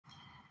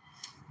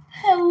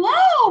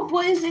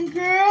boys and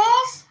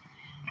girls.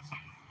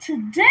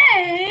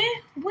 Today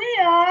we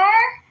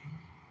are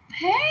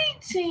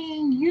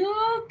painting. You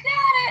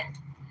got it.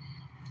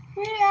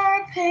 We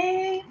are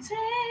painting.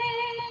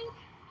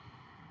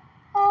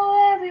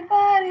 Oh,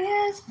 everybody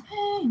is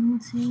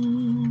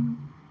painting.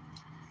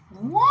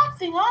 One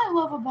thing I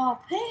love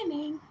about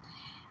painting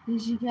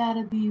is you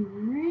gotta be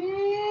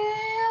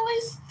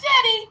really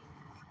steady.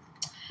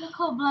 Look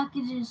how black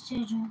it is,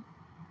 children.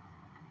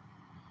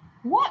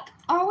 What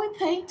are we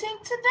painting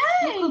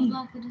today? Look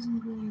how black it is and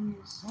green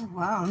it is. Oh,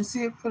 wow. Let me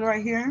see it. Put it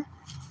right here.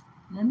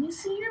 Let me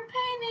see your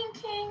painting,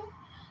 King.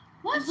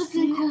 Let's It's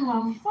see looking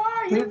how cool.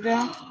 far Put you. it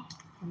down.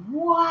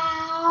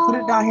 Wow. Put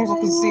it down here so I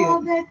can see it.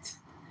 love it.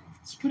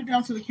 Let's put it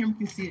down so the camera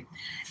can see it.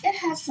 It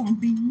has some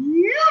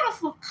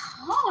beautiful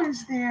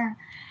colors there.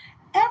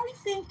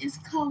 Everything is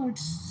colored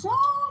so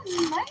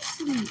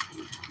nicely.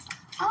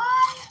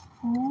 I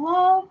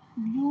love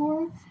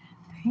your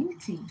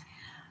painting.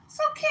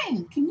 So,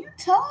 King, can you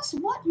tell us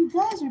what you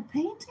guys are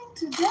painting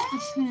today? A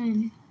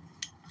train.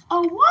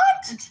 A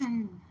what? A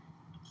train.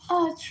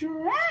 A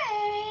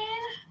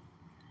train.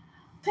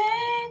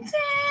 Painting.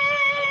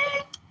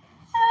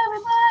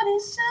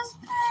 Everybody's just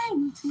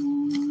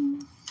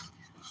painting.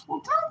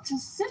 Well, don't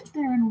just sit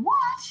there and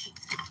watch.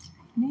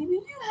 Maybe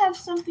you have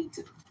something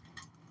to...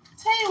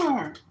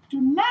 Taylor, do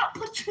not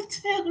put your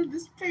tail in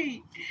this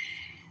paint.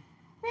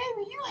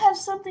 Maybe you have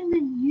something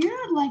that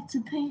you'd like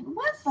to paint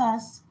with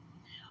us.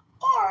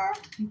 Or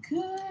you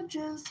could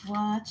just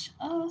watch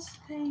us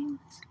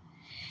paint.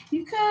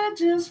 You could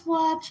just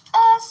watch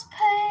us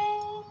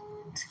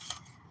paint.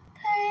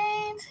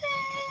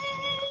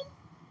 Painting.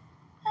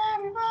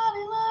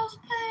 Everybody loves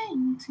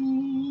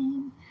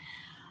painting.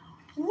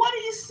 What do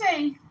you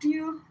say? Do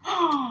you...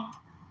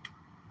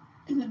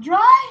 Is it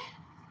dry?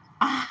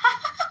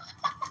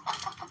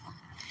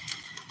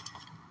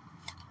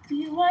 Do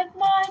you like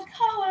my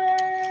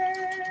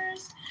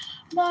colors?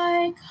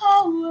 My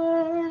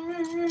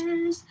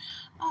colors.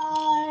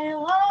 I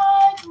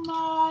like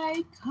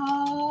my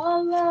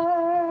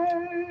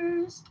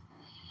colors.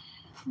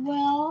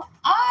 Well,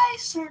 I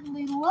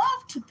certainly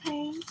love to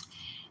paint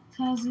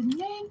because it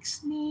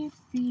makes me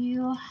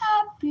feel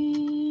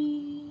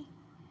happy.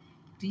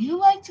 Do you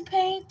like to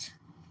paint?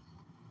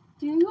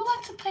 Do you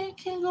like to paint,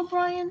 King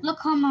O'Brien?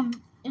 Look how my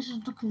this is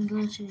looking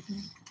good,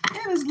 children.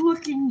 It is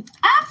looking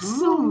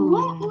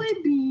absolutely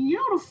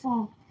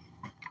beautiful.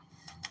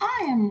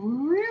 I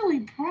am really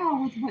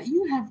proud with what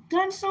you have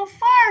done so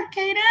far,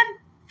 Kaden.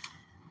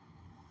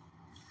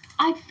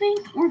 I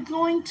think we're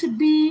going to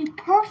be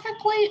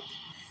perfectly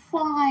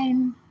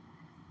fine.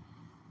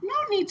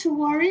 No need to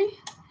worry.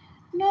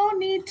 No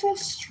need to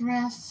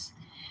stress.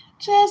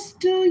 Just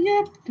do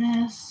your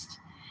best.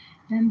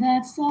 And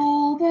that's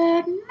all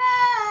that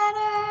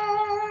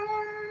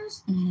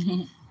matters.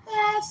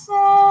 That's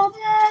all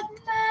that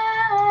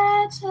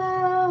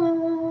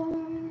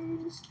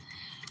matters.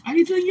 Are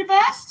you doing your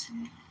best?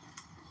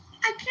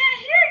 I can't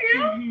hear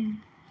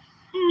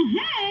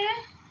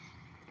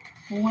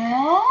you.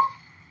 Well,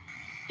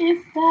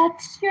 if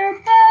that's your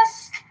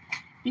best,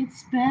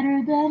 it's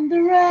better than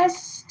the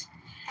rest.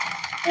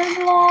 As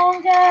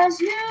long as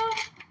you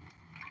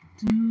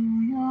do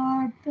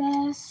your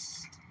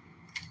best.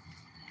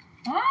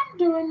 I'm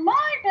doing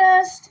my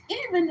best,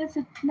 even if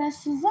it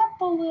messes up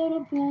a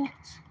little bit.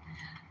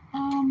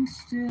 I'm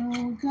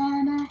still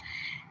gonna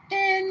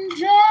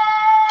enjoy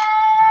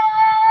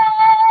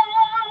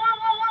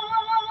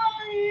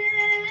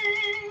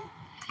it.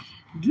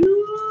 Do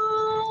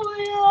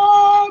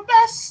your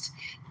best.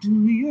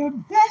 Do your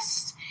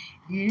best.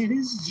 It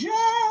is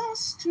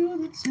just to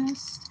the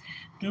test.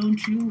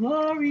 Don't you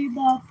worry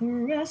about the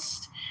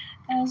rest.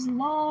 As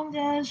long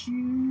as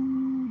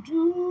you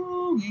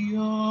do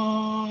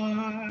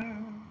your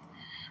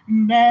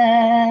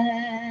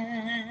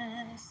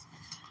best.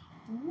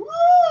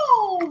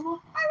 Woo!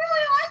 I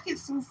really like it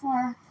so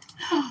far.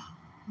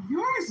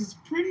 Yours is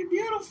pretty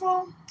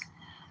beautiful.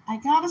 I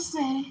gotta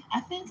say, I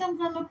think I'm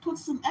gonna put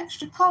some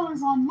extra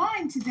colors on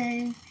mine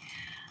today.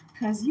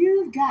 Because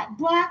you've got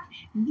black,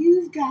 and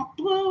you've got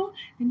blue,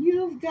 and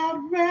you've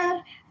got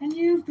red, and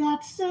you've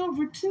got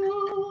silver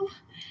too.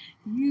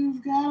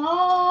 You've got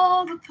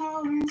all the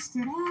colors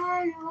that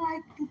I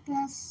like the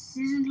best.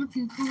 Isn't it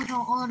looking cool with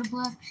all the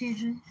black,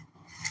 children?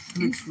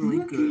 Looks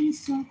really good. Looking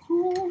so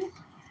cool.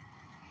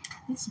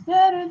 It's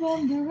better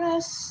than the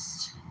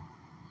rest.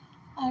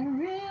 I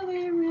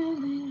really,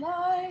 really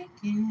like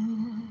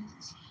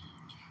it.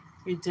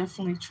 You're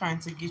definitely trying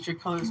to get your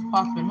colors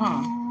popping,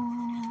 huh?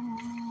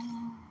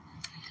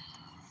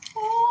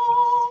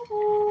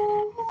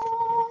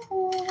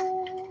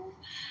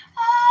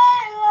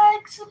 I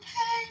like to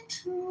paint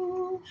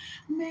too.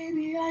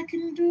 Maybe I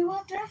can do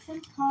a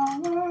different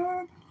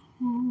color.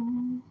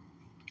 Ooh.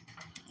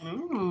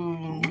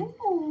 Ooh.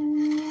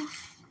 Ooh.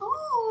 Ooh.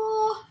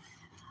 Oh.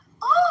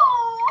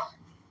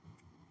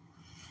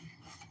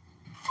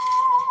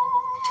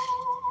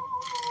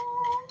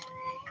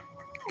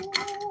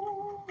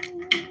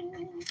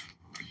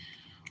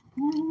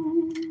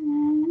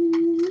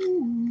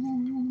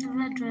 The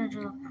red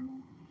up.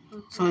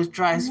 So it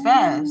dries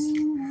fast.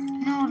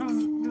 No,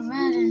 the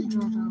red is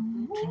dried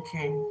out.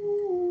 Okay.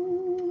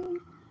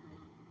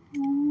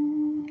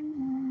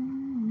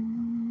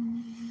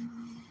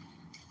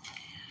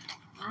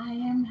 I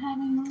am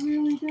having a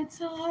really good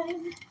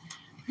time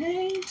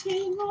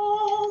painting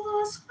all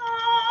the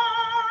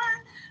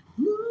sky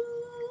blue,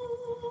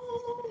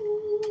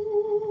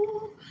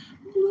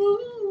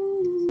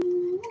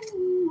 blue.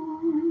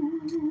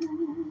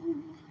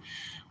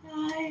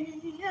 I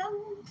am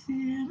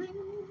feeling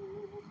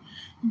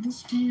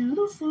this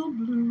beautiful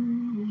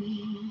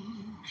blue.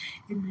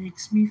 It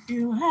makes me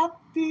feel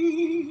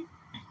happy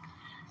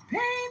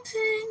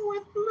painting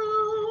with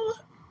blue.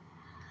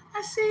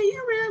 I see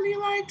you really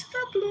liked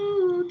the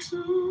blue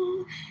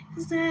too,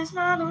 'cause there's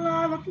not a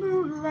lot of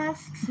blue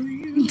left for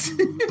you.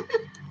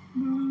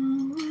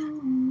 Blue,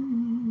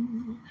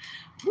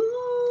 blue, blue.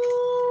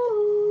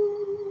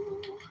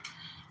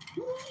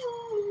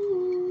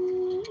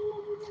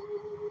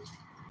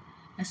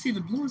 I see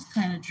the blue is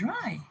kind of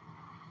dry.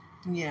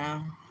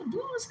 Yeah. The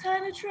blue is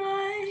kind of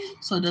dry.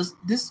 So does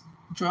this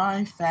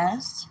dry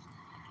fast?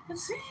 It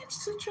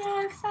seems to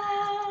dry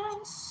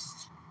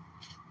fast.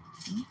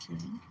 Okay.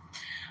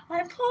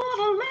 I put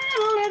a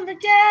little in the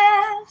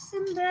gas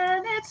and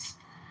then it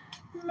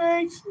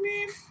makes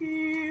me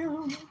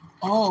feel.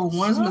 Oh,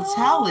 one's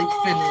metallic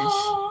finish.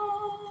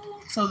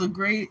 So the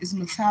gray is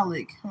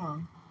metallic, huh?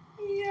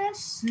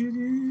 Yes, it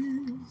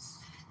is.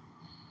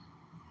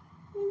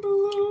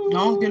 Blue.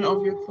 Don't get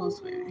over your clothes,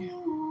 baby.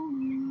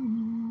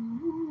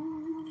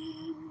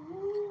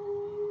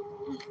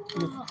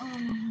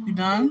 You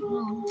done?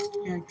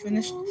 Yeah,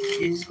 finish.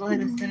 Yeah, just go ahead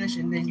and finish,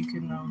 and then you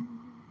can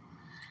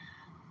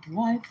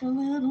Wipe a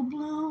little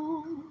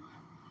blue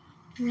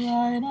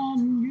right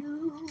on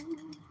you.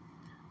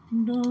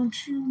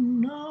 Don't you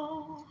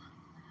know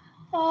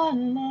I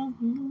love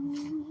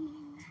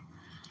blue?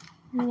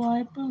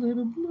 Wipe a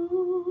little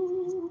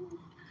blue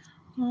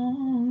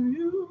on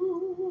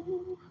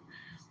you.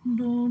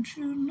 Don't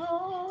you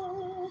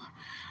know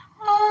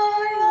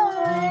I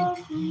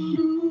love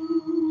blue?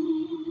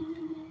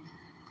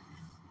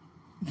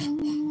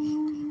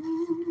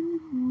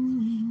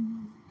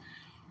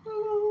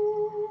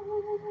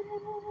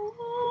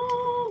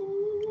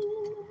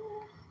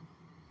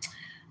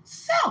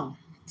 So,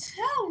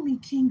 tell me,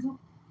 Kingo.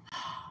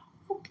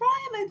 Oh,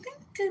 Brian, I think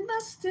I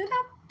messed it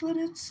up, but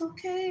it's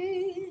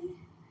okay.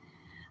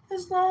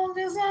 As long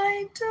as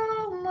I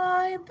do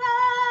my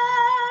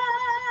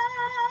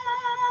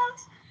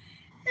best,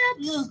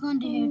 it's Look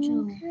under here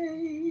too.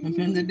 okay. and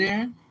pin it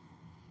there.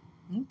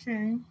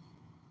 Okay.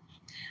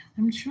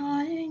 I'm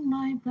trying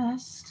my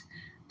best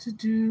to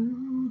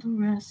do the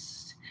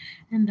rest,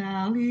 and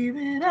I'll leave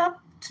it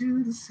up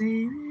to the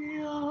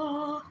Savior.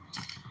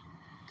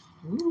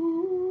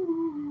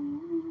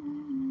 Ooh,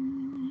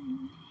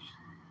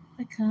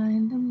 I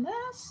kinda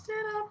messed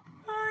it up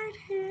right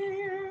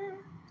here.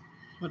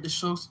 But the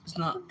strokes is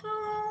not. But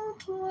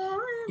don't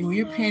worry. And when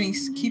you're painting,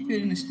 about keep it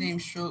in the me. same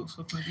stroke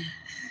so it can be.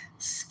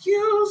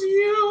 Excuse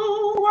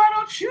you, why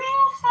don't you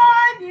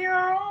find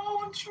your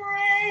own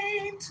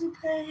train to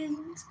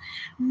paint?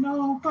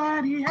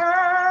 Nobody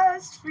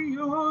asked for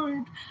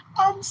your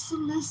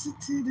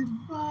unsolicited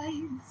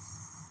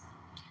advice.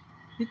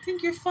 You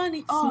think you're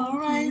funny? So All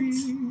right.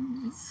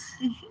 please,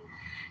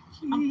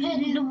 I'm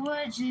painting keep- the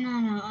words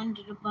now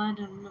under the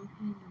bottom. I'm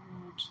painting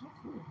the words. Oh,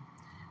 cool.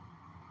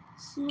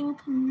 So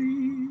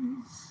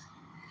please,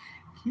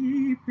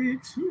 keep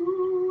it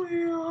to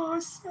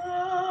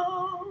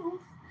yourself.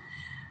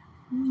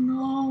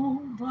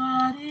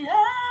 Nobody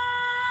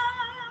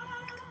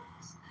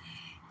else.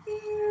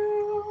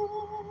 You.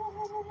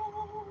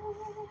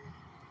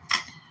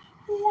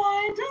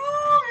 Why do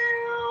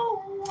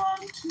you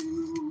want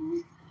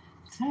to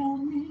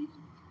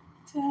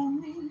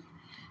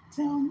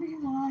tell me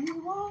why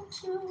you want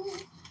to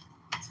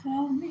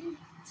tell me?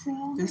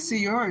 Let's see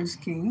yours,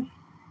 King.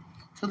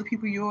 Show the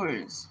people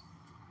yours.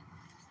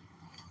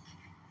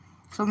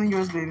 Show them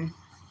yours, baby.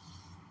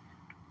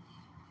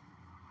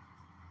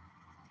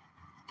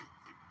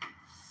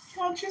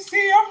 Can't you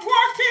see I'm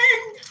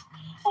working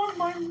on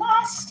my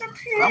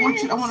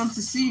masterpiece? I want them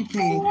to see you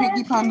painting.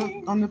 Keep on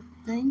the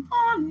thing.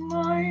 On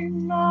my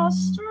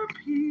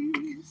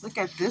masterpiece. Look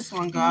at this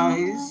one,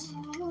 guys.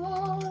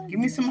 Give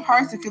me some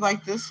hearts if you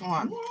like this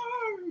one.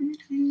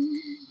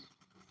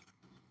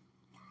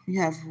 You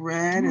have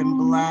red and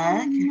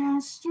black.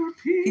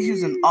 He's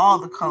using all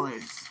the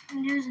colors.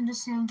 I'm using the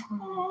same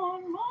color.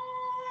 On my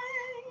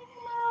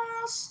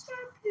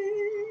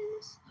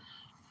masterpiece.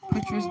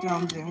 Put yours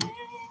down there.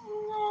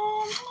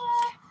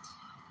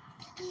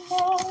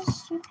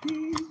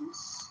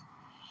 Masterpiece.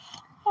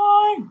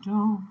 I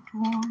don't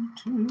want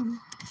to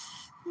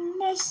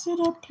mess it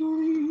up,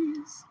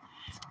 please.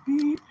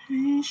 Be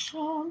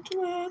patient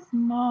with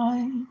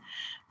my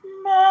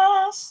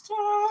masterpiece.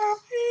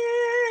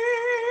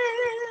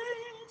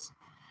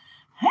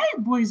 Hey,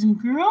 boys and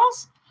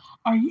girls,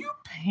 are you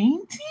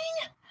painting?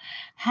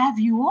 Have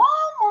you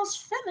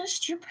almost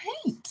finished your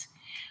paint?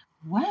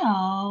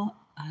 Well,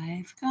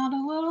 I've got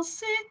a little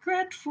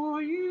secret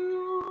for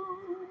you.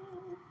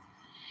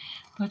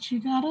 But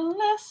you gotta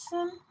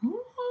listen.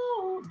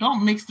 Ooh.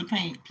 Don't mix the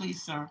paint,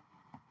 please, sir.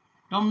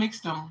 Don't mix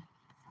them.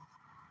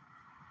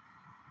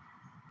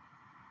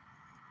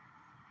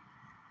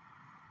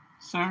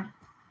 Sir?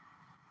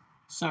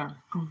 Sir?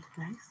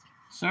 Thanks.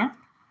 Sir?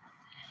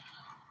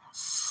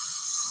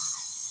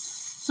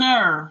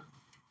 Sir.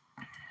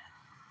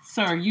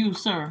 Sir, you,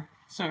 sir.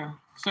 Sir.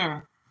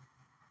 Sir.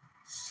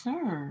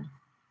 Sir.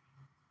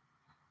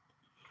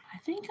 I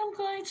think I'm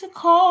going to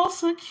call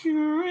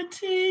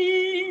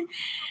security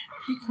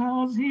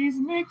because he's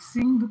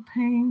mixing the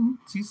paint,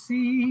 you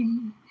see.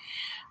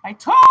 I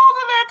told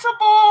the little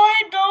boy,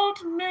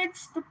 don't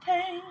mix the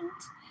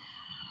paint,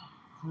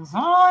 because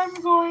I'm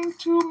going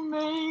to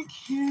make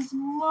his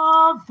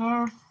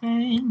mother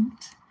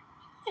faint.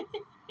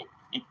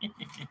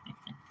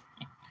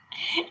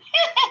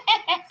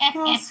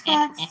 Those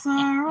facts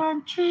are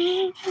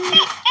untrue.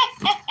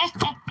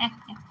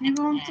 You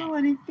won't do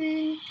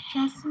anything.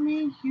 Trust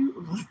me,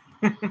 you.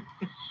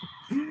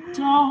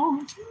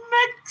 Don't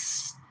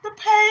mix the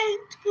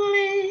paint,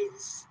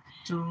 please.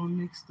 Don't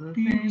mix the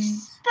Be paint.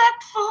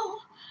 respectful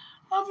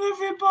of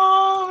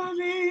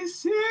everybody.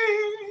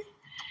 See,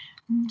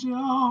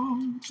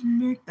 don't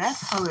mix That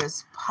color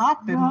is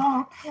popping.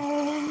 the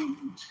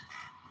paint.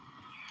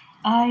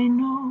 I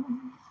know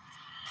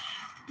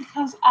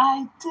because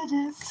I did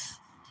it.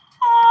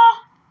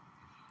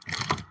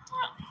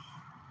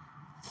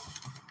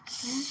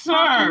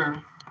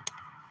 Sir.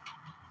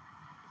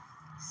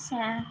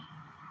 Sir.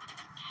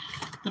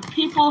 The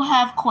people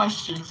have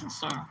questions,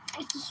 sir.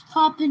 Is this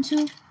popping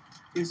too?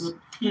 Just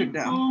put it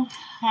down. People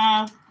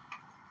have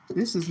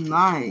This is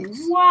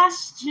nice.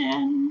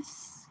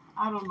 questions.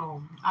 I don't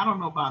know. I don't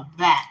know about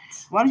that.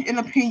 Why did you end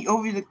up painting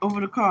over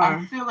the I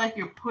car? feel like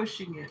you're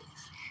pushing it.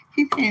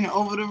 He painted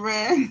over the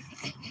red.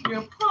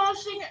 You're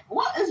pushing it.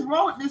 What is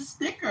wrong with this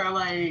sticker?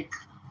 Like,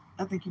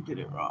 I think you did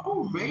it wrong.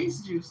 who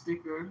raised you,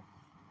 sticker?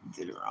 You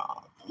did it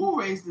wrong. Who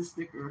raised the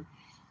sticker?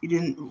 You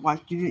didn't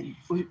watch. You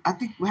didn't. I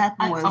think what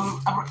happened was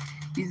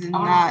you did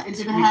I- not it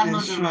didn't read have the no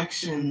instructions.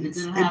 direction. It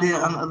didn't It have did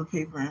no- on the other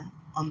paper,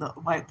 on the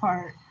white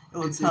part. It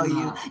will It did tell you.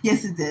 not.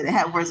 Yes, it did. It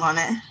had words on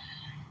it.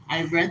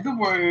 I read the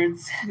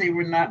words. They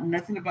were not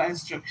nothing about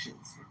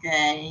instructions.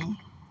 Okay.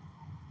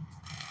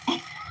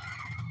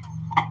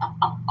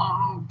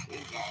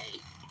 Okay.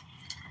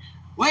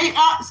 Wait.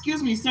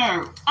 Excuse me,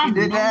 sir. I You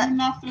did know that? you're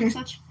not gonna Okay.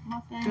 touch my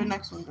thing. Do the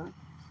next one, though.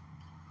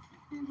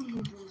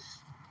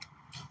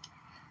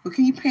 But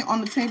can you paint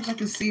on the tape so I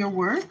can see your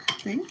work?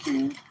 Thank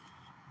you.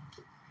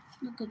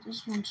 Look at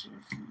this one.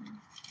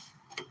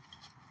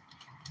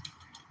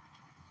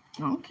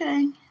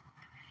 Okay.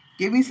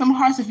 Give me some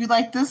hearts if you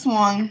like this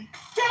one.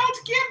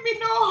 Don't give me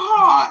no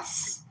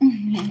hearts.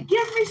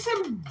 Give me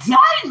some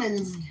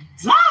diamonds,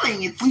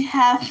 darling. It's We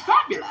have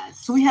fabulous.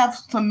 So we have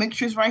some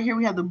mixtures right here.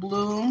 We have the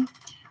blue,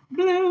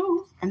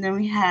 Blue and then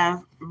we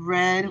have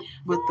red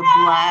with the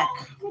black.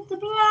 With the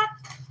black.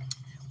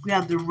 We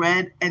have the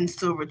red and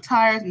silver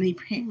tires, and he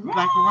paint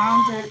black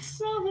around it.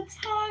 Silver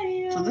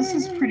tires. So this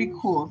is pretty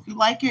cool. If you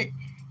like it,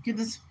 give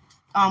this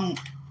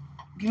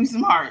give me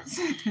some hearts.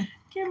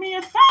 Give me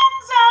a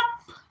thumbs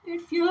up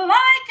if you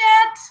like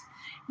it.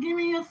 Give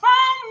me a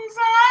thumbs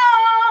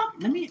up.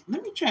 Let me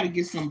try to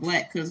get some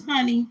black, cause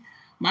honey,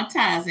 my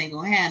tires ain't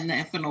gonna have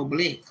nothing for no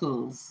black.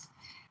 Cause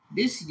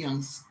this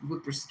young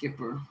whipper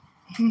skipper,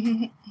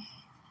 Can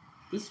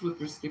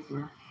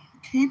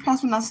you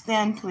pass me that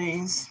stand,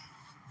 please?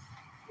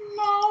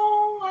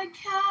 No, I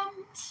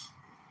can't.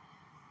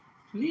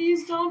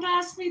 Please don't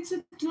ask me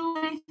to do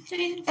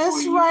anything.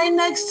 It's for right you.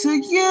 next to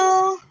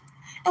you.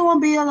 It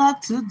won't be a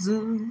lot to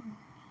do.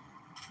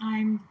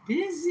 I'm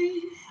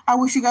busy. I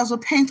wish you guys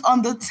would paint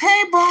on the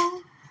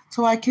table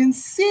so I can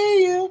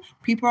see you.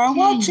 People are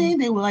watching.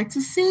 They would like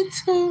to see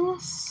too.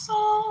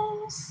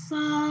 So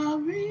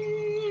sorry.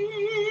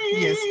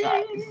 Yes,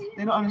 guys.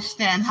 They don't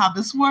understand how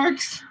this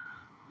works.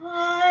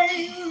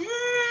 I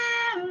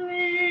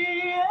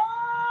really am.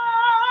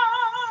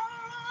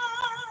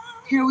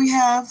 Here we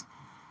have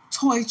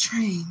toy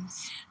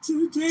trains.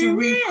 Today Three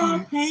we are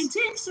parts.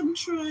 painting some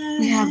trains.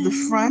 We have the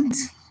front,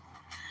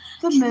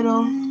 the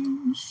middle,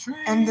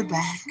 and the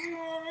back.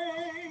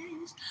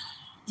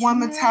 One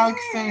metallic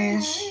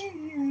finish,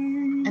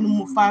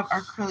 and 5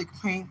 acrylic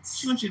paints.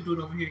 She wants you to do it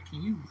over here.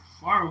 Can you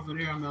far over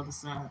there on the other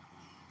side?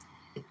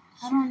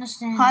 I don't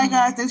understand. Hi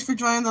guys, thanks for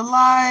joining the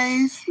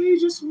live. We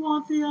just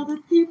want the other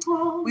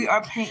people. We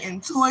are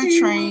painting to toy see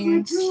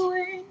trains. What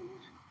we're doing.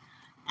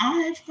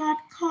 I've got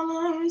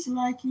colors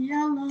like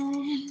yellow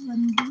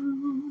and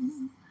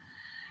blue.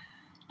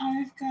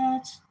 I've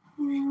got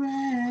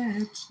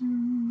red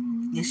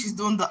too. Yeah, she's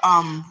doing the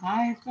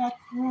I've got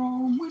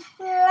chrome with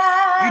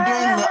black. You're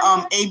doing the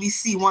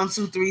ABC 1,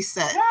 2, 3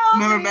 set.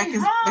 Remember back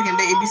in the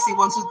ABC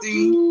 1, 2,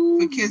 3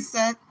 for kids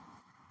set?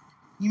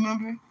 You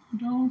remember?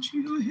 Don't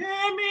you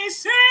hear me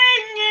singing?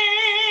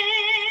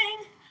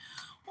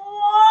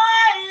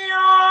 Why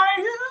are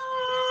you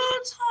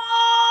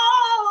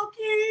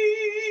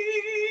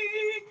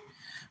talking?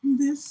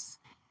 This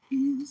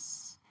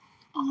is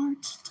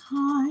art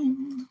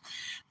time,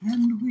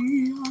 and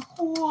we are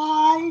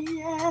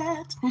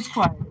quiet Who's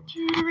quiet?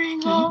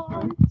 During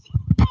our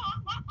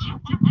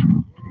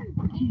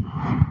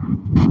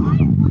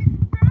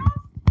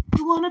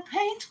you want to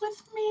paint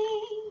with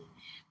me?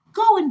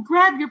 Go and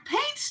grab your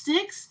paint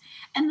sticks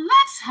and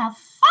let's have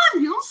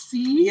fun, you'll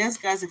see. Yes,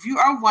 guys, if you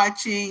are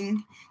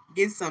watching,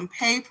 get some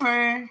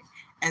paper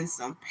and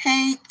some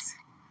paint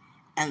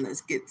and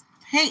let's get to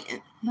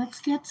painting. Let's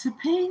get to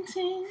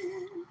painting.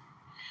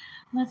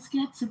 Let's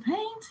get to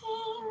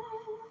painting.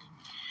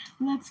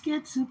 Let's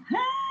get to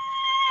painting.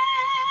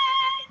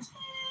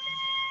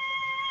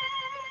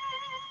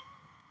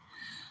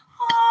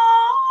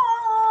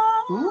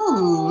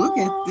 Ooh, look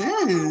at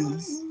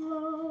this.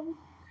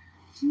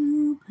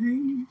 To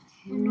paint.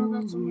 You know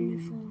that's on your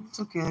phone. It's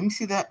okay. Let me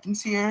see that. Let me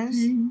see yours.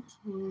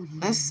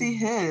 Let's see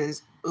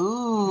his.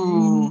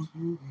 Ooh.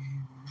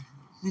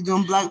 You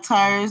doing black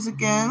tires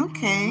again?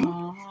 Okay.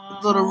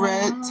 Little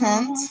red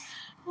tent.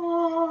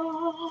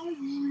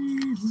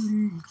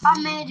 I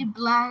made it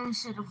black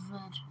instead of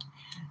red.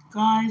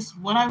 Guys,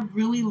 what I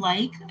really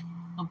like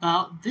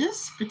about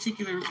this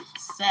particular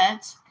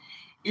set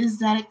is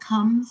that it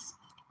comes,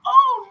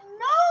 oh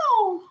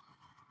no!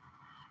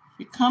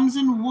 It comes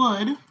in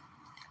wood.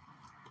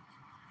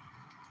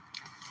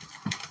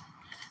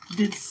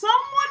 Did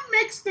someone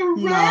mix the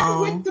red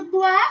with the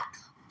black?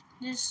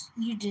 Yes,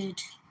 you did.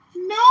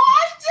 No,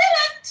 I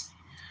didn't.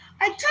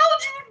 I told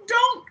you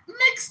don't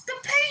mix the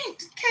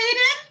paint,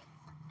 Kaden.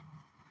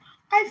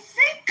 I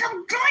think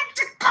I'm going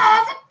to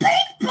call the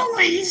paint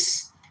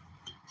police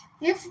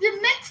if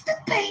you mix the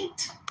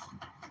paint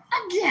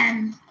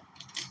again.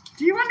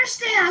 Do you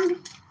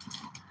understand?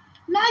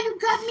 Now you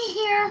got me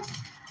here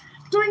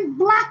doing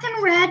black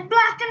and red,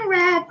 black and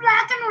red,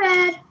 black and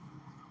red.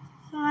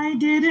 I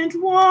didn't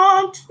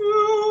want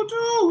to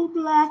do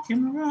black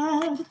and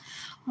red.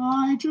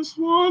 I just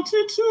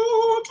wanted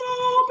to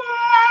do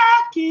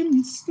black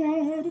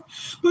instead.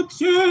 But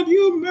then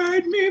you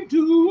made me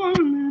do a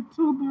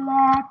little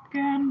black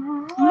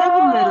and red. Not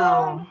a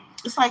little.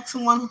 It's like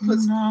someone who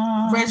puts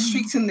red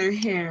streaks in their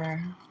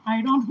hair.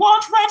 I don't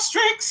want red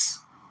streaks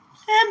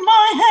in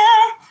my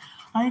hair.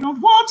 I don't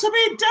want to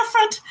be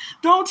different.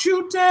 Don't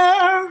you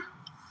dare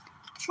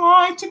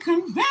try to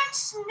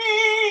convince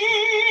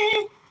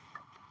me.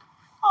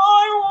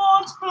 I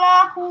want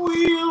black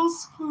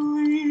wheels,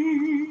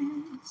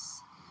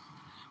 please.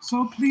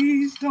 So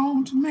please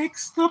don't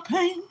mix the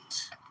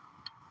paint.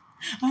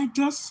 I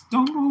just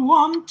don't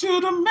want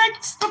you to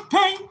mix the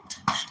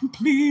paint.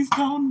 Please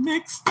don't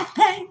mix the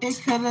paint.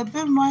 It could have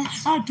been white.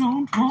 I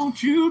don't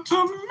want you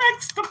to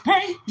mix the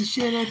paint. You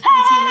should have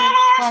Have a little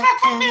respect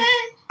for me.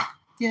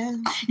 Yeah.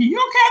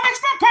 You can't mix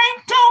the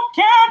paint,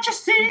 can't you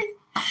see?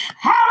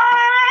 Have a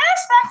little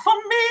respect for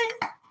me.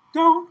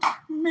 Don't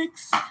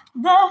mix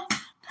the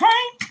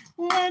paint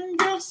when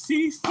you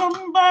see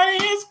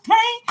somebody is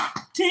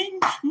painting.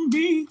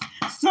 Be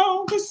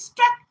so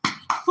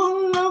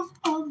respectful of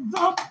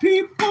other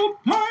people.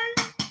 Paint,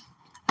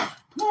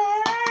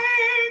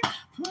 paint,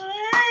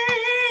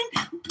 paint,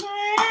 paint.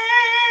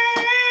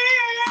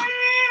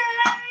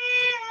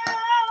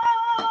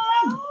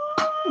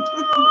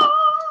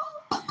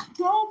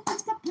 Don't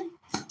mix the paint.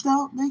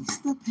 Don't mix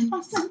the paint.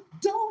 I said,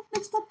 don't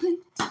mix the paint.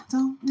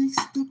 Don't mix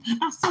the paint.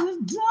 I said,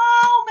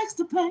 don't mix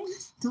the paint.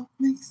 Don't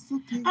mix the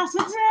paint. I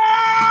said,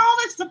 don't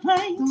mix the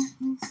paint. Don't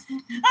mix the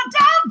paint.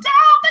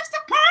 Don't mix the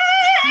paint.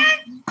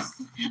 Don't mix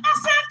the paint. I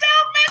said,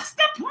 don't mix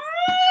the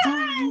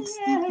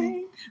Don't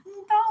paint.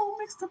 Don't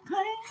mix the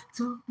paint.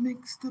 Don't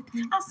mix the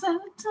paint. I said,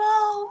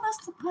 don't mix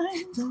the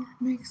paint. Don't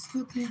mix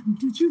the paint.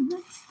 Did you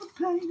mix the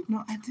paint?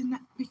 No, I did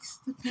not mix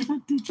the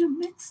paint. Did you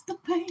mix the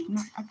paint?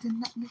 No, I did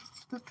not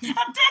mix the paint.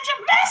 Did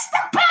you mix the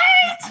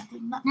paint? I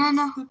did not No, mix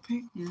no. the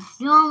paint. Yes.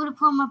 You want me to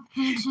put my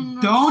paint in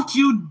the... Don't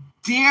you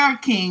dare,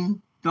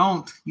 King.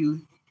 Don't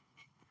you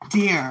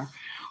dare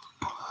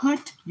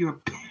put your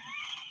paint.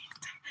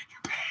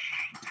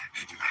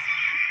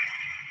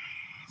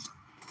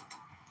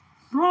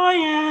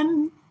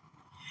 Brian,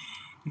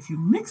 if you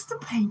mix the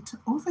paint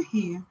over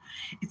here,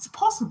 it's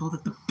possible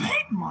that the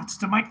paint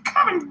monster might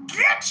come and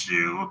get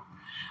you.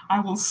 I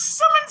will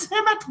summon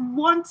him at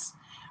once.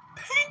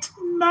 Paint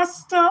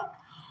Master,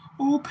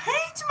 oh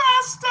Paint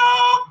Master,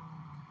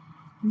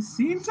 we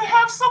seem to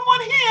have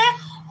someone here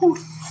who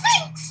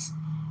thinks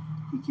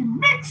he can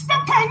mix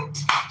the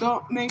paint.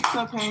 Don't mix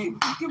the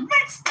paint. He can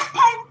mix the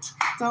paint.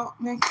 Don't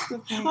mix the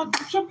paint.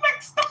 Don't you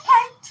mix the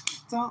paint?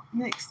 Don't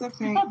mix the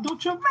paint.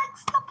 Don't you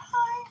mix the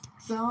paint?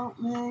 Don't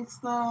mix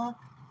the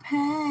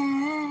paint.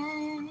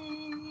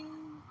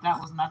 That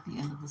was not the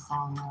end of the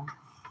song, though.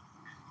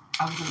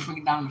 I was going to bring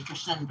it down to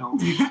crescendo.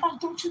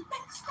 Don't you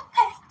mix the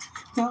paint?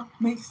 Don't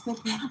mix the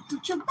paint.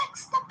 Don't you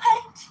mix the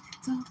paint?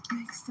 Don't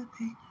mix the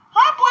paint.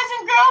 Hi, boys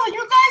and girls. Are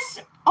you guys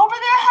over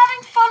there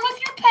having fun with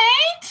your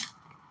paint?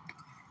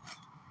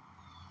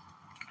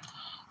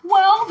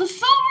 Well, the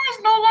silver is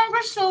no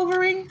longer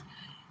silvering.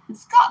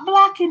 It's got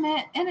black in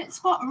it, and it's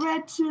got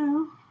red,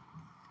 too.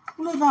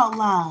 Live out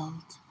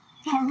loud.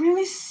 That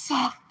really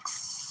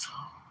sucks.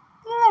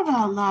 Live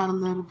out loud a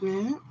little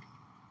bit.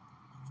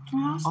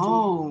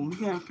 Oh, you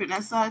gotta put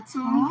that side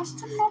too? Has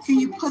to mix Can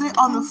the you mix put the it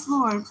on the paint.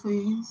 floor,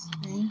 please?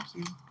 Thank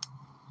you.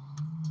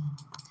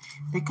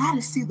 They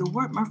gotta see the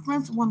work. My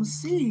friends want to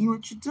see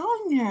what you're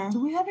doing here.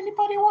 Do we have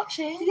anybody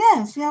watching?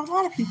 Yes, we have a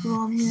lot of people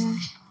on here.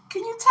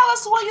 Can you tell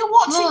us where you're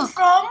watching Look.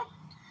 from?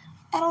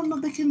 I don't know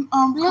if they can Look,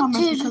 comment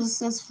dude. because it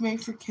says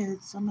made for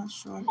kids. I'm not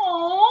sure.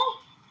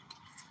 Oh,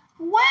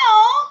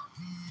 well,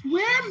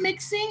 we're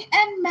mixing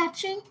and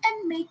matching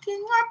and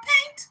making our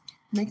paint.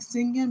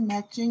 Mixing and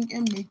matching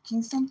and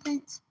making some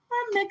paint.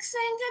 We're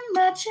mixing and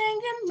matching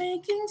and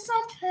making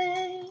some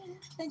paint.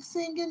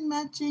 Mixing and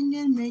matching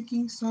and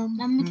making some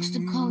I mixed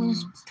the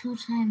colors paint. 2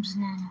 times,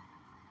 Nana.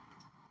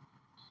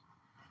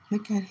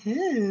 Look at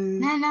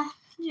his. Nana,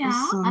 Yeah.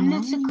 It's so I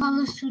mixed the nice.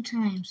 colors 2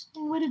 times.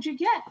 What did you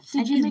get? I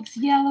Did you did- mix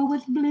yellow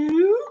with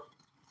blue?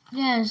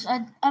 Yes,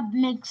 I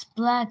mixed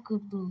black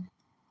with blue.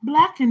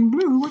 Black and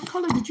blue. What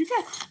color did you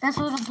get? That's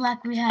all the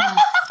black we have.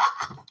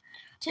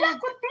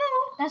 Black with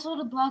blue. That's all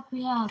the black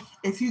we have.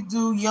 If you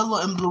do yellow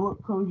and blue,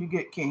 what color you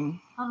get,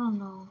 King? I don't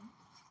know.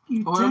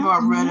 You Or what don't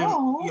about red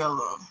know. and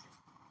yellow?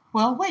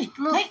 Well, wait.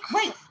 Look.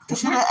 Wait. They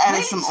should have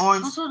added some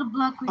orange. That's all the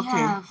black we Okay.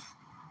 have.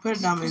 Put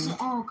it down, It's baby.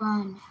 all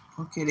gone.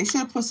 Okay, they should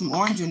have put some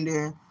orange in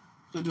there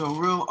to do a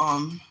real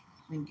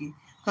thingy.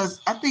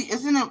 Cause I think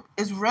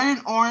is red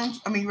and orange.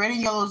 I mean, red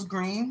and yellow is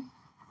green,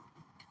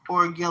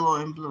 or yellow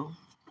and blue.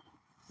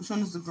 Which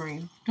one is the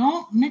green?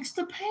 Don't mix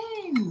the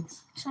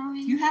paint. Sorry.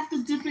 You have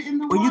to dip it in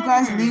the When water. you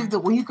guys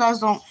when you guys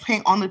don't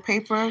paint on the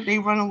paper, they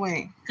run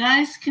away.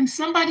 Guys, can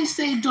somebody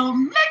say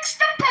don't mix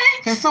the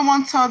paint? Can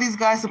someone tell these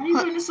guys to Why are you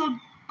put? doing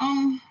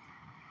it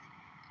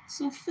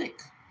so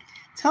thick?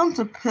 Tell them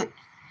to put.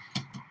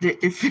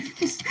 If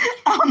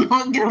I don't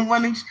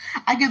know,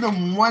 I give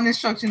them one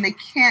instruction they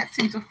can't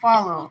seem to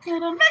follow. Okay,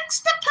 to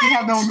mix the You paint.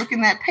 have them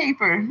looking at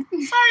paper.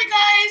 Sorry,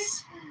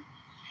 guys.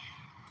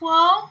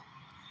 Well,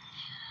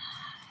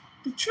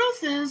 the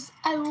truth is,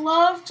 I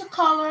love to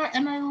color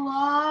and I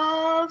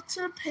love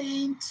to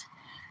paint.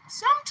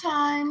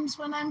 Sometimes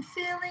when I'm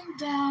feeling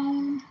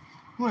down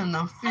When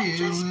I'm I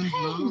just feeling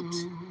paint.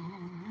 blue.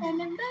 and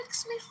it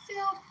makes me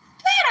feel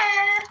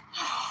better.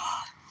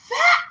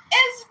 That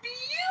is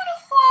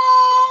beautiful.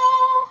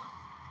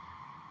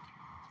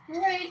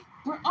 Right,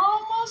 we're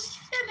almost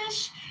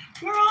finished.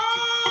 We're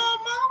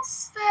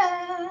almost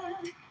there.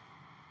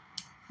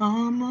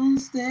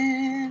 Almost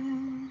there.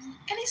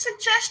 Any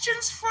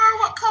suggestions for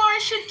what color I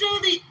should do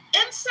the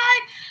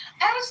inside?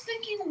 I was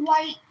thinking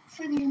white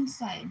for the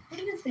inside. What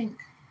do you think?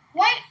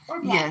 White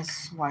or black?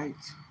 Yes, white.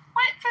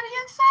 White for the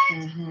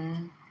inside?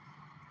 Mm-hmm.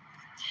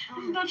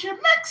 Don't you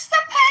mix the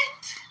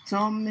paint?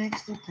 Don't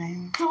mix the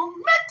paint. Don't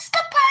mix the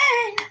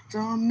paint.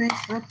 Don't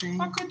mix the Or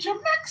paint. could you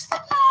mix the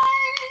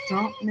paint?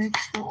 Don't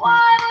mix the paint.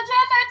 Why would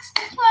you mix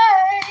the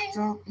paint?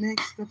 Don't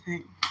mix the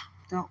paint.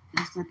 Don't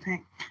mix the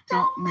paint.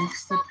 Don't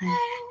mix the paint.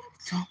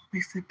 Don't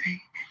mix the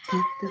paint.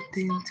 Put the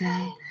thing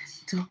down.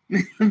 Don't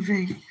mix the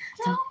paint.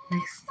 Don't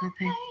mix the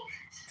paint.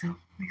 Don't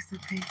mix the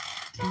paint.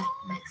 Don't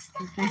mix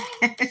the paint.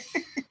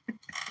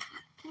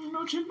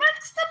 Don't you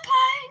mix the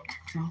paint?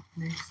 Don't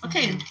mix the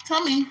Okay, paint.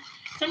 tell me,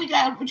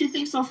 guys, what you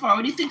think so far?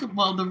 What do you think of,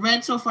 well, the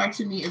red so far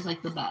to me is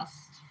like the best.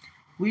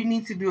 We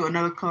need to do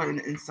another color in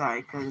the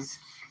inside because,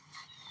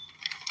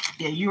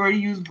 yeah, you already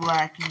used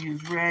black, you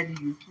use red,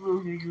 you use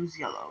blue, you use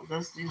yellow.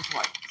 Let's use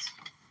white.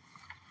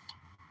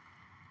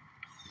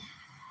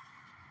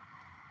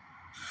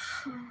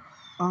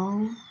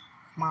 Oh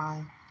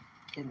my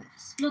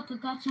goodness. Look, I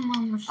got some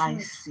on my shirt. I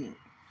see.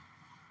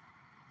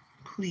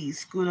 Please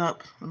scoot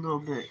up a little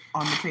bit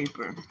on the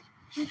paper.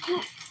 Ugh.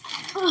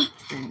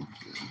 Thank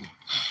you.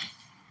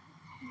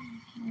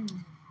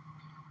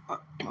 Oh,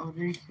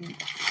 there you go.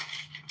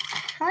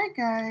 Hi,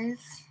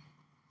 guys.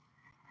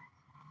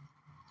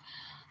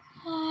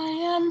 I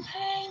am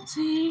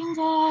painting.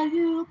 Are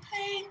you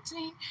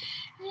painting?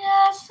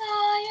 Yes,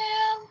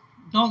 I am.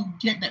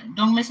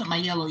 Don't mess up my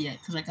yellow yet,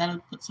 because I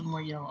gotta put some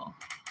more yellow.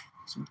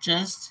 So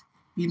just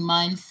be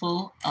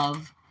mindful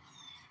of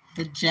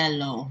the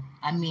jello.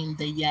 I mean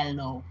the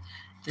yellow.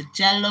 The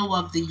jello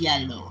of the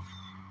yellow.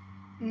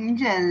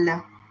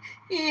 Yellow.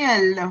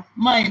 Yellow.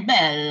 My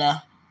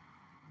bella.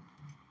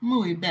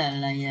 Muy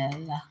bella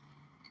yellow.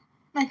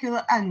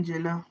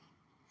 Michelangelo.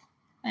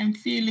 I'm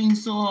feeling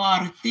so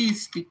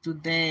artistic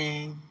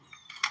today.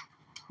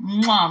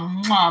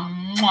 Mwah, mwah,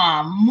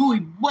 mwah. Muy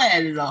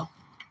bello.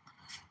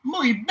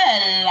 Muy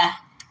bella.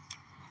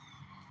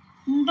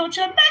 Don't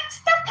you mix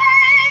the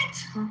paint?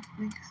 Don't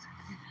mix the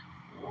paint.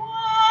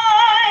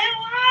 Why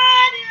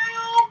would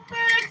you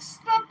mix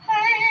the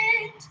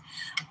paint?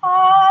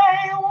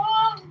 I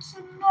want to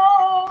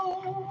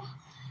know.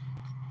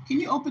 Can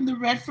you open the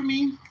red for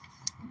me?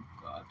 Oh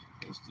God,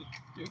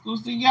 there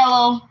goes the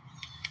yellow.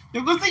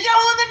 There goes the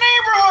yellow in the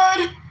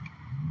neighborhood.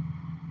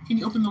 Can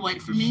you open the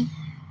white for me?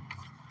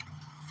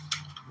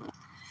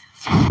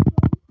 Mix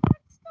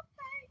the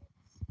paint.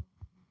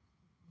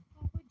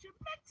 Or would you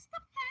mix the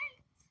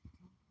paint?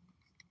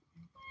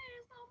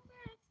 Please don't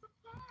mix the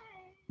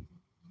paint.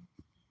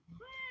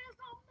 Please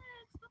don't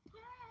mix the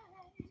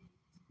paint.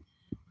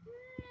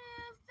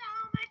 Please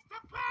don't mix the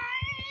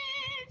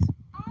paint.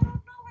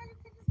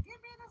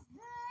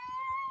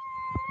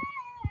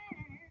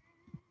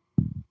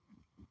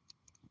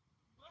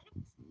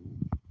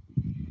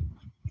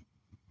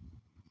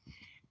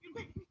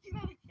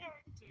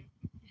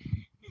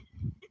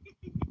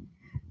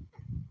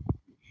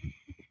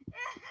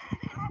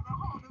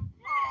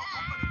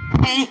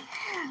 paint.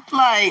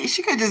 Like,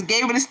 she could just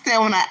gave me the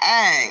stand when I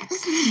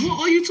asked.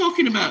 What are you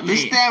talking about, The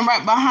mate? stand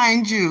right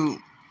behind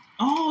you.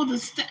 Oh,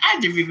 I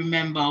didn't even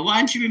remember. Why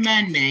didn't you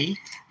remind me?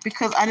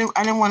 Because I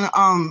didn't want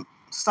to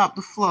stop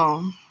the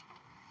flow.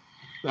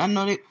 But I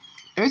know that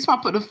every time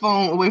I put the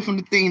phone away from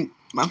the thing,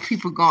 my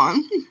people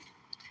gone.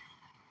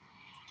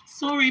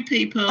 Sorry,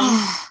 people.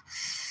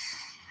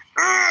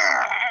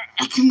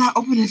 I cannot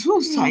open this.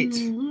 Who's tight?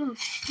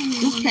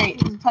 This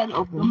paint is tight to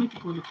Don't open. make it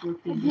pull the full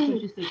thing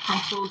because she said come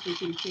closer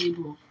to the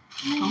table.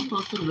 Come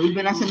closer to the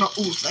But I said no.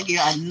 Oops, I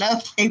get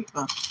enough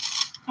paper.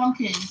 Come,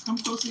 King. Come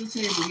close to the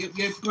table.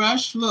 Your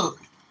brush, look.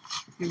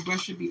 Your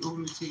brush should be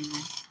over the table.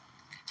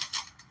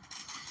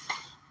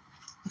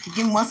 Okay,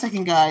 give me 1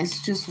 second,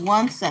 guys. Just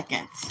 1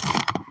 second.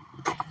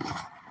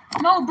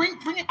 No, bring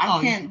it. I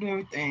can't do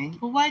everything.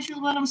 But why'd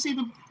you let them see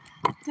the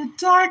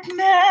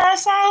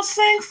darkness? I'll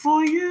sing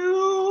for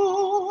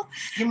you.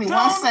 Give me Don't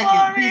 1 second.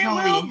 worry, Please don't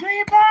we'll leave.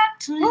 be back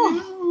to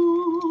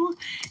you.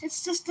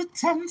 It's just a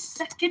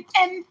 10-second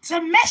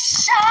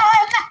intermission.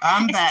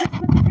 I'm It's back.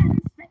 just a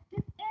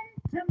 10-second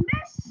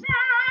intermission.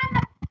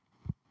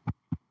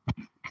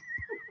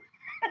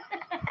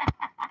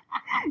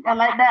 I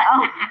like that.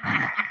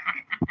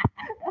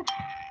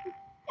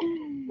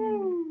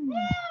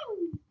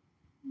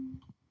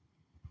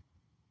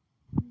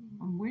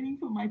 I'm waiting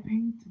for my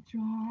paint to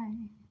dry.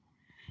 I'm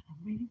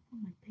waiting for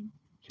my paint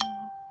to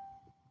dry.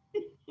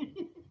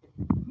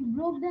 You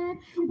broke that?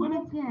 You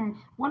broke that.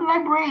 What did I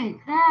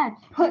break? That.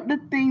 Put the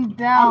thing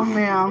down,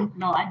 ma'am.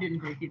 No, I didn't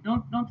break it.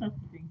 Don't touch the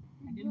thing.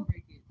 I didn't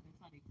break it. That's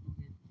how they glued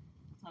it.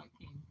 That's how it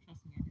came. Trust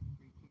me, I didn't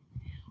break it.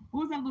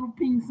 What was that little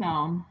ping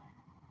sound?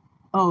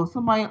 Oh,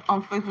 somebody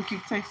on Facebook keep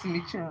texting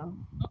me, child.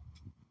 I thought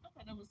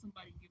that was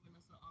somebody giving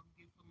us a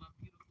gift from my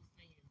beautiful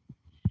saying.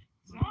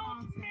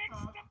 Don't mix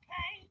the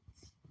paint.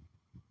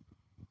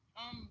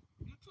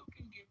 You two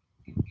can give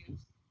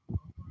gifts.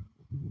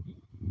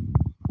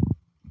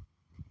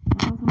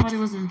 Somebody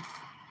was in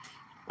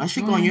I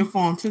should go on your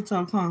phone,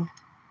 TikTok, huh?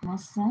 my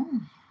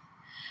phone.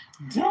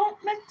 Don't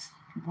mix.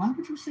 Why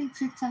would you say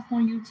TikTok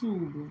on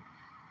YouTube?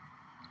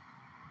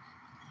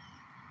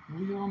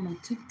 We all know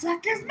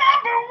TikTok is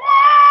number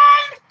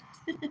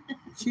one.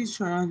 She's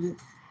trying to.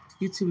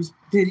 YouTube's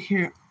been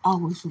here,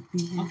 always will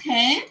be here.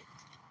 Okay.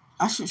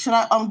 Should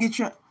I get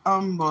your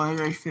boy, I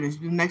already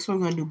finished. The next one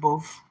we're gonna do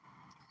both.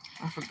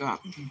 I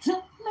forgot.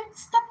 Don't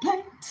mix the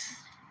paint.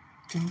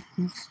 Don't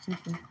mix the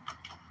paint.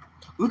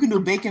 We can do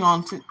bacon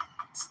on to the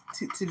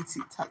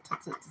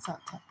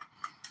top.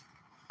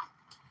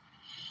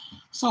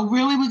 So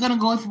really, we're gonna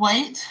go with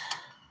white.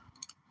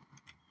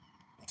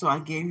 So I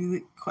gave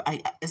you.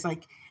 It's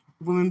like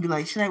women be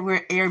like, should I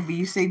wear A or B?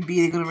 You say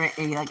B, they're gonna wear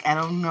A. Like I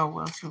don't know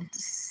what else you want to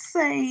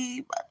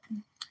say, but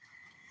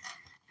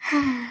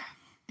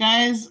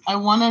Guys, I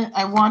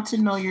want to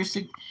know your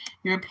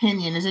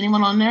opinion. Is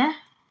anyone on there?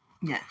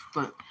 yeah.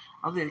 But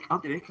I'll do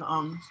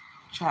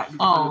chat because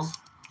Oh.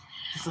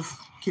 it's a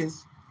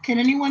kiss. Can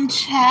anyone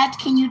chat?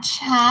 Can you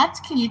chat?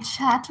 Can you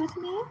chat with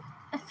me?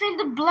 I think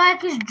the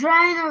black is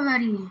drying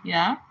already.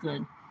 Yeah,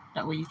 good.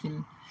 That way you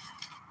can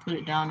put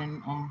it down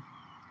and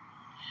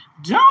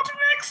Don't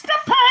mix the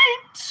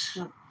paint.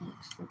 Don't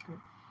mix the paint.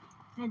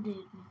 I did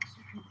mix it.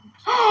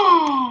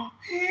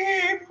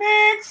 He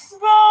mixed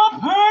the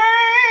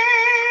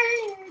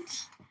paint.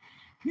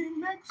 He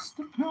mixed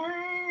the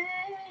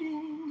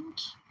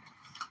paint.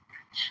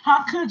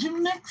 How could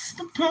you mix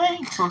the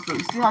paint? So you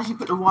see how she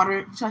put the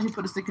water? See how she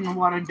put the stick in the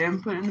water,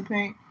 then put it in the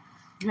paint?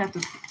 You have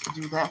to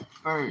do that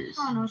first.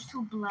 Oh no, it's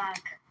too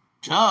black.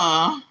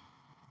 Duh.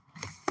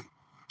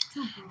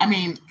 Too black. I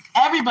mean,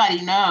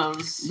 everybody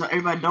knows. No,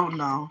 everybody don't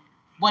know.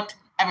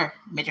 Whatever,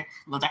 Major.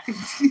 Well, that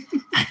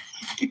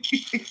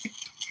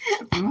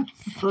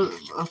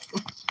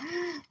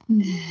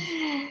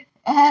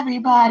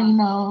Everybody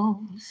knows.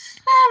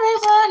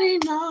 Everybody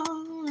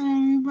knows.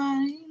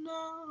 Everybody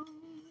knows.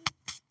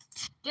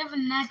 Do you have a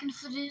napkin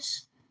for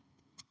this?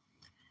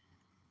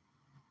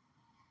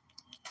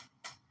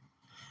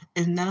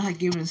 If Nana had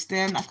given a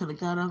stand, I could have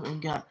got up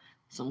and got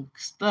some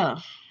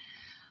stuff.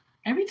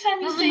 Every time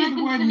you Doesn't say that the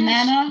can word finish?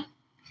 Nana,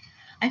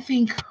 I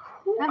think,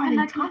 who Doesn't are they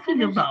that can talking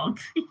finish? about?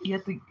 You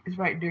have to. It's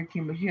right there,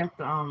 Kim. But you have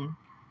to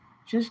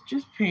just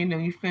paint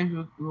them. You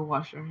finish. We'll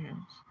wash our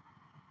hands.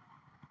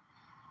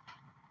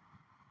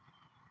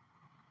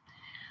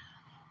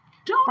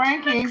 Don't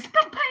Frankie. mix the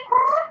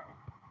paint.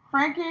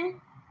 Frankie,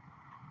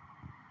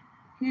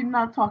 he's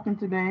not talking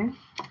today.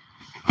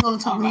 He's only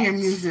talking to hear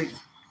music.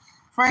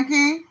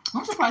 Frankie,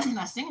 I'm surprised he's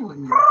not singing with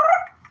me.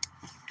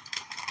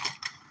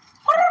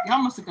 Y'all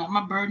must have got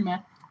my bird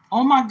man.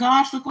 Oh my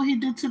gosh! Look what he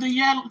did to the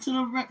yellow,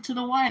 to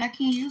the white. I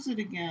can't use it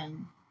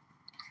again.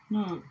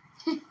 Look.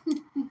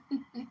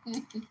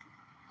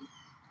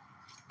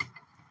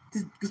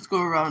 just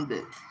go around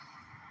it.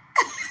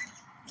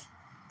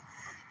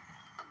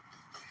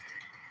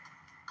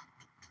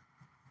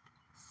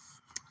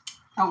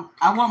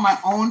 I want my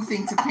own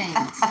thing to paint.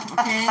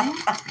 Okay,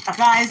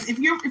 guys, if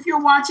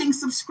you're watching,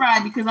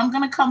 subscribe because I'm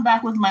gonna come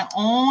back with my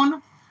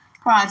own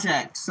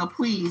project. So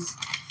please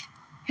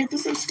hit the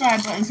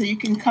subscribe button so you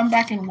can come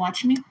back and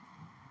watch me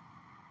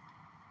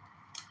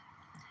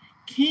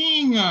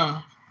King,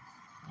 why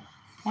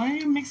are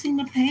you mixing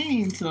the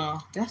paint?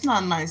 That's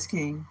not nice,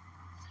 King.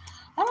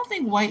 I don't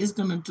think white is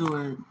gonna do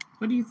it.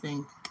 What do you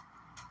think?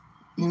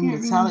 Maybe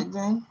metallic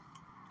then?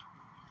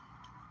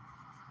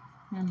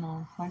 I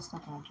know. White's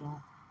not gonna do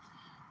it.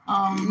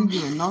 You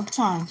give it no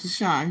time to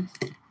shine.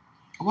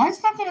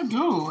 White's not gonna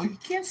do. You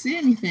can't see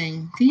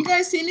anything. Can you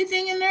guys see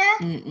anything in there?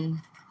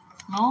 Mm-mm.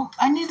 No.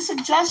 I need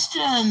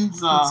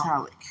suggestions.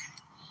 Metallic.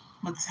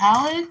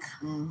 Metallic?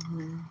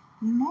 Mm-hmm.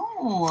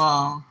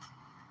 No.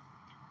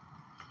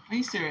 Are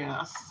you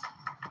serious?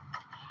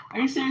 Are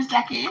you serious,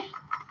 Jackie?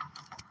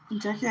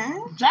 Jackie?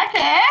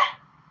 Jackie?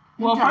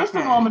 Well, Jackie. first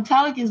of all,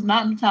 metallic is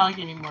not metallic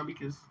anymore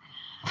because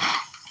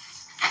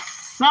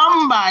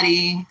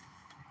somebody,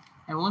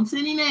 I won't say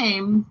any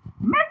name,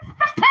 mixed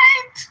the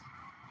paint.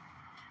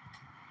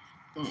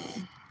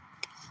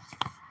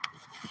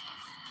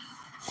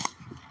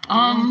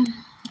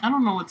 I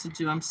don't know what to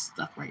do. I'm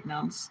stuck right now.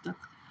 I'm stuck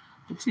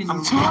between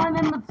I'm torn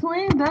in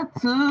between the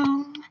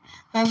two,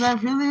 cause I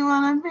really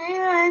wanna be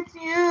with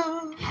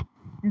you.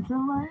 It's a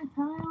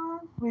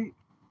lifetime. Wait,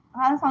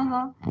 how does song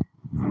go?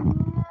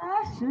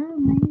 I should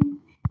leave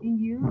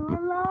you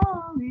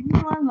alone, leave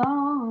you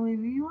alone,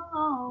 leave you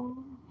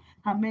alone.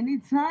 How many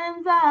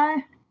times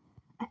I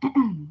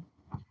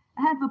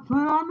had to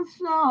put on the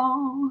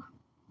show?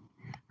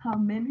 How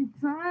many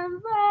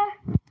times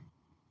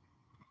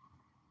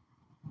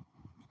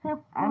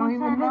I don't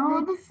even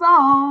know the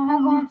song. I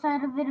go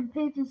inside of it and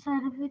paint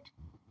inside of it.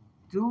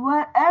 Do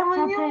whatever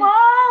Stop you it.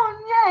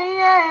 want,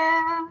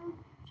 yeah.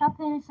 Chop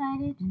it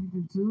inside it. You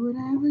can do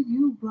whatever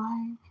you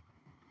like.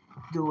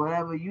 Do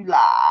whatever you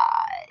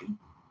like.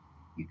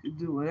 You can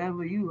do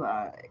whatever you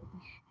like.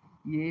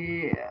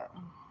 Yeah.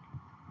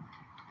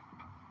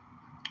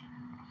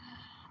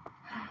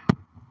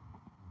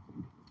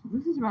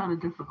 This is rather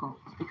difficult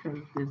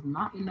because there's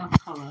not enough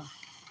color.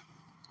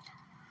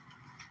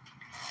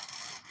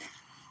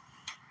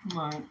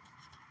 Right.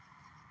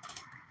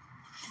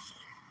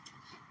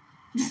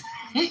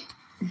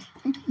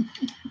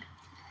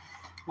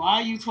 Why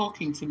are you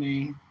talking to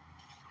me?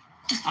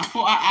 I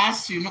thought I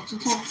asked you not to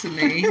talk to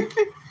me.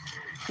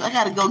 I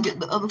gotta go get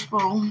the other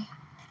phone.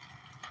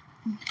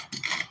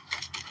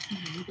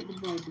 Look at the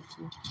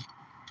barbecue.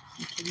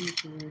 Look at the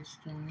color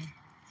star.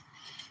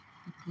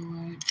 Look at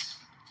white.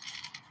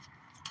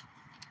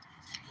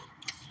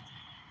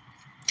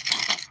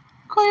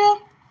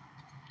 Koya,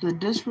 the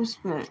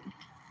disrespect.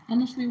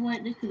 Honestly,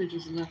 white, they could have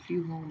just left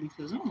you home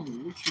because I don't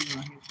know what you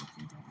out here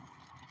talking about.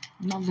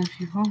 Not left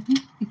you home.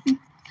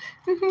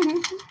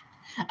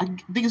 I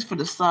think it's for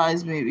the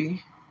size,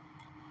 maybe.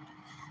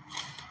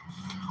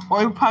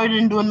 Or you probably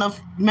didn't do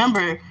enough.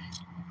 Remember,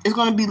 it's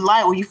gonna be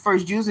light when you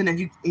first use it.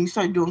 If you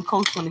start doing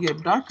coat, it's gonna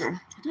get darker.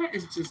 That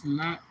is just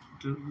not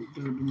the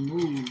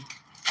move.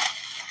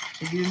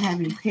 If you didn't have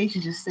any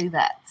patience, just say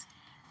that.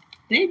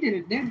 They did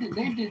it.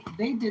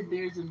 They did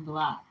theirs in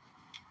black.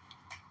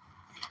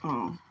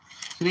 Oh,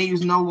 so they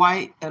use no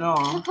white at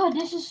all. Look how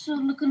this is so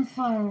looking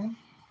for.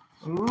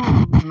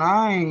 Ooh,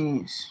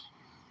 nice.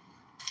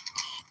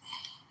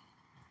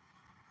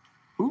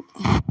 Ooh.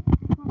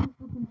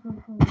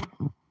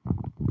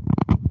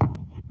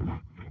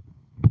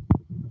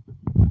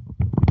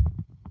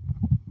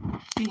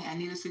 I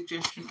need a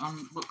suggestion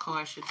on what color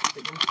I should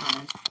do the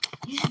inside.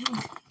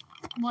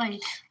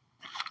 White.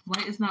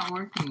 White is not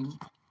working.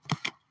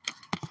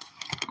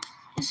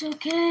 It's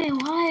okay.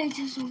 White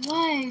is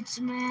white,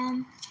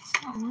 man.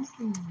 It's not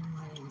working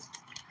right.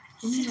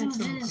 Let's do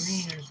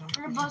this.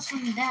 What about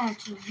some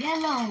that?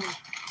 Yellow.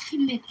 You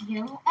make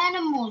yellow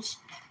animals.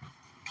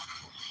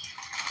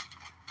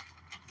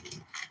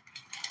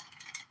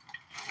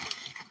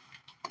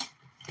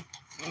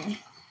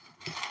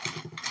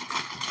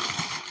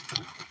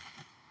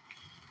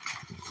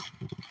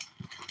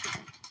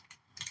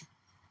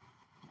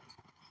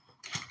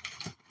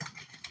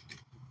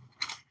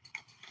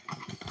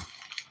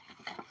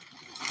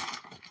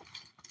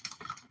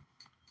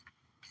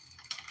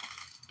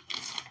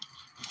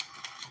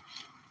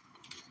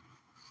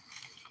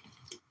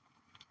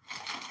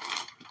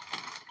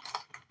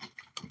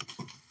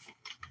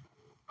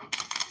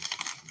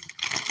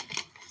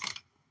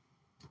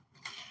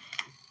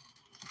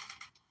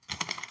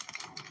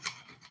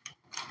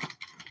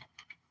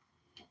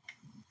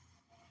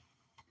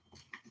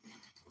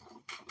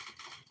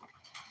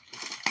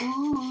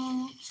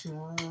 Ooh,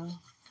 child.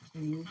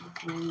 Ooh,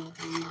 child.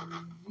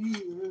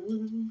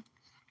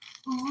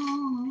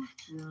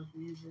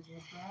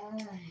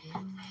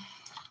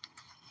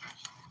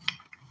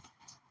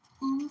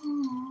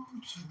 Ooh,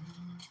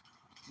 child.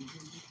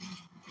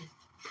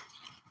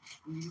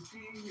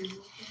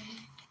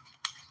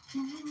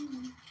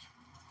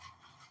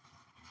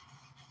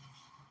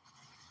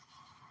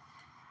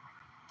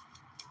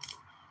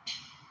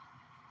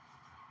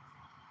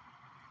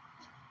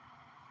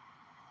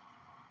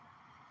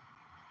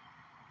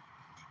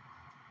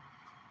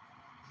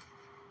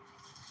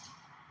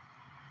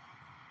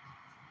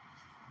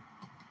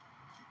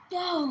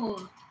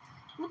 Yo,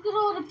 look at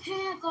all the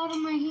paint I got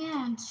on my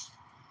hands.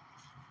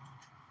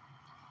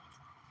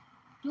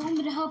 You want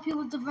me to help you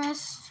with the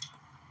rest?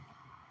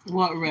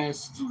 What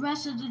rest? The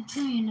rest of the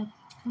tree.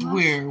 You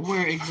know,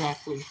 Where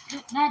exactly?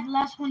 That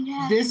last one you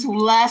have. This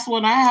last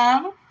one I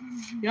have?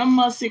 You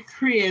must be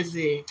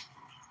crazy.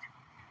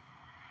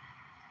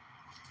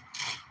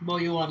 Boy,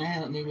 you want to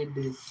help me with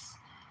this.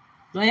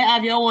 Do you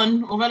have your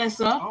one over there,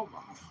 sir? Oh,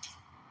 wow.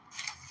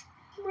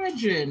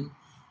 Brethren.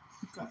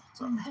 Okay,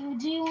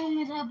 Do you want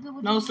me to help you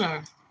with No, that?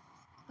 sir.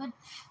 But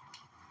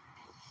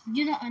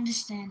you're not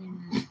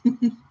understanding,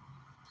 man.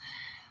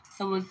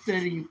 I will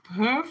tell you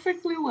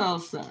perfectly well,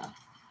 sir.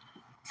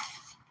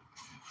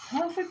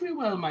 Perfectly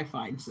well, my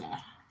fine sir.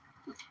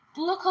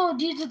 Look how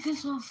these looking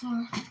so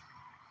far.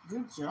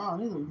 good job.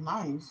 They look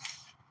nice.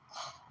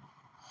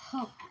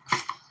 Oh.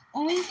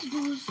 All we need to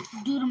do is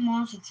do the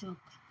monster truck.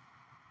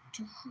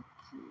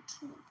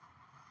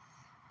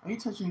 Are you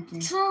touching me,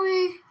 King?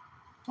 Sorry.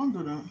 Don't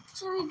do that.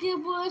 Sorry,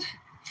 Gilbert.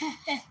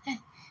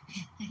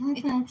 I'm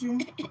playing with you.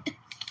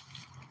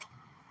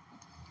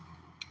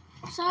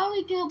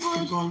 Sorry, Gilbert.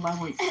 I'm going back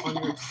on your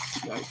theater.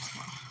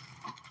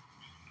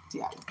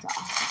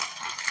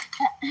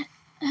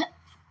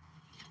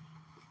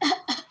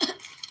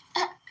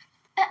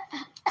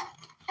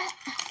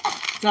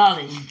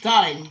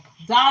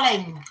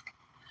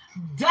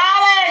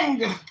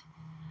 Darling.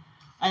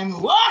 I'm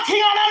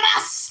working on a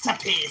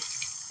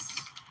masterpiece.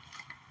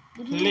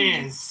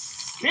 Please.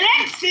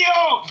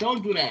 Silencio!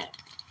 Don't do that.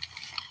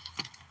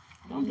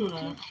 Don't do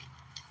that.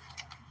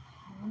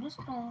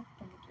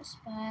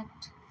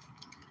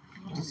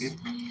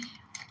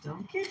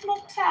 Don't get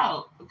knocked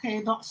out.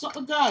 Okay, that's not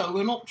the go.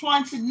 We're not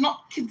trying to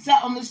knock kids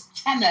out on this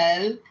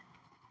channel.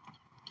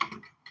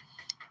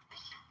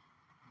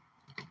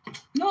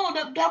 No,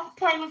 that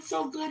part looks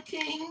so good,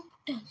 King.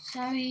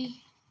 Sorry.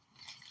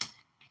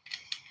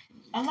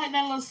 I like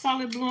that little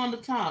solid blue on the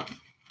top.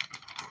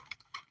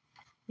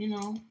 You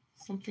know,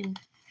 something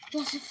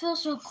Yes, it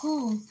feels so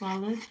cool.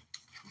 solid.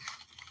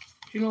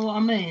 You know what I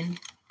mean?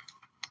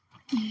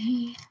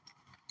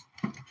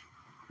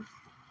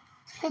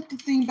 Put the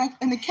thing back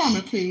in the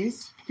camera,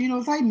 please. Do you know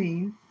what I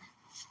mean?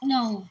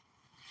 No.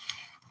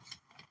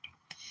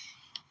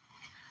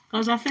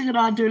 Because I figured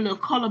I'd do a little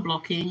color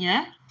blocking,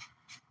 yeah?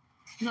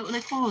 Is that what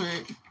they call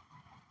it?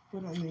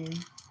 What I mean?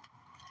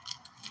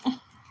 Oh,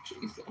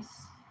 Jesus.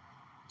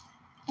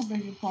 I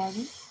beg your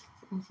pardon.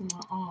 Something's in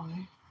my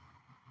eye.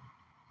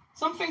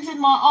 Something's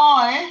in my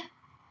eye.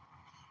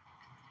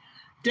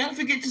 Don't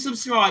forget to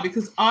subscribe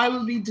because I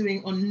will be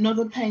doing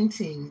another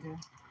painting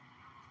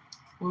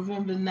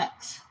within the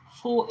next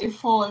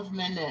 45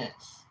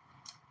 minutes.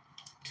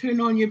 Turn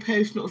on your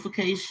post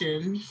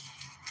notifications.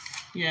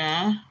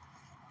 Yeah.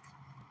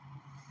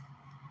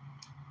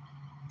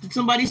 Did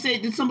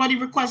somebody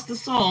request a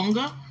song?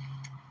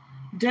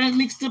 Don't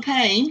mix the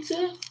paint.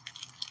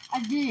 I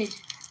did.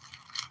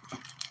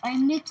 I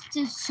mixed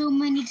it so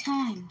many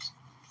times.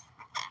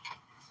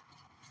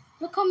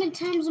 Look how many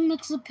times I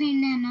mix the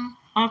paint, Nana.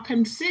 I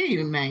can see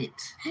you, mate.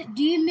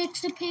 Do you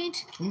mix the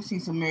paint? Let me see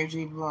some Mary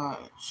J.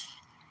 Blige.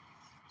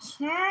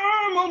 Turn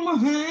on my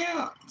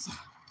hands.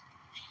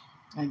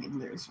 I get the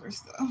lyrics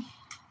first, though.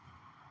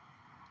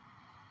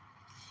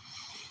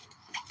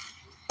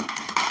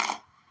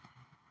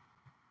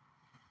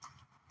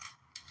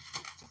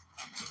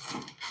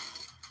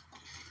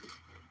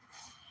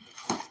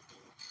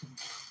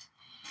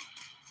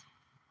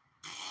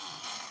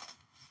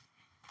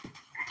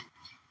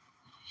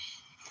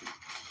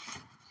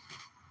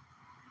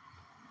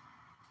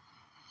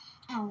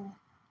 Ow.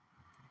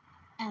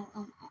 Ow,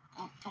 ow, ow,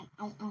 ow, ow,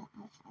 ow, ow,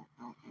 ow,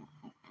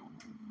 ow, ow.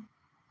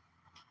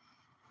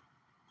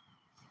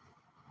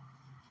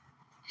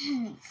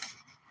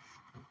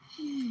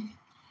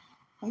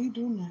 How you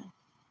doing that?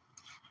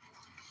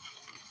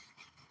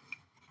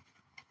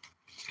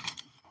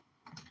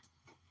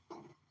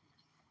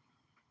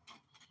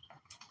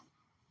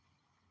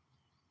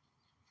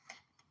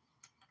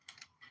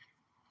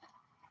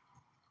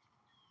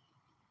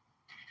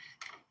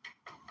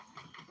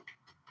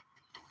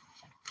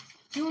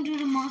 You want to do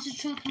the monster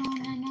truck now,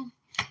 Nana?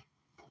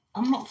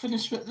 I'm not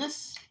finished with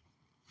this.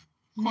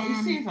 Can't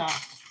you see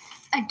that?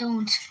 I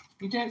don't.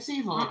 You don't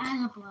see My that?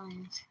 eyes are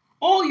blind.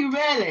 Oh, you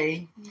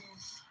really?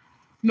 Yes.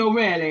 No,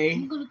 really?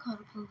 I'm going to call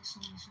the police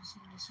on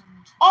this.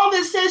 On the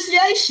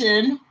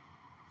association,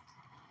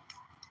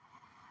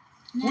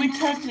 we Nana,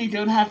 totally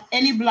don't have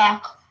any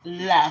black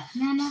left.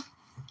 Nana,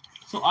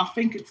 So I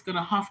think it's going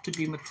to have to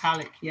be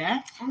metallic,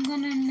 yeah? I'm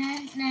going to,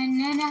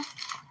 Nana,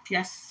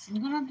 Yes. I'm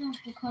going to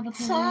have to call the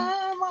police. Turn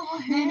on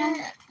my Nana, I'm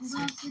hands. going to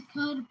have to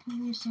call the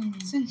police on you.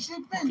 Since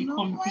you've been You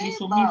call the away,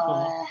 police on me for?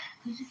 boy.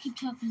 Because you keep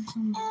talking so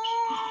much.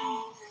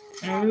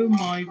 Oh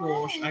my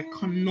gosh, I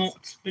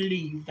cannot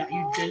believe that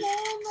you just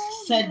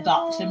said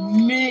that to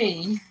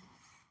me,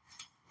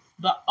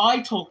 that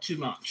I talk too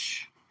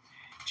much.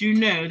 Do you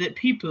know that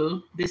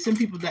there's some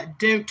people that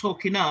don't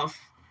talk enough?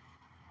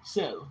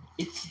 So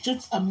it's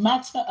just a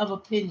matter of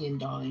opinion,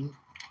 darling.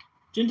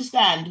 Do you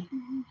understand?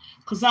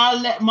 Because I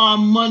let my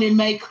money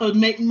maker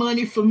make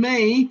money for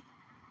me,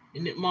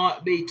 and it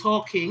might be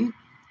talking,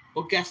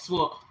 but guess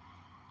what?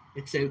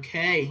 It's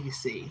okay, you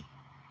see.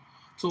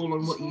 It's all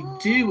on what you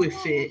do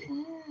with it.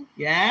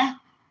 Yeah?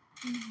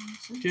 Do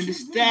you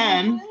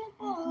understand?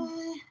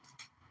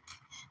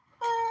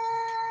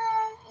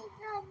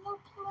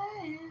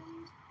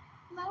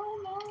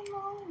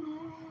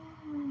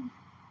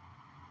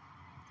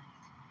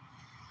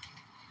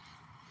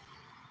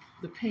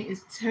 The paint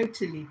is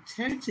totally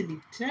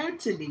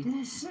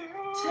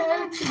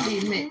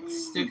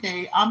mixed,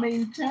 okay? I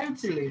mean,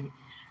 totally.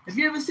 Have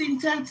you ever seen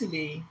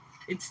Totally?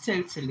 It's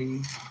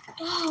Totally.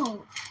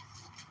 Oh.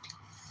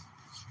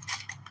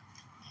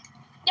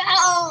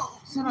 No.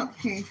 Shut up,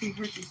 King. You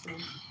hurt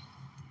yourself.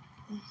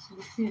 So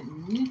the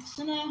paint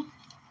mixing up. The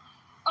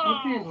Oh.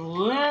 paint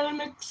well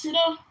mixing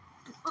up.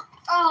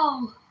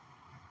 Oh.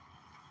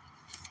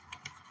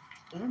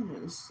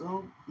 Internet is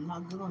so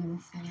not good on your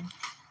phone.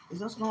 Is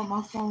that going on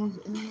my phone's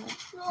internet?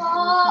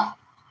 Oh.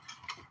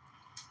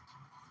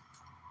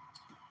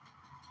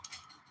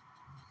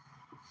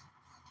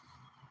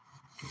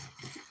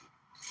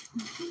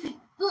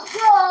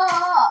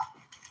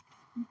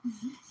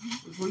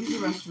 Go use the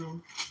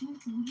restroom.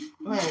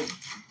 Go ahead.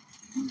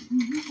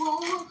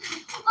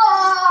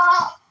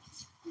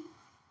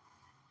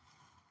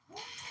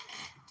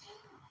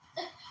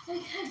 I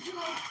can't do it.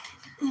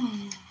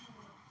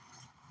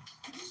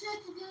 What did you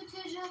have to do,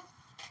 Tisha?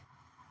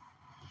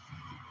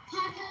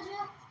 Can't catch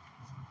up?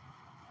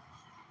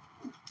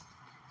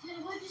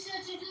 What did you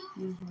have to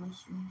do? Use the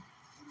restroom.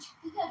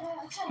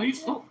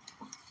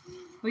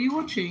 Are you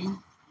watching?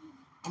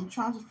 I'm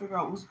trying to figure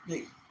out what's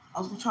the. I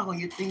was trying on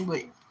your thing,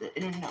 but the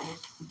internet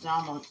was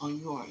down on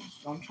yours.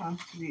 So I'm trying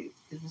to see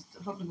if there's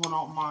something going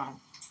on mine.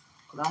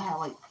 Because I had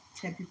like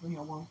 10 people here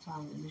at one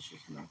time, and it's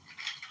just like.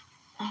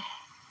 So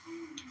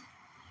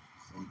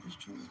I'm just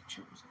trying to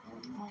check what's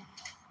going on.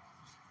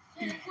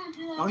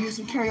 Oh, here's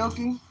some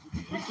karaoke?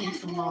 I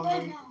can't do it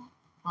right now.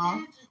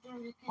 Huh?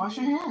 Wash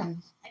your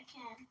hands. I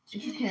can't.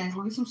 If you can,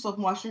 go get some soap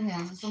and wash your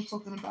hands. There's some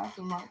soap in the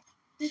bathroom, right?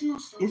 There's no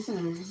soap. Yes,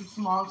 it is. There's a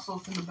small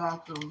soap in the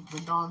bathroom. The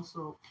Dawn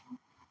soap.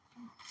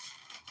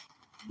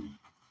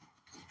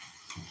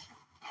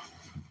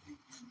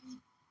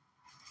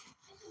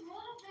 Just a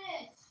little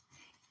bit.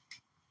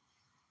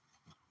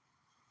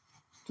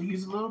 To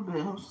use a little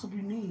bit. How much soap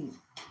you need?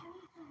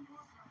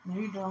 No,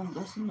 you don't.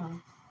 That's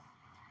enough.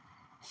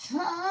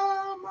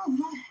 Time on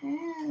my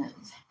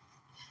hands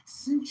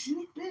since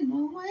you've been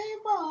away,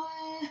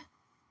 boy.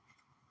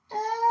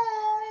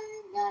 I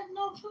ain't got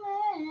no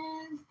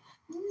plans.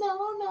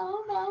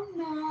 No.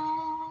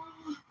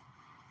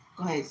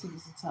 Go ahead, see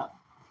this is top.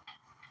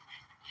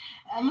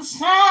 And the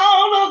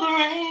sound of the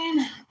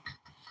rain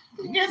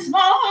against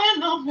my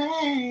window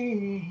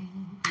pane.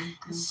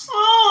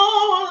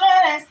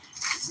 Slowly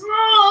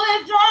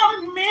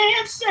driving me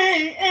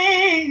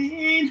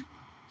insane.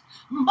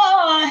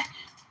 Boy,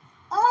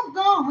 I'm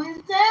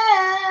going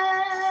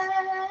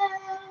down.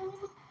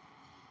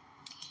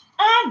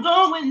 I'm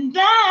going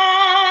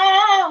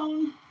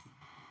down.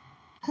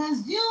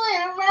 'Cause you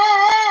ain't around.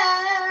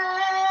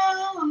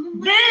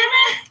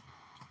 Baby,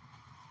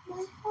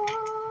 My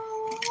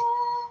heart's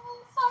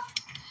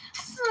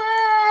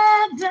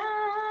slide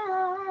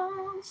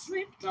down.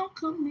 Sleep don't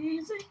come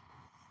easy.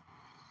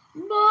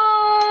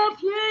 Boy,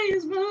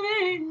 please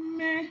believe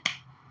me.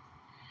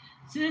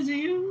 Since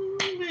you've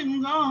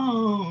been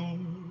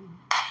gone,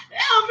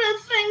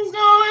 everything's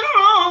going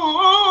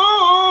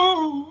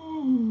wrong.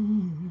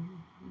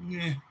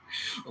 Yeah.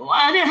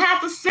 Why do you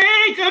have to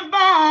say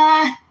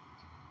goodbye?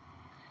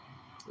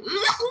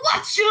 Look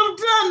what you've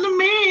done to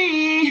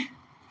me.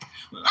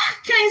 I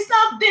can't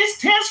stop this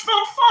tears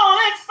from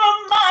falling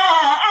from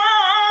my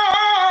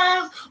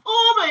eyes.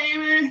 Oh,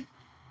 baby.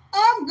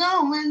 I'm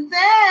going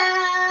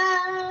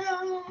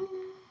down.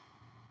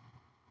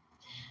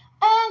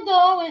 I'm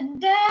going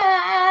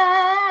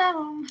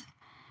down.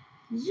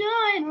 You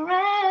ain't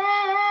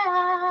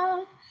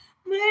around,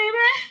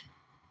 baby.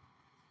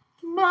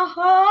 My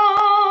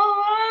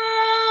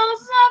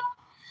heart's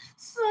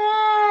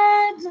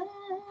upside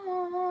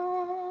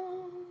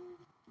down.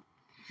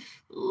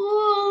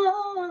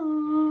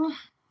 Ooh,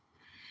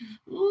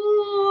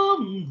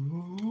 I'm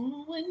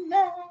going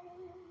down.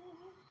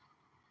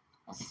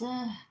 I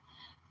said,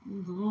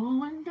 I'm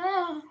going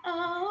down.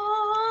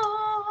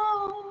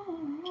 Oh,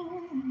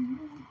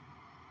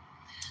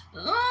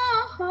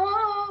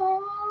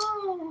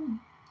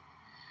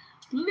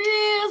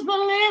 please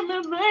believe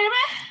me,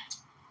 baby.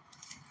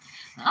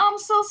 I'm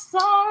so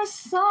sorry.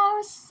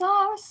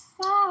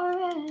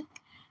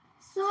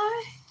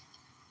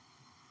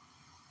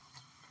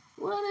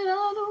 What did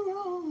I do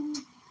wrong?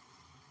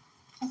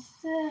 I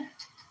said,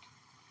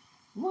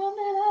 what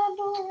did I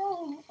do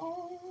wrong?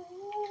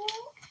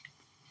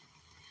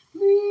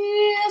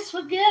 Please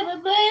forgive me,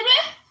 baby.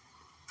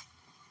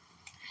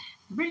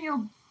 Bring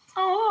your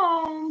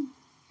home.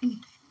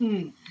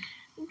 Going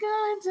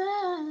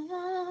down.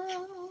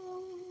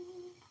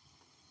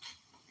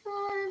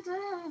 Going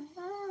down.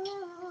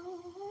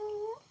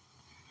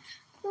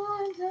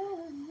 Going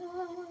down.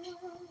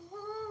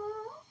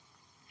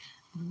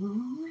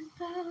 Going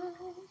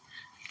down.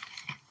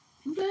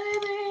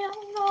 Baby,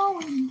 I'm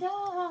going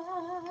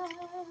down.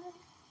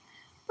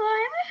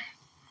 Baby,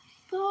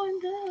 going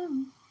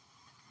down.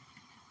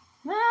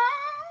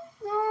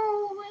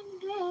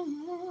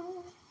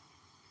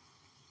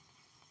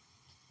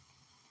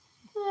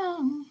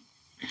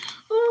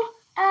 Ooh,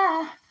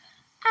 ah,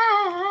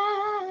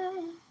 ah.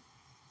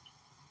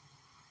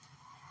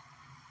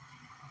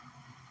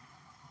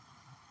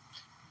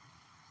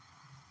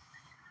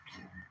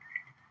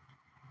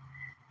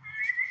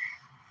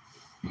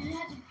 I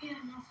had to pee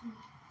or nothing.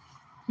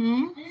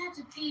 Hmm? I had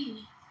to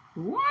pee.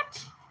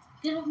 What?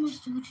 Get off my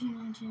stoochie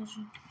now,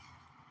 Jason.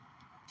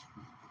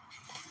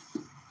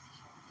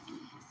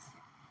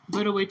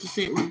 Better way to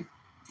say it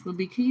would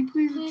be, can you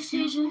please? Please,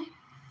 Jason.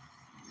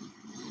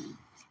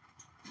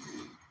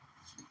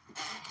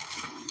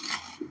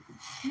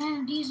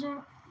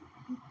 Nana,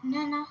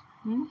 Nana,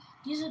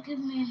 these are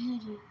giving me a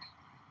headache.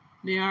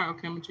 They are?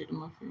 Okay, I'm going to take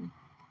them off for you.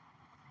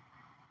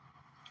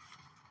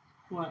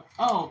 What?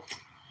 Oh,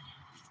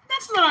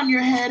 that's not on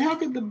your head. How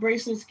could the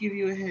bracelets give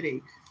you a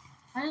headache?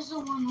 I just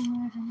don't want to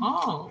wear them.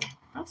 Oh,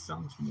 that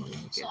sounds more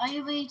like So it. are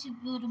you ready to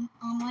build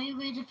are you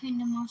ready to paint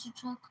the monster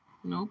truck?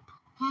 Nope.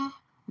 Huh?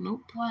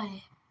 Nope.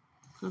 Why?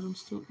 Because I'm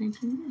still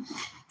painting this.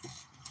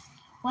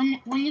 When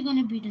you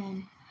gonna be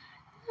done?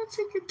 You gotta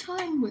take your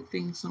time with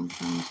things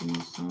sometimes in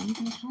the sun.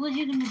 Yes, when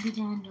you gonna be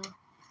done though?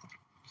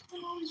 I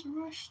don't always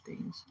rush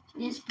things.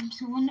 Yes,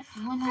 so when I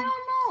don't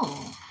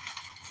know.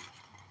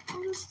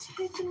 I'm just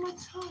taking my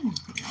time.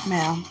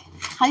 Ma'am,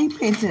 how you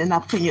painting and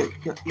not putting your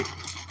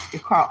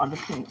car on the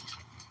paint?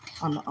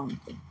 On the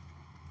thing?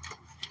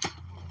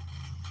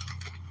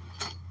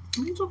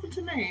 Are you talking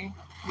to me?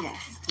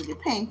 Yes, because you're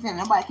painting.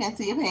 Nobody can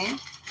see your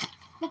paint.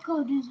 look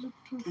how these look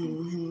perfect.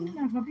 Mm-hmm. You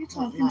never be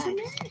talking to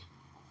me.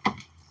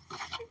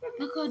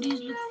 Look how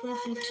these look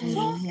perfect too.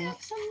 Talking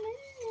to me.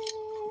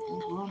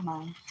 Oh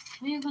my.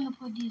 Where you gonna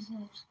put these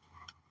at?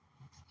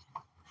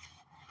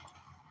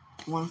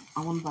 I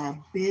want to buy a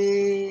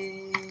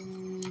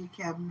big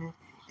cabinet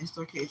and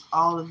showcase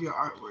all of your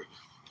artwork.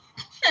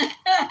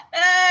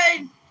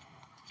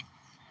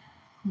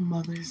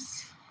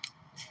 Mothers.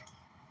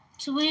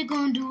 So what you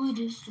gonna do with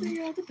this? We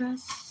are the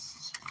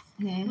best.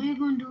 Mm-hmm. What you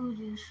gonna do with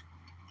this?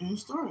 And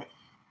store it.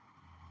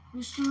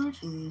 Restore it?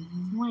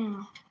 Mm-hmm.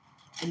 Where?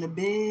 In a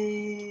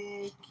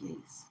big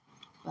case.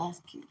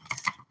 Glass case.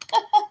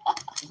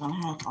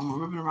 I'm gonna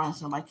rip it around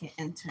so nobody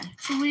can enter.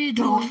 So what are you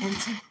Don't doing?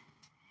 enter.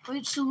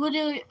 Wait, so what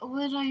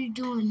are you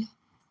doing?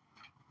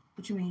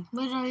 What you mean?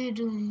 What are you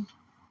doing?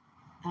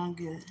 I'm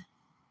good.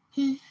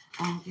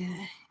 I'm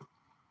good.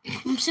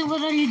 I'm saying,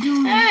 what are you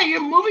doing? Hey,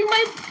 you're moving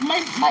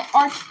my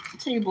art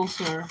table,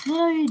 sir.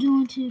 What are you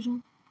doing,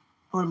 Tatum?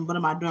 What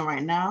am I doing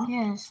right now?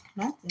 Yes.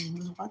 Nothing. I'm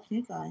just watching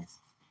you guys.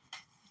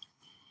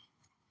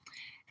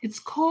 It's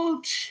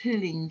called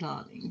chilling,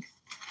 darling.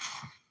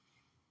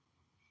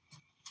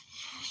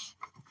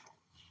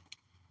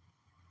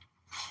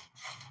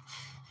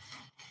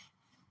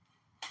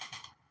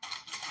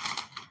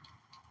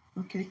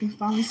 Okay, I can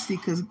finally see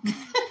because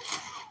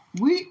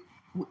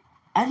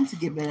I need to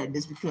get better at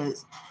this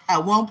because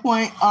at one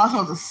point I was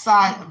on the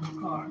side of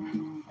the car.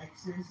 Like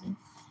seriously.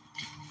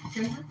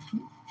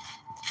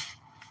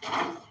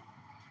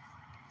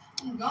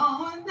 I'm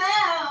going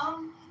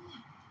down.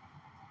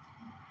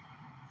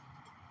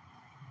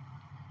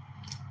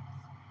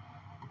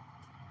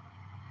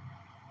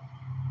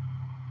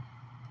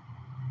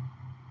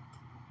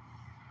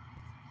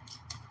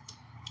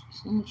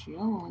 So much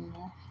yellow in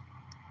there.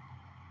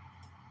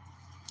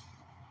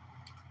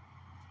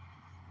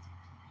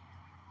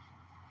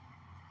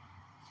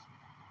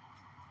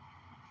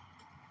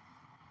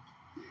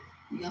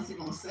 Beyonce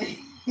gonna say.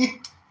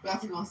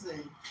 Beyonce gonna say.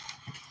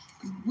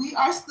 We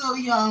are still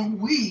young.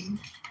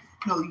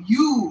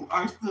 You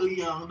are still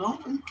young.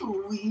 Don't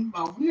include we,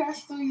 but we are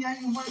still young,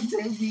 and one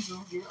day we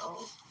gonna get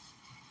old.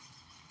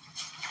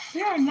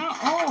 They are not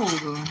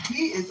old.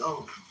 He is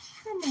old.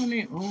 Come on,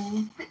 they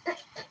old.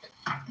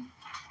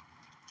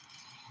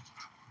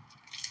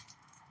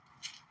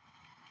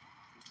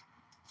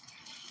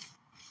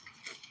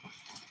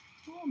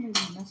 Oh, maybe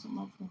mess with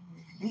my fingers.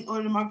 He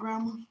older than my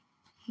grandma.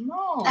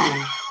 No.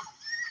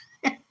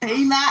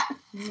 He not.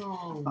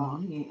 No. Oh,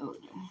 he ain't older.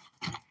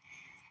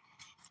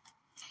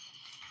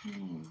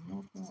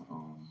 Not that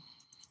old.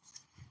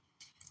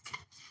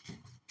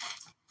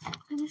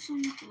 Give me some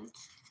of that.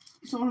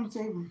 It's on the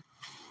table.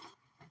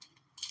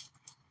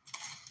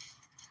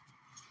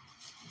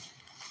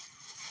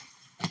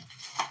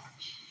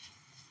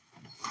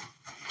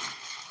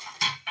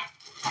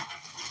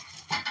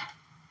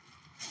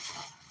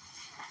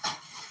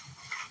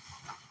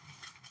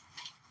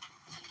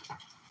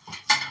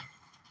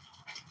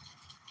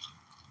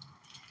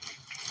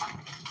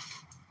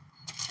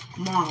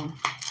 Mom.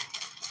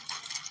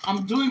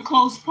 I'm doing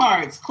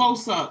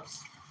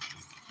close-ups.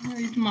 Where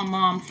is my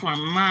mom from?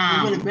 You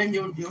Mom. better bend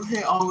your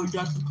head all the way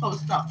down to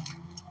close up.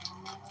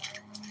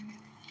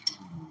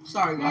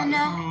 Sorry, guys.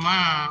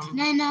 Mom.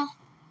 Nana.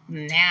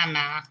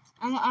 Nana.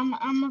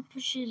 I'm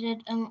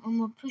appreciated.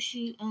 I'm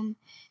appreciate. I'm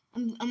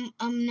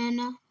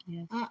Nana.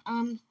 Yes.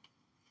 I'm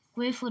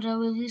grateful that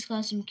we at least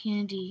got some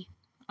candy.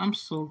 I'm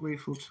so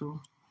grateful too.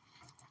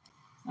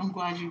 I'm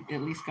glad you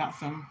at least got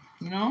some.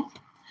 You know,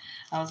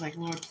 I was like,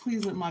 Lord,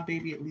 please let my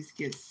baby at least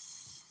get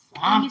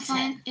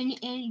something. And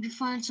you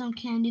find some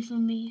candy for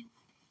me.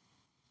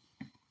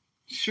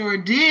 Sure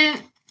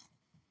did.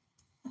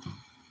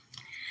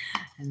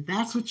 And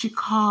that's what you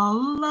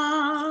call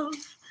love.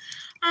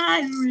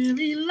 I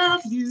really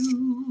love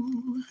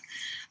you.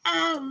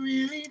 I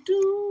really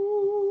do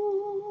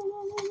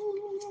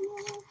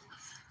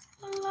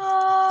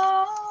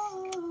love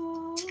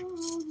you.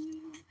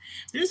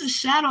 There's a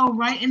shadow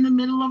right in the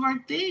middle of our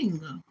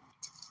thing.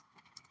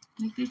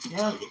 Like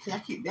Yeah, I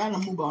keep that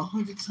move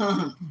 100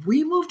 times.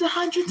 We moved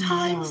 100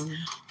 times. Yeah.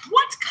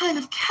 What kind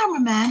of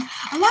cameraman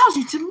allows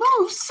you to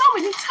move so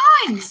many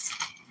times?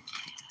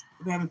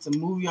 We're having to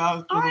move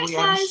y'all. All right,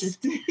 guys.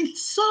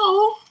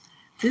 So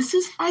this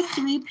is our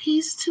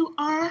 3-piece to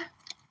our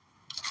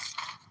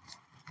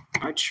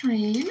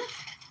train.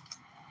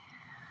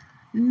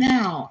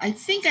 Now, I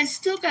think I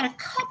still got a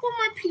couple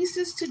more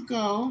pieces to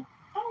go.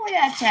 Oh,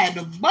 yeah, I tried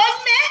to bug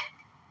me.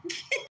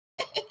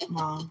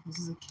 Mom, this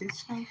is a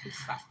kid's show.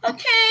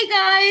 Okay,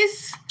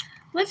 guys.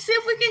 Let's see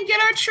if we can get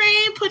our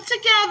train put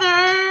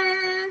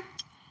together.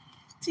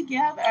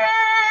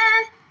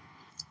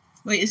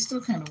 Wait, it's still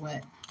kind of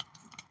wet.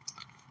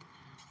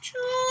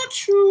 Choo,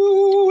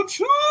 choo,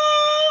 choo,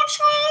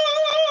 choo.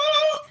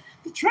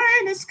 The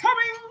train is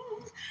coming.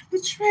 The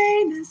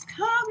train is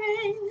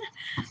coming.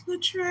 The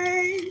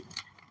train.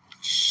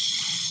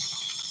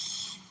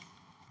 Shh.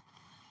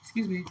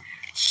 Excuse me.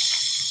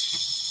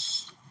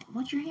 Shh.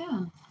 Watch your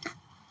hand.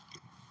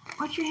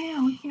 Watch your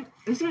hand. We can't.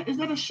 Is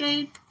that a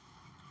shade?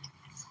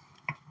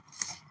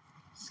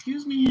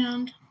 Excuse me,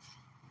 hand.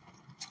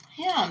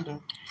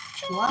 Hand.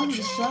 Why is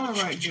the shadow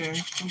right there?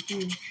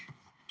 Confused.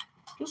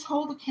 Just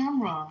hold the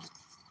camera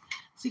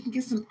so you can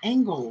get some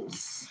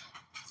angles.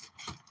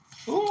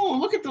 Oh,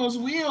 look at those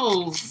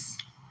wheels.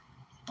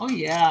 Oh,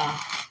 yeah.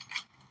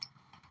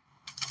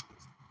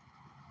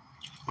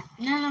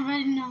 Nana,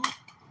 ready now.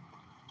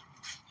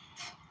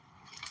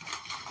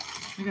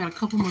 I got a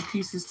couple more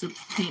pieces to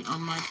paint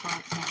on my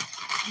part.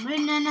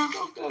 Ready, Nana?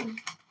 So good.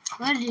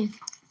 Ready.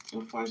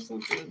 So far, so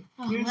good.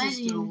 Oh, Yours ready. is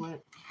still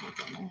wet. Look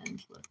at my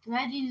hands, but...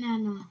 Ready,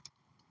 Nana.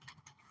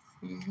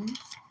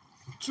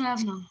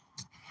 Drive now.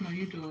 No,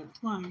 you do it.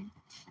 Why?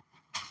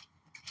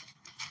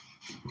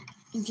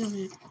 Drive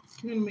it.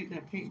 You're gonna make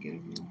that paint get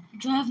everywhere.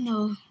 Drive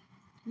now.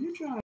 You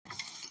drive.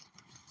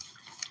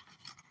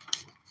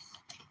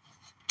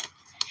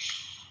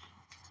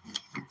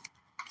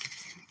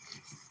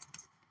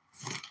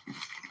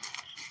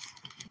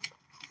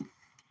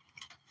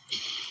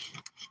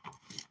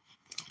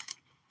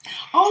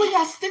 Oh, we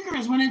got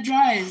stickers when it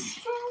dries.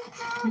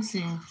 Let me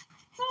see.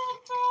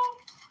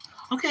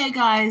 Okay,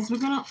 guys, we're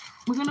gonna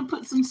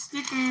put some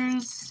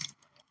stickers.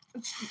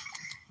 It's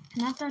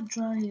not that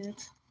dry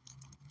yet.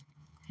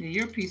 Yeah,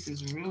 your piece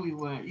is really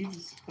wet. You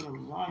just put a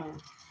lot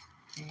of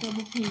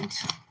double paint.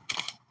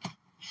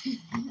 You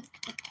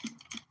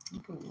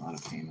put a lot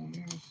of paint on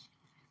yours.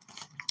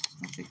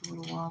 It'll take a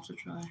little while to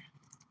dry.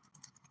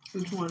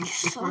 Which one? The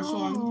first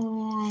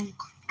one?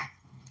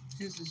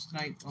 This is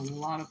like a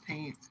lot of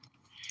paint.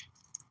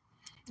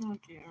 Oh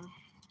dear.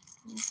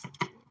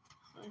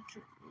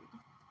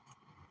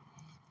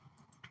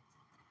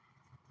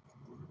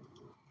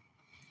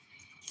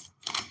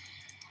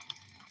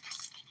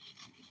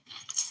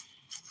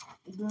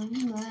 The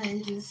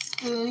night is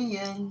still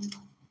young.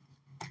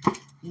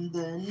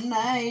 The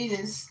night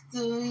is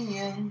still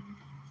young.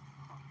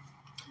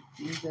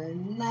 The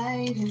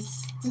night is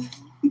still...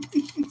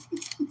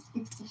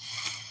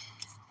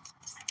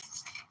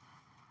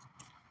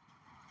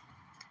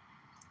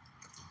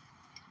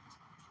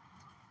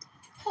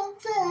 How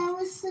there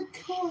was a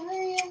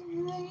quiet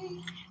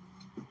rain.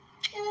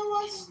 It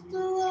was the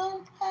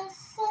world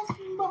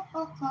passing by.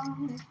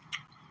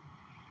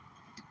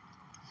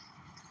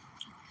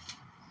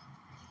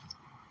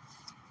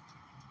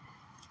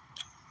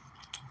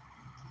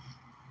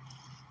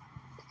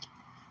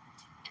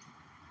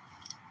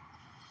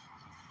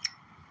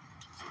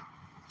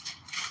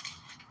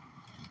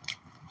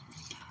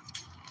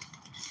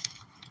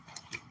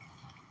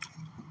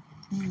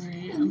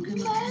 Alright, I'm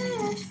gonna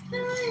night is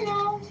still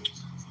young.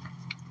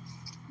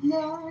 The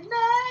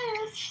night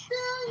is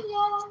still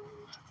young.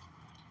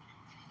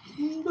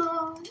 The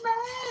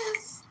night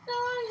is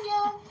still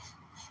young.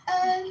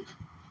 And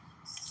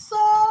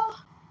so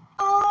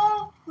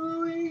are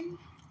we.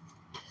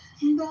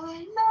 The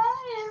night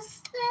is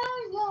still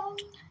young.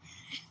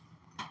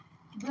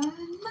 The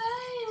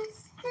night is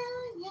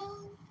still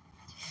young.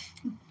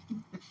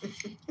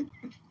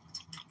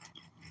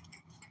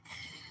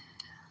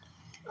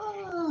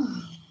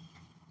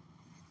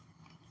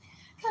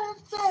 And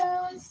there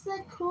was a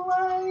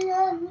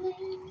quietly,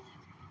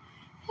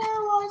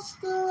 and watched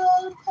the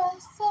road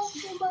pass us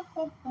by.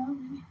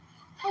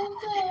 And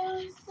there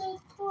was a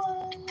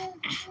quietly,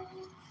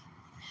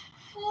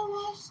 and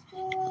watched the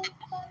road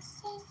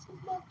pass us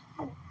by.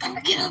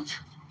 Gotta get up.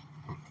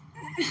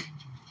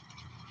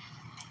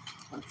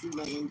 Once you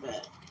laying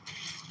back.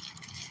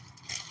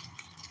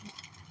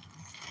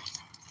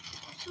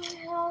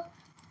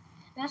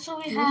 That's what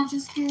we We're have.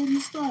 just getting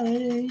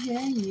started,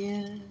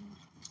 yeah.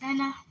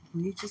 Nana.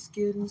 We just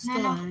getting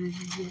started,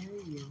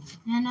 yeah.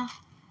 Nana.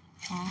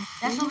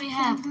 That's what we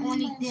have.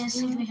 Only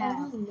this we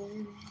have. Do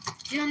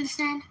you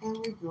understand?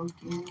 You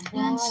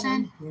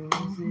understand?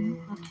 Okay.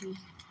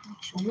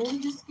 We're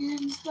just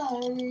getting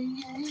started,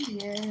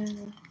 yeah.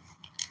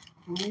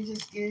 We're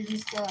just getting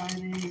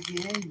started,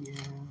 yeah.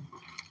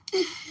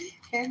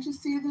 Can't you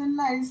see the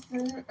lights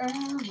still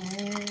early?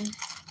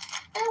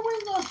 And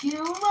we're gonna keep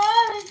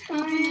running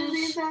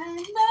crazy that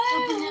night.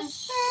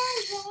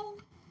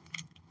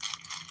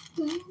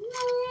 The night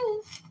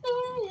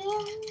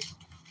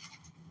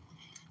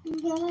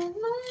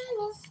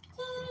is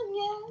still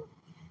young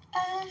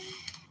and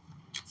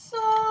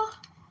so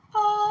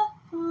hard.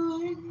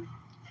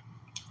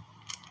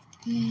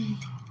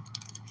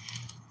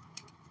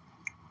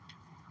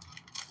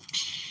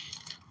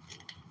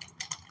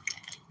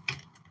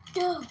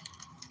 Go.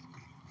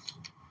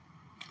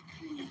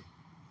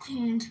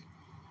 And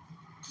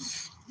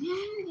she's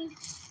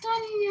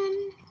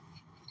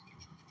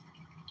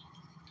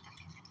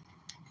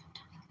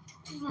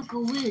like a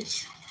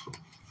witch.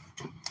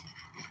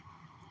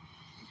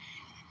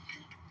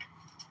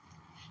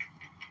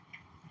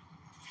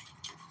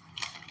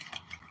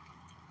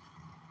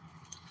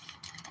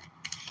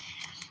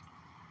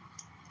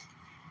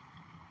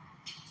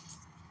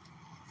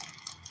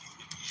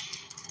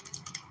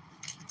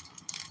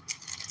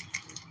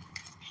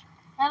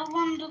 I don't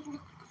want to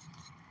look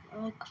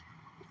like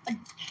a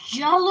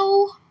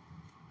jello.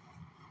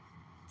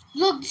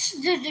 Look, this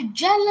is the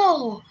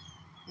jello.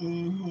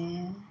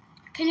 Mm-hmm.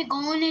 Can you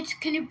go in it?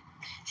 Can you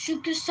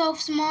shrink yourself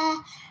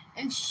small?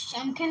 And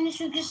can you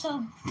shrink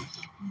yourself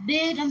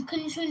big? Can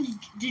you shrink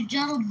the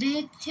jello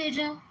big,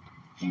 Taylor?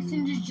 Can you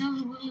shrink the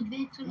jello really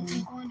big so you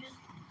can go in it?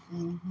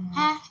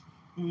 Huh?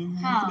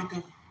 How?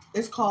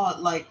 It's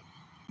called, like,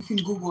 you can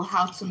Google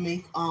how to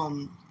make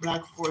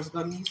Black Forest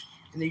gummies,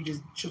 and they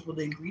just triple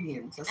the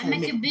ingredients. That's how you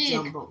make big.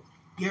 Jumbo.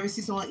 You ever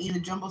see someone eat a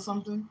Jumbo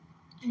something?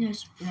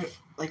 Yes.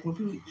 Like when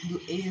people do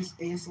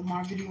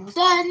ASMR videos.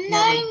 The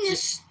night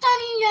is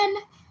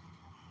stunning.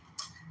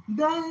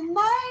 The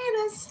night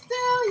is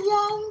still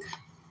young.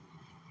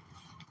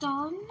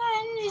 The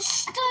night is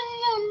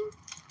stunning.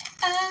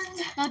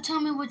 And now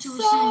tell me what you were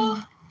so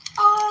saying.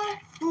 Are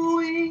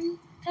we?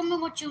 Tell me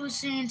what you were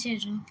saying,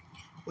 Taylor.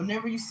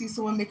 Whenever you see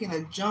someone making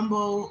a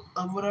jumbo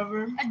of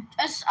whatever.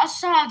 I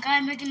saw a guy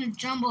making a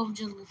jumbo of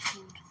jelly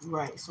food.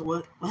 Right. So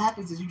what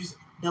happens is you just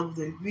double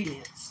the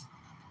ingredients.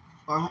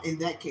 Or in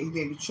that case,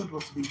 maybe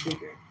triple to be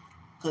bigger.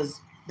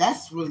 Because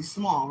that's really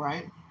small,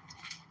 right?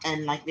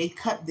 And like they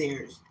cut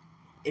theirs.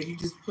 If you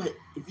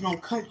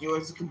don't cut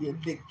yours, it could be a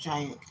big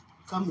giant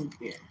gummy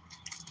bear.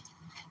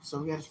 So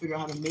we got to figure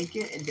out how to make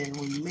it. And then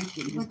when you make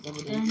it, you just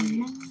double the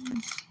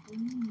ingredients.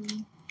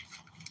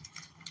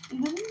 The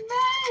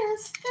night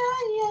is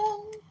still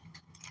young.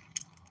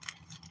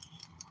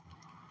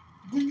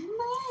 The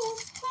night is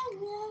still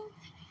young.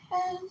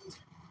 And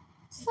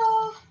so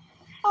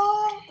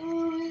are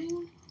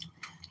we.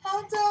 How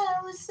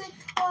dare we sit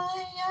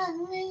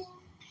quietly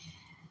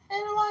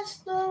and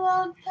watch the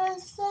world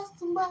pass us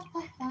by?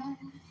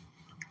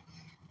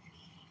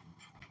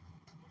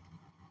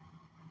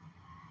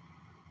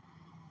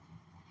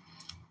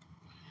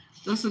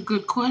 That's a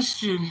good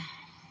question.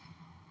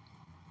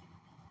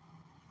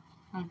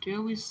 How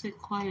dare we sit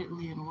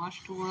quietly and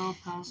watch the world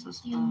pass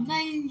us by?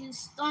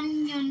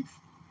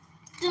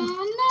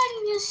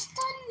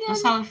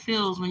 That's how it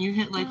feels when you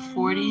hit like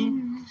 40.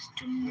 You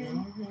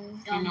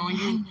know, when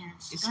you,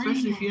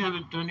 especially if you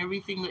haven't done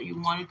everything that you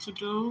wanted to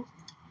do,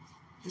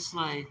 it's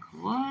like,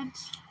 what?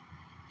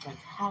 Like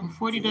how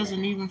 40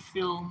 doesn't even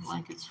feel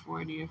like it's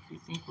 40. If you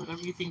think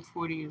whatever you think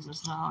 40 is,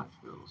 that's not how it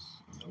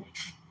feels. You know?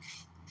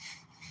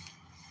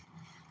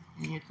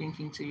 And you're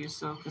thinking to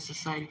yourself, because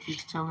society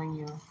keeps telling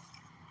you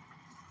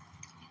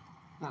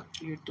that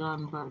you're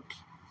done, but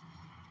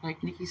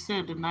like Nikki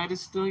said, the night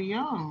is still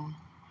young.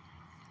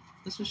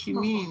 That's what she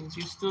means.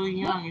 You're still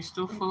young. You're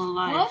still full of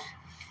life. What?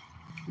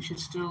 You should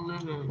still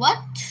live it.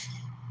 What?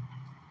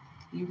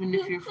 Even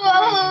if you're 40 or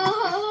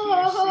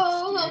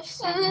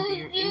 60 or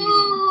 70 or 80.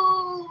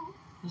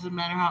 Doesn't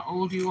matter how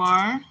old you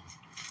are.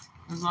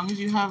 As long as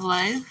you have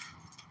life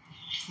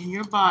in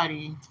your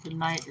body, the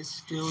night is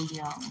still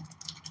young.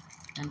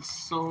 And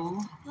so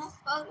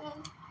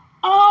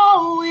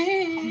are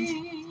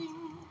we.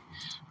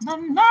 The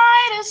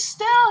night is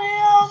still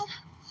young.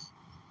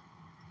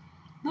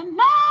 The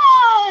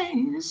night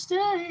is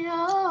still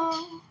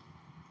young.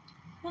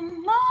 The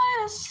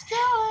night is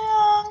still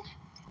young.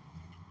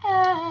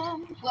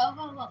 And what?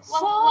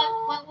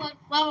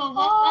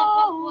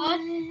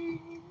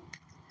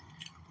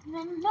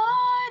 The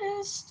night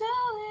is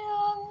still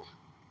young.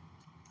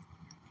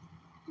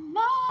 The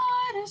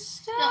night is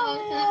still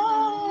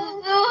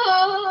young.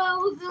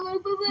 The night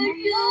is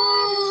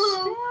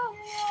still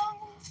young.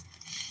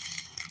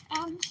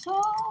 And so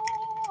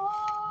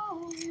are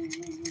we.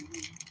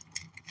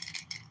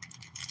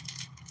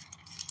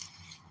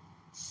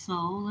 So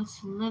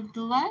let's live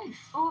the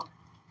life.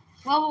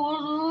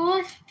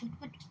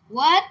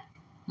 What?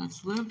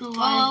 Let's live the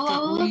life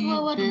that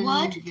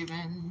we've been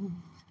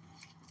given.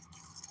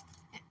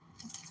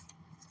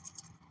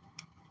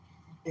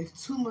 If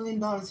 $2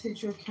 million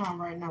hit your account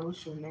right now,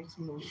 what's your next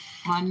move?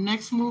 My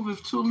next move,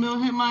 if 2 mil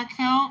hit my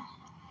account,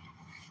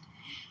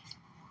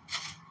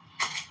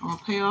 I'm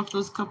gonna pay off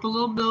those couple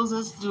little bills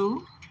that's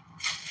due.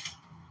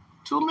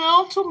 2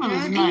 mil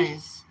is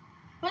nice.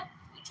 What?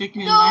 Take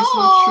me a nice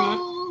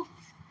little trip,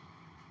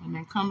 and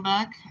then come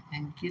back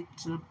and get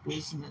to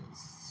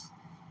business.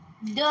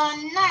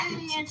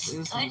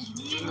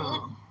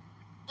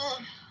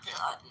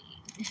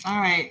 All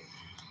right.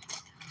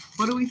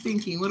 What are we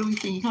thinking?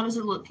 How does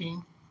it look,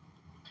 King?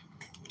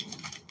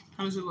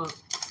 How does it look?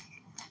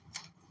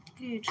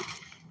 Good.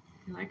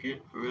 You like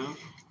it? For real?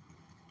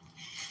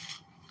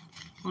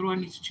 What do I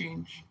need to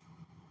change?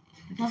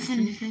 Nothing.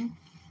 Anything?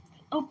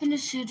 Open the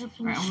shit up,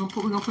 please. All right,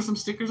 we're gonna put some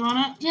stickers on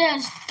it.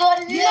 Yes.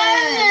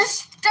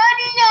 Yes.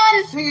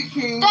 Stunning. Sing it,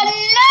 King.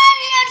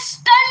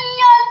 Stunning.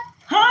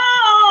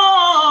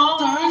 Oh,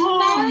 The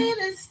night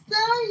is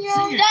still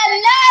young. The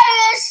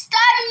night is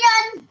still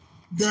young.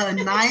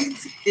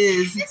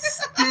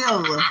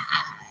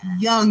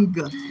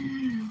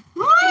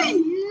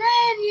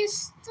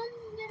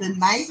 The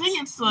night Sing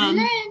it, son.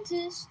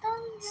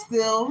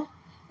 still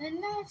The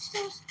night's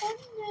still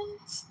stunning.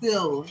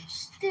 still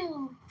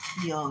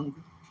young.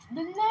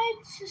 The night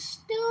is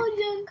still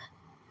young.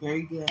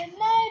 Very good. The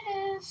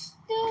night is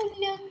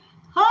still young.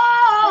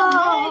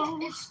 Oh,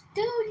 The night is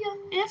still young.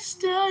 it's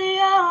still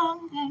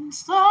young, and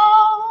so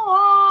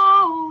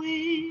are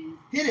we.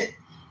 Hit it.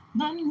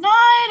 The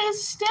night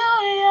is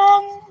still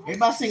young.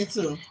 Everybody sing it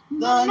too.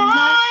 The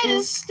night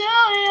is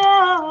still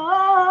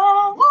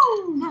young.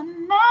 Woo. The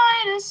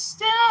night is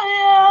still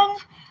young,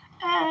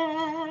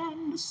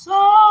 and so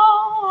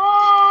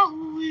are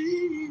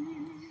we.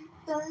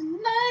 The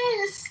night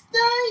is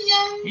still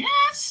young.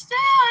 It's still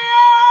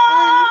young.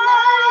 The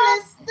night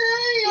is still The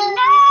young.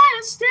 night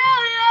is still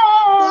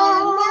The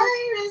young.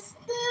 night is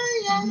still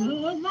young.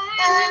 The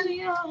night is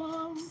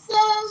young.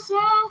 So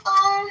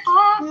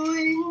are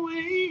we.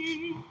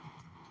 we.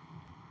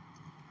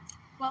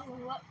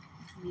 What?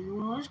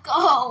 Let's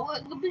go.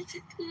 We're gonna be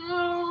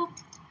secure.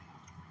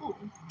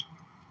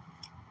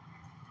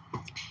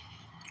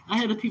 I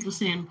hear the people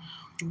saying,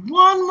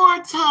 one more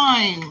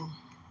time.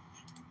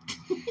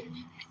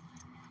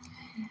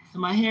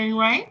 Am I hearing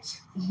right?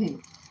 The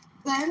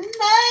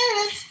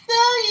night is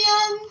still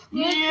young.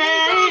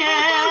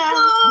 Yeah.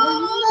 The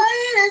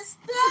night is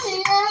still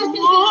young.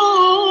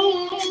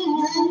 Whoa.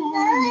 The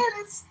night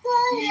is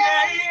still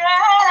young.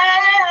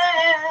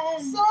 Yeah.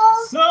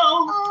 So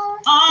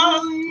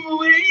are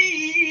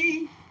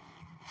we.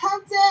 How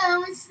dare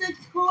we sit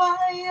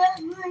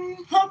quietly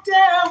How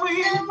dare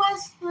we and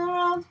watch the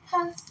world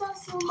pass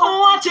us by?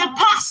 watch it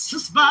pass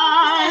us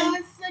How dare by?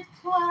 we sit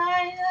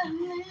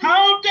quietly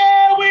How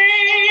dare we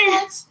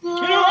watch the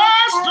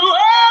watch the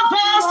world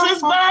pass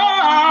us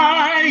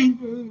by?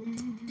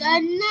 The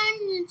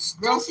night is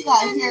Girl, she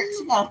got hair.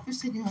 She got a fish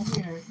stick in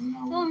her hair. You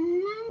know what?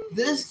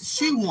 still This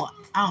she want.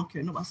 I don't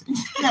care. Nobody said. You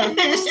got a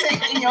fish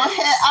stick in your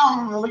head. I don't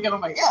remember looking at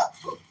them like, yeah.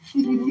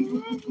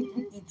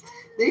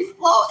 They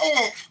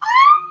floated.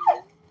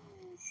 Ah!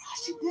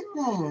 She did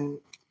that.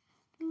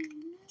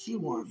 She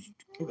won.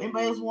 If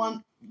anybody else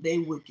won, they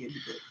wicked.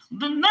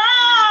 The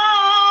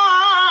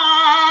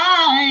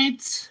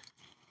night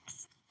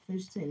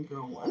Fish tank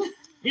girl won.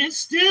 is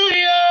still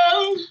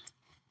young,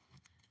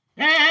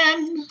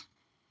 and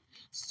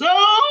so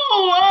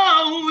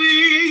are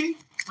we.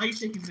 Why you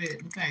shaking the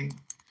thing?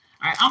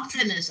 All right, I'm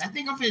finished. I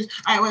think I'm finished.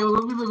 All right, wait.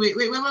 Hold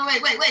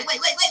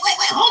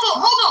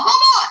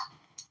on.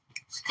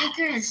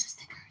 stickers.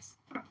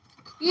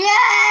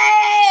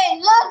 Yay!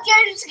 Look,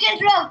 there's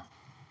stickers.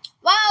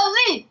 Wow,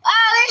 Lee.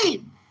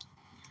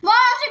 Mom,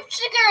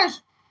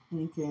 stickers.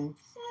 Okay.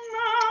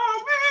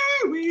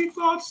 We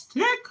got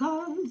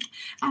stickers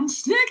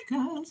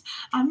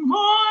and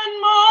more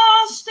and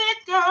more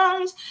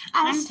stickers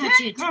and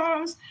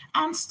stickers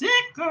and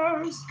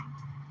stickers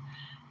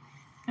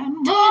and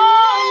more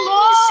and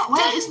more.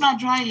 Wait, it's not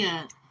dry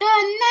yet. The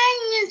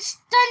night is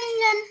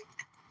stunning.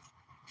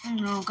 I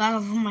don't know, got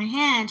over my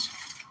hands.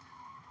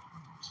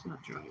 It's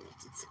not dry yet.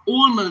 It's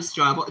almost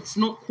dry, but it's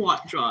not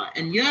quite dry.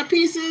 And your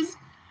pieces,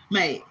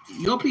 mate,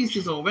 your piece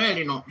is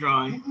already not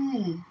dry.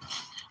 Mm-mm.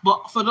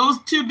 But for those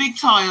two big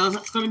tires,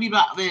 that's going to be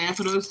back there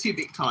for those two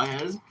big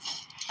tires.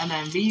 And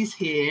then these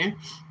here.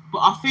 But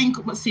I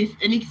think, let's see if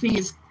anything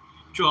is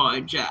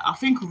dry, Jet. I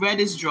think red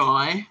is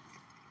dry.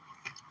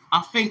 I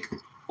think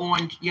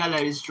orange, yellow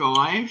is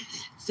dry.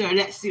 So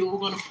let's see what we're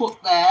going to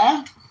put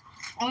there.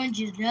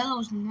 Orange is yellow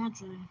is not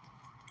dry.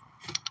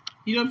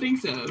 You don't think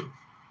so?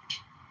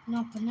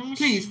 No, but let me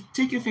Please, see.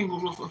 take your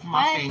fingers off of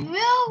my thing.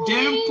 Will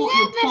Don't put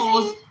your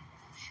paws...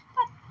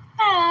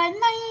 The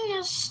night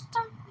is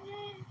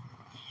stunning.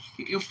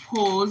 Get your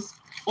paws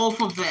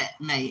off of it,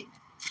 mate.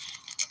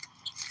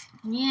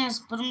 Yes,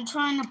 but I'm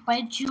trying to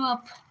bite you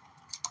up.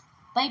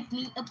 Bite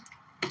me up.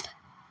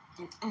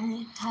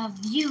 And I have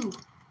you.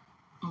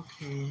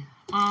 Okay.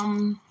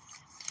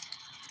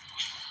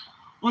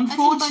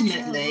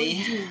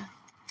 Unfortunately...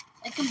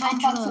 I can I'm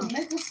bite you about up. to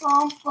make a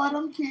song for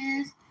them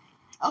kids.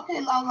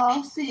 Okay,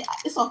 Lala. See,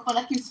 it's so fun.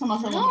 I keep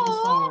telling myself I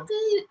want to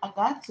make a song. I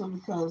got to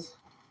because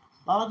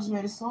Lala just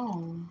made a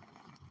song.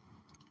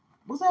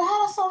 What's that?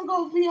 How that song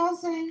go?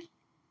 Beyonce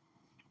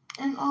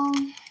and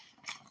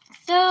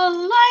The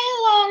Lila.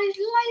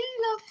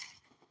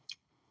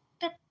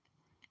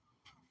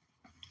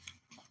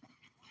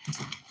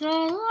 The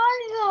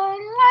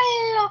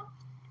Lila.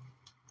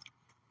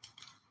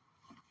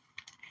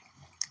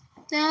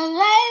 The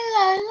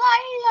Lila.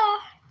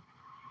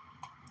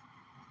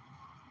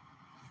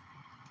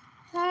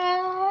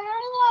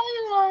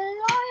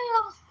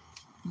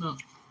 no.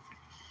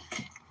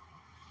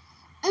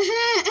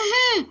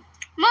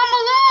 Mama,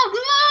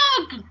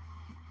 look!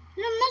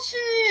 You're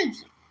missing it.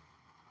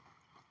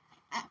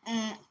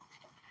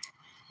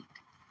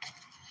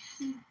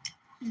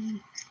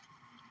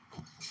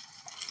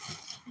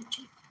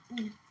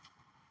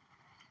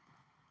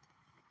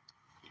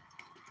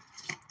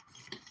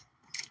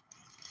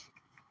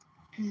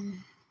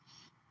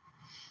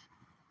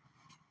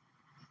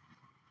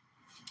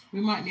 We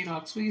might need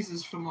our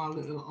tweezers from our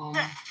little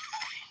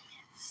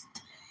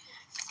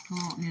we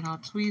might need our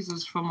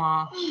tweezers from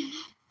our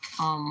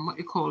what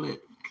you call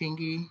it,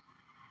 Kingy?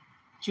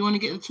 Do you want to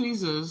get the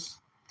tweezers?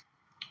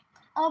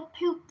 I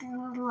puked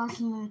last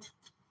night.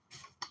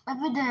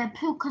 Every day I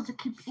puke because I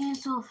keep eating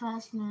so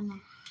fast, Nana.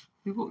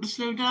 You've got to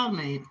slow down,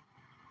 mate.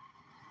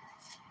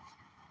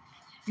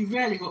 You've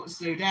really got to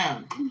slow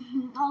down.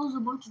 I was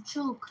about to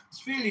choke.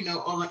 It's really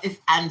no other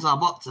if, ands, or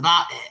buts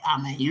about it. I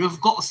mean,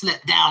 you've got to slow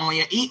down when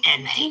you're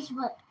eating, mate. Yes,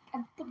 but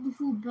I put the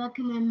food back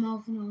in my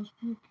mouth when I was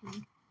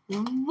puking.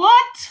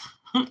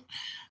 What?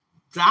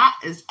 That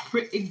is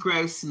pretty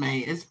gross,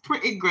 mate. It's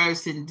pretty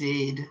gross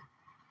indeed.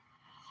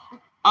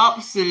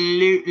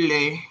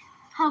 Absolutely.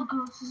 How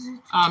gross is it?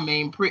 I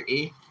mean,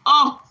 pretty.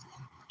 Oh!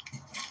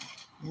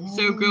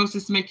 So gross,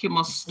 it's making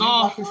my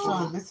stuff.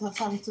 Let's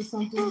talk to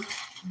something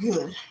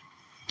good.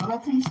 What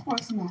about some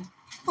sports now?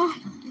 Oh,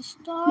 the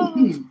star.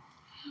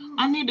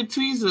 I need the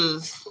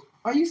tweezers.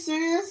 Are you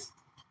serious?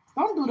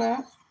 Don't do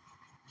that.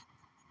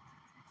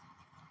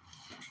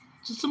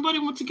 Does somebody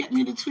want to get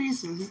me the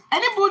tweezers?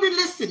 Anybody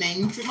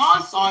listening to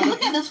my side?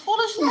 Look at this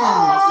foolishness.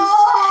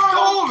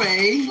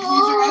 Story. Use the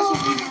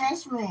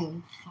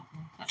restroom.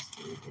 That's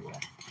the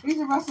Use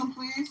the restroom,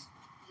 please.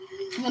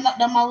 You're gonna knock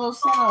down my little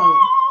setup.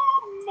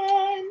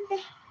 Oh, man.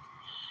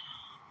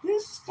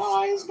 This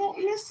guy is not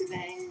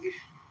listening.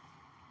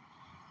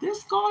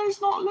 This guy is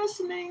not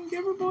listening.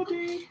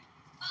 Everybody.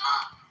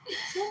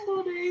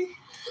 Somebody.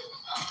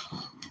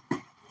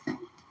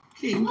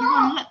 King,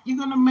 you're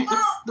gonna make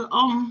the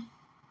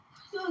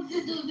What do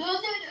you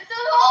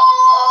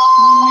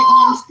make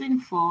one sting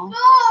for?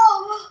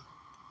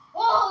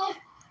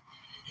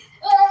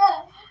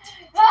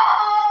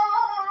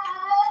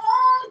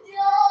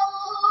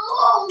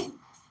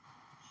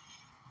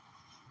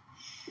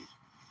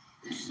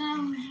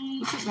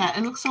 Look at that.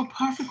 It looks so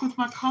perfect with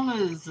my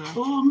colors.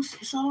 Oh,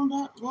 show them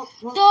that. What?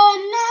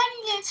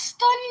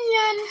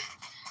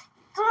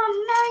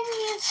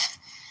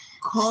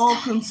 Coal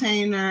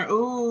container.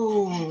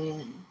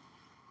 Ooh.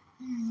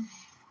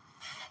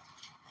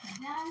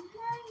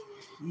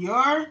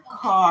 Your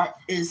car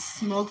is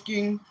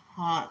smoking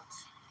hot.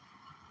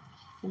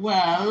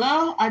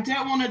 Well, I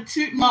don't want to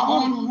toot my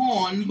own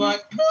horn,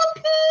 but poop,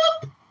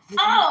 poop.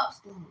 Oh.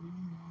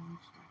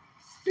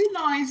 Be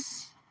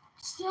nice.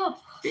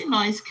 Stop. Be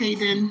nice,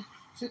 Kaden.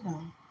 Sit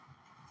down.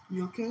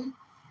 You okay?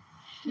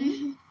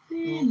 Be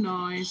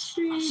nice.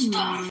 Be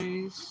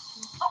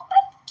nice.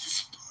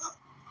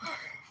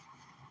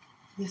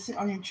 Yeah, sit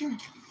on your chair.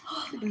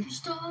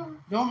 Stop.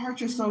 Don't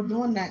hurt yourself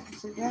doing that.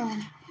 Sit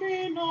down.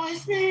 Be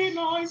nice. Be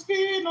nice.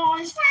 Be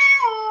nice.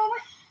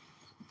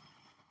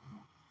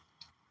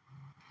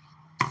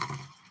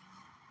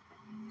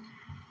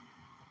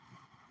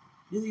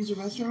 You use the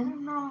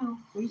restroom? No.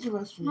 Use the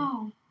restroom.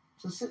 No.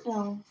 So sit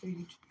down before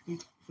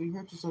you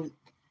hurt yourself.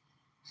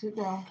 Sit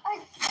down. I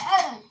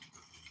can't.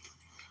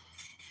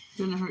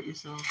 You're gonna hurt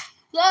yourself.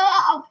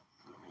 No.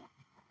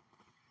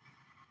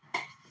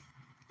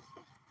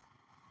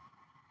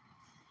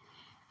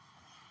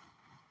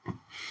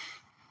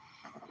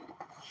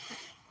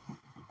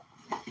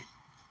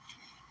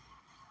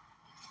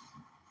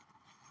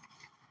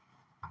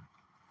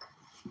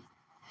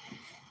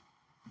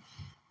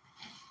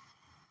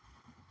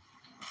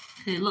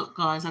 Okay, look,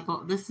 guys, I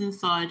got this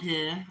inside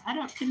here.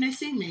 Can they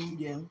see me?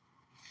 Yeah.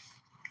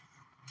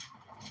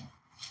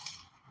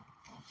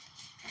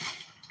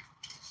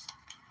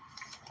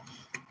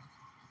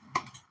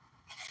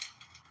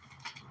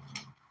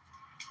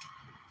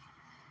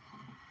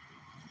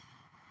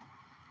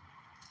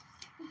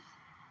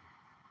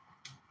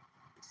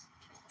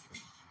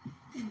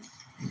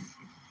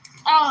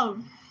 Oh.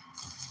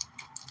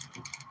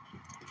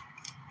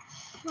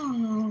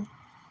 Oh.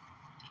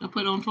 Should I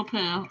put it on top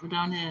here or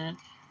down here?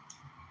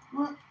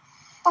 What?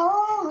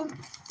 Oh.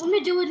 Let me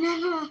do it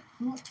now.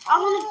 I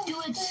want to do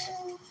it.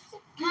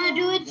 Can I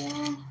do it?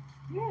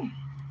 Yeah.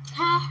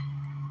 Huh?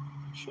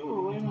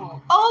 Sure, why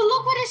not? Oh,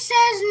 look what it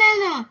says,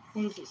 Nana.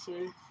 What does it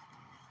say?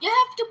 You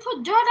have to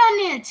put dirt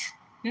on it.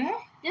 Yeah?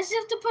 Yes, you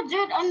have to put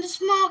dirt on the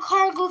small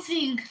cargo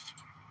thing.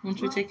 Once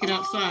we take it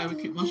outside,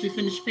 once we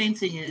finish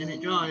painting it and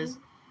it dries.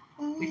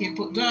 We can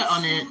put dirt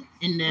on it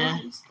in there.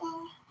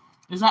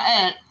 Is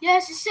that it?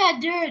 Yes, it said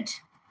dirt.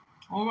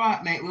 All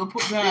right, mate. We'll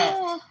put dirt.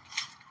 Yeah.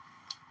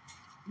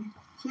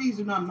 Please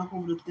do not knock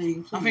over the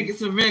thing. I think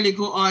it's a really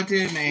good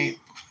idea, mate.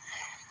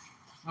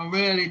 I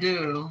really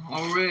do.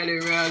 I really,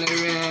 really,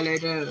 really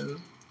do.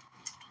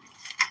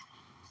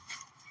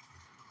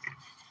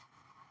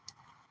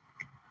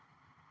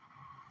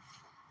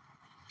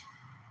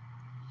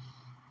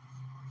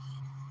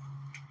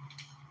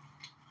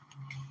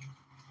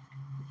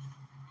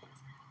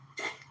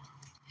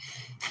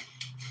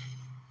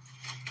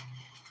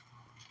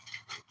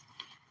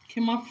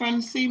 Can my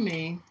friend see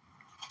me?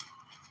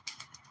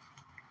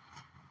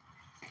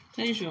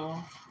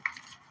 Tasia.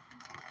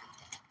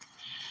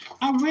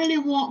 I really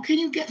want. Can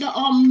you get the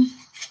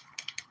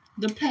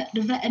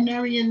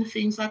veterinarian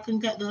thing so I can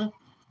get the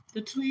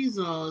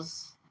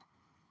tweezers,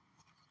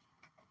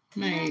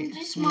 mate?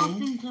 These small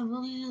things are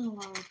really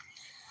hard.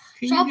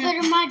 Can Shall I you put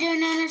get? in my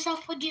dinner and shall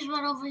I put these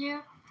right over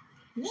here?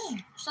 Yeah.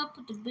 Shall I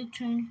put the big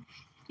train?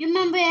 You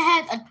remember it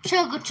had a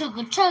chugga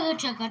chugga chugga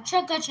chugga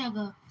chugga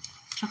chugga.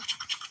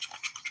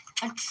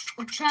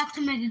 A track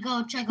to make it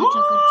go chugga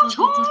chugga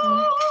chugga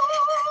chugga.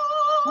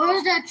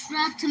 Where's that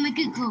track to make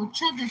it go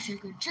chugga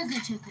chugga chugga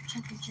chugga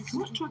chugga chugga?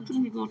 What track to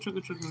make it go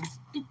chugga chugga?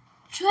 The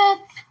track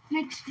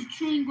makes the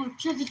train go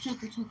chugga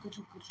chugga chugga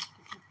chugga chugga.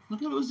 I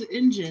thought it was the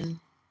engine.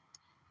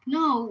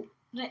 No,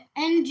 the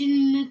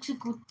engine makes it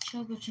go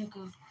chugga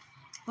chugga.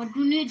 But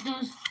we need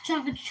those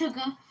chugga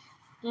chugga,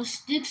 those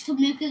sticks to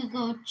make it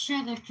go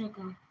chugga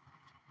chugga.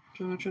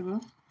 Chugga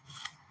chugga.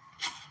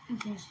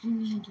 Yes, we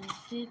need those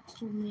sticks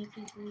to make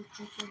it go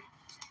chugga.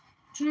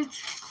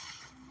 Church.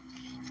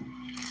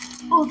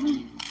 Over.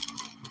 You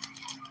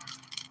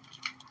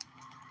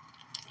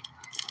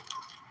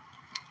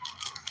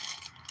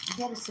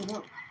gotta sit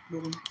up,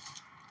 baby.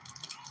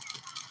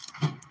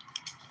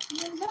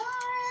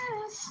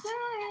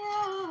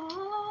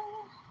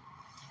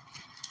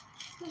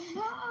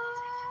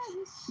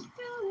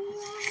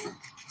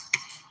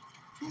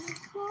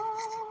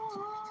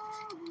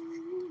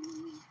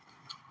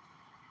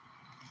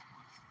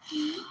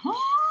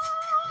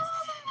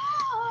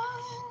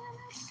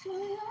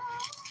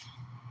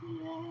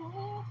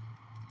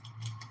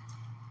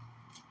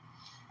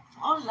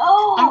 Oh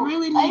no! I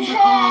really need the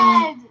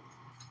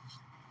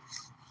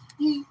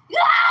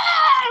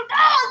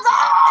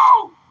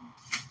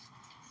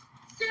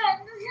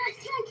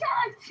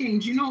King,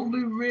 do you know what would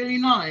be really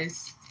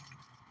nice?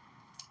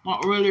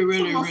 Not really,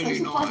 really, Someone really said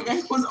he thought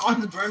nice. he was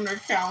on the burner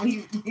account.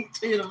 He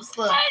tweeted him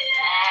stuff.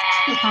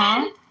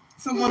 Huh?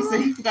 Someone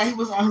said he forgot he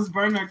was on his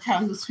burner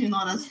account. He was tweeting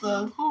all that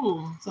stuff.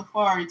 Who?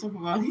 Safari talking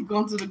about he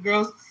going to the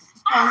girls'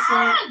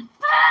 concert.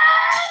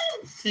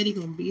 Said he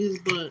gonna beat his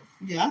butt.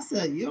 Yeah, I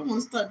said you don't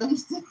want to start them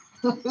stuff.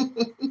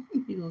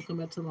 He gonna come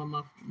back to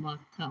my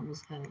account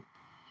was hacked.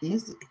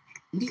 Mr.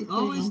 He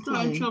always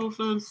starting trouble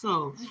for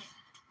himself.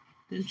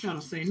 Then trying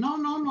to say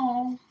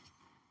no.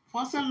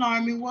 False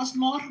alarming was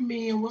not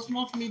me. It was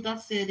not me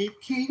that said it.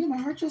 Kid, you're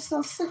gonna hurt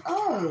yourself. Sit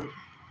up.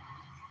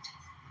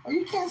 Or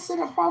you can't sit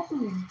up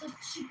properly.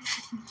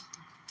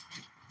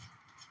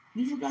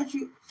 You forgot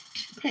you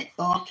pay.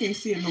 Oh, I can't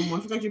see it no more.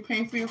 You forgot you're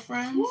paying for your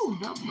friends. Ooh,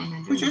 that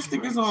one. Put your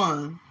stickers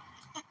on.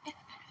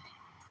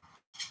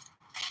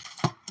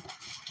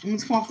 You need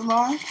to come off the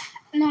line?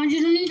 No,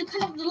 you don't need to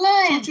cut off the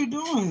What line. you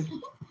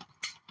doing?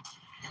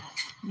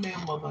 No,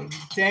 mother, you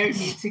don't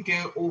need to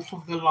go off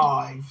of the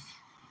live.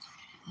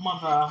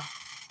 Mother,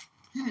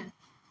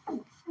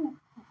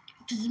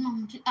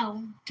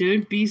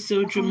 don't be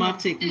so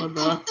dramatic,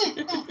 mother.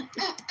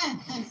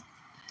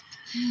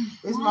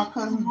 It's my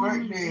cousin's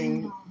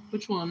birthday.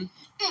 Which one?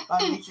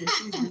 Alicia,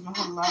 she's living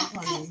her life,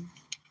 honey.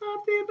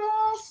 Happy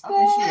I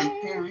think she in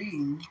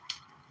birthday.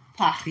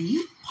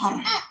 Paris.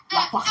 Paris.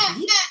 La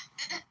Paris.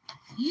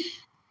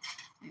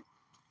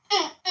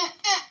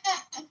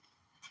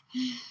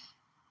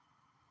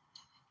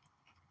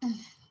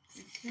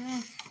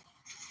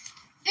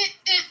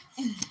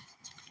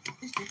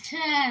 It's the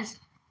chest.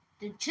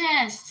 The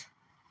chest.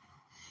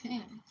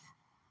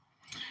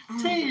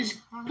 Tej,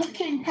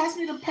 King, pass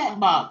me the pet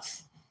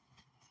box.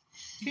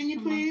 Can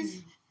you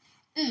please?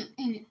 I'll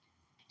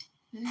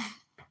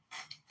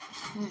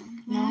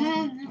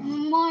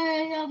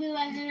be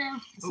right there.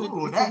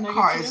 Ooh, that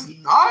car is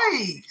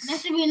nice. That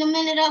should be in a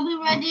minute. I'll be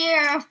right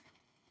there.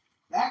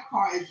 That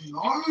car is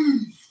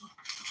nice.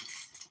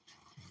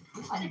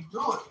 That's how you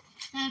do it.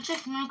 And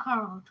check my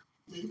card.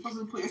 You're supposed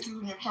to put your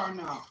shoes in your car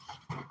now.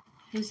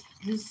 His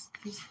is.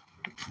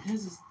 I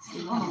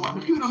don't know what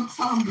the people don't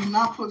tell them do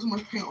not put too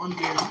much paint on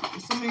there.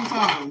 So many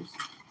times.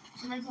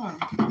 So many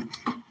times.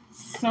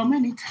 So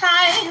many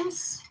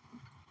times.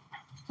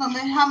 How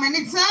many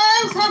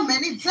times? How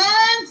many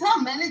times? How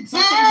many times? So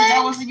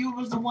that wasn't you.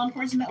 Was the one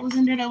person that was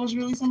in there that was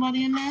really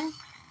somebody in there?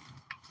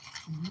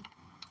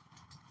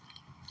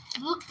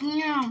 Look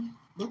now.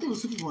 Look, there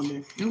was two people in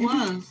there. It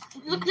was.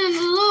 Look at the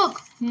look.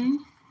 Hmm.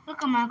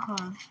 Look at my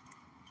car.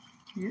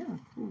 Yeah.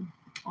 Cool.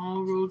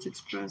 All Roads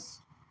Express.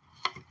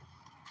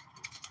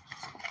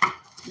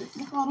 Look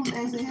at all them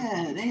eggs they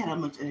had. They had how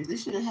much eggs. They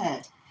should have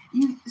had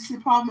You see,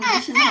 the problem is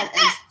you should have had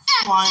eggs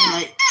flying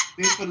like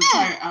maybe for the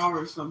entire hour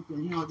or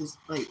something. You know, just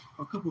like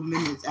a couple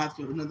minutes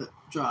after another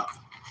drop.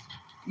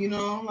 You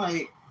know,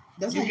 like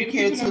that's how you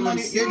care to the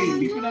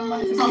city. So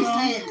I'm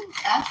saying,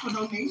 ask for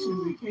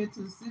donations and care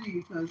to the city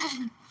because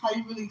how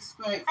you really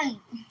expect?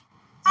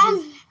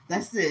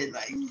 That's it.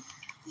 Like,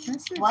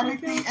 why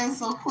did they end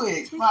so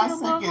quick? 5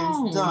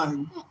 seconds,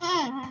 done.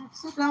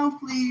 Sit down,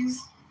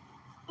 please.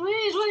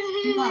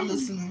 You're not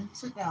listening.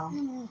 Sit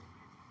down.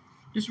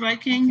 Just right,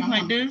 King, Okay,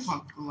 like this.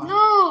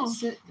 No.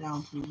 Sit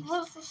down, please.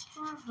 What's the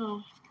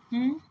struggle?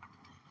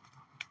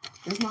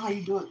 That's not how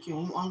you do it, King.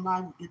 When you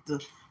online, you get to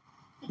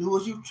do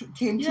what you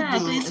came to do. Yeah,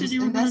 they said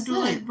you were going to do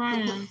like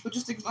Brian. Put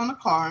your stickers on the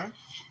car.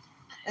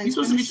 You're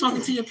supposed to be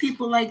talking to your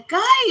people like,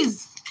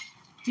 guys,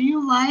 do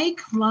you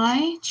like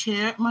my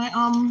chair?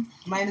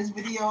 Minus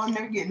video. I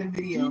never get in the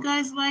video. You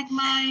guys like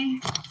my?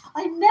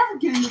 I never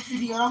get in the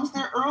video. I was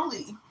there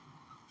early.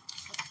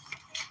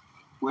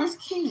 Where's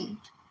King?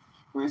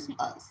 Where's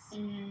us?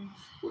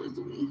 Where's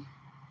we?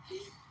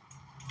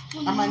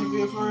 Am I in the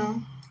video for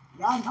real?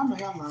 Y'all, I know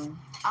y'all lying.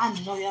 I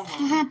know y'all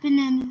lying. What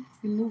happened?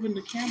 You're moving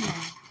the camera.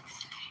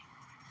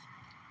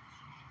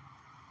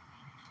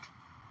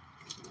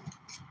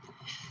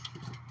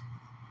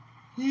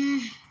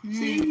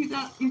 See, you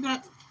got.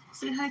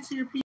 Say hi to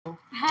your people.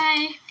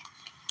 Hi.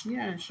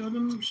 Yeah, show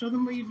them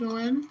what you're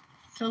doing.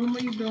 Tell them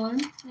what you're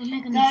doing. We're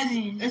making Guys, a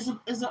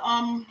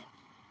train.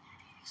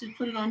 should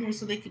put it on here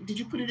so they could. Did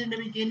you put it in the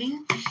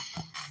beginning?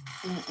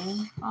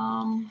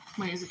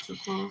 Wait, is it too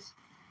close?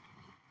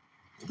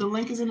 The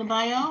link is in the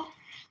bio.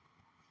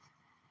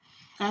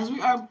 Guys,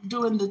 we are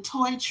doing the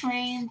toy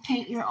train,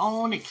 paint your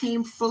own. It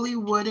came fully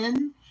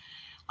wooden.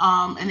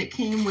 And it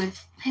came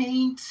with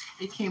paint.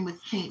 It came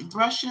with paint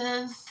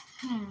brushes.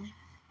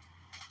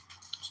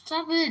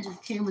 Stop it.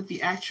 It came with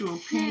the actual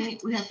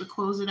paint. We have to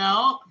close it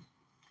out.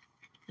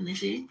 Can they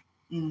see?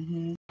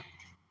 Mm-hmm.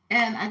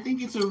 And I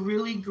think it's a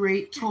really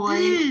great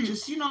toy,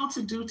 just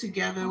to do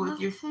together with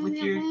your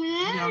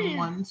young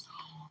ones,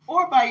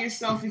 or by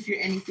yourself if you're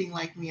anything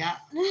like me.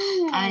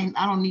 I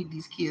don't need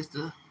these kids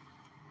to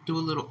do a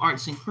little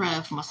arts and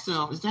crafts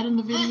myself. Is that in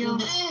the video?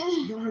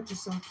 Don't hurt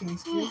yourself, King.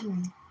 Excuse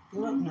me.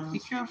 Get up now. Be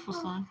careful,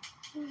 son.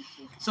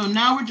 So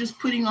now we're just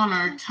putting on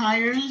our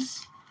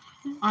tires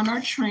on our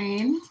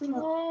train.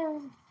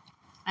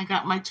 I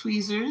got my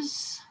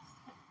tweezers.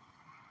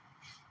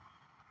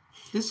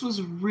 This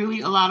was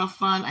really a lot of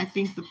fun. I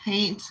think the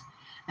paint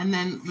and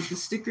then with the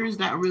stickers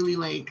that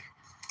really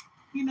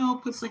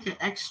puts like an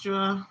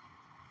extra.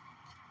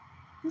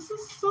 This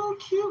is so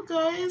cute,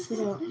 guys. Sit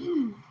up.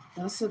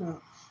 Gotta sit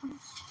up.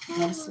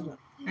 Gotta sit up.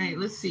 All right,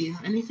 let's see.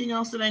 Anything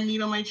else that I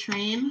need on my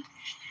train?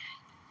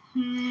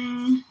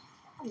 I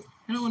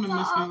don't want to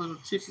mess my little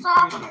tippy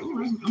part up.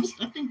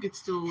 I think it's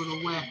still a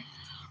little wet.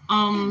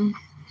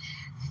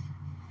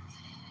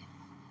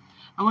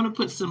 I want to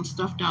put some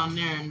stuff down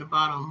there in the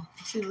bottom.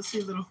 Let's see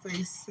a little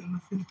face in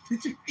the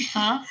picture.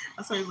 Huh?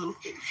 I saw your little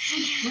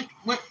face.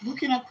 What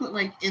can I put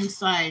like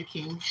inside,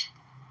 King?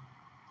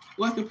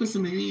 Well, I could put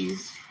some of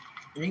these.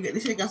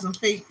 This shit got some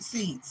fake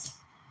seats.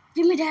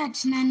 Give me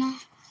that, Nana.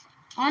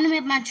 I want to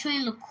make my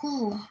train look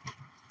cool.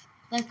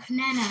 Like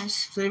Nana's.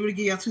 So everybody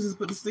get y'all tweezers to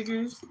put the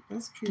stickers?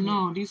 That's cute.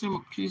 No, these are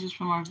tweezers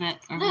from our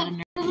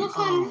veterinarian. Look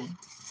how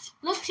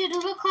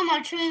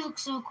my train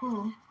looks so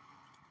cool.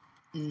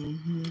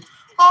 Mm-hmm.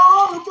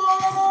 All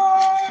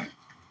aboard!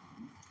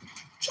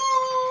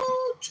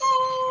 Choo,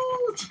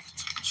 choo!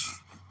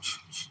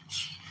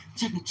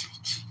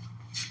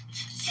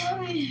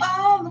 Sorry.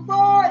 All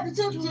aboard the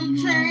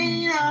choo-choo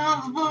train!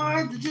 All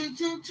aboard the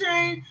choo-choo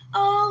train!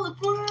 All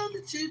aboard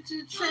the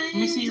choo-choo train! Let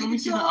me see the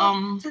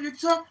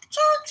Choo-choo!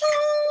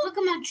 Look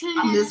at my train. I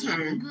miss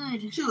her.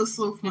 Good. She looks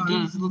so fun. It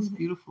does. It looks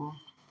beautiful.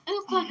 It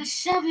looks like a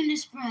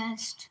 70s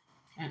breast.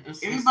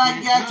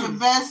 Everybody got your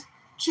best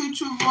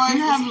choo-choo voice. Do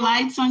you have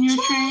lights on your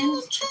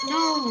train?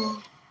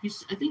 No.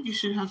 I think you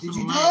should have some Did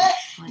you do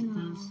lights it? like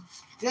No. this.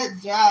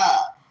 Good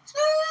job.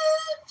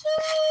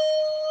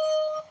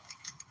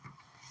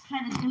 Try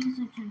to do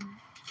something.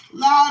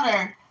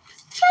 Louder.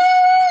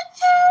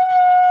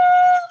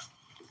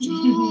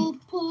 Two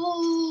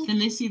poop. Can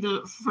they see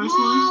the first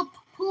one?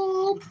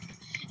 Poop.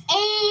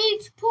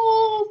 8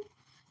 poop.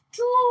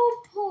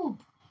 2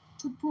 poop.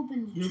 2 poop in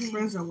the Your train.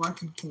 friends are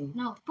watching, King.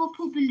 No,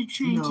 poop in the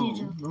train, No,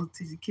 teacher. don't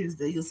teach the kids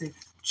that. You'll say,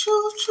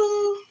 choo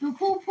choo. No,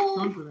 poop.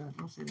 Don't do that.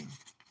 Don't say that.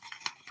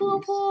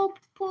 Poop.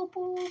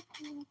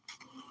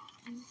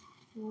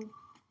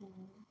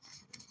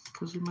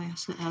 Because we might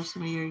have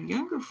some of your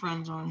younger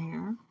friends on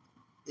here.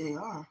 They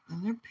are.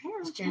 And their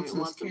parents Scared might to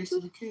want them the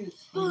to.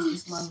 kids. Oh,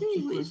 It's my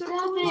see, what is people.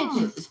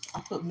 that? I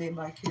put made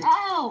by kids.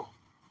 Ow.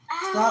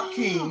 Stop,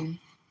 King.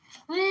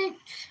 Wait.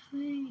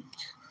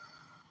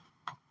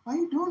 Why are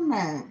you doing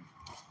that?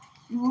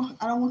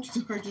 I don't want you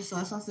to hurt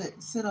yourself. So I said,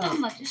 sit up. I'm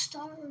about to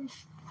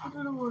starve. I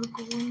don't know where to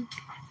go.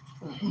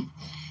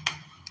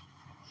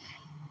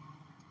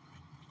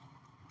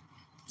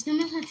 Give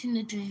me something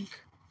to drink.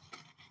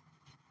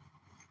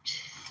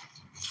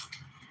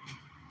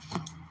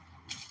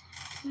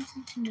 Give me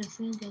something to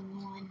drink,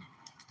 everyone.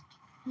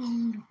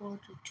 On the water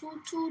to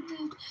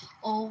drink.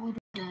 Oh,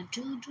 the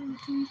to drink.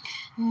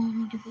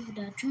 On the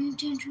water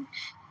drink.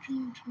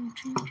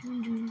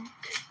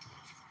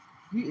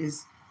 You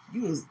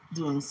is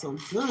doing so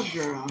good,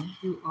 girl.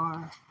 You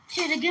are.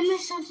 Should give me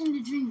something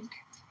to drink?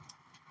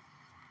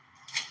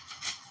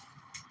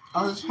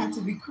 I was trying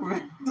to be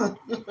correct.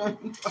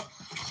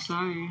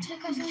 Sorry.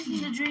 Take us something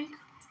to drink.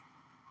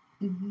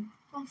 Mm-hmm.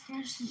 Come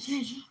first and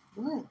change.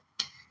 What?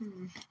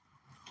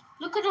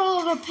 Look at all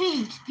of our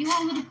paint. Do you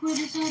want me to pour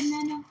this out,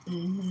 Nana?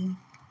 Mm-hmm.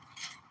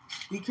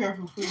 Be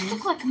careful, please. This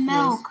looks like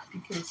milk. Yes, be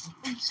careful.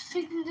 It's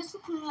figuring this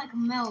looks like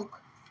milk.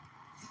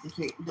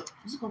 Okay,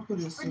 just gonna put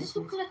this. Or this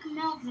looks like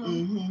milk though.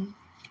 Mm-hmm.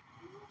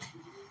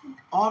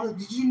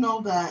 Did you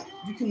know that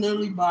you can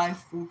literally buy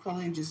food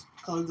coloring and just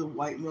color the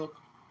white milk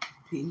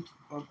pink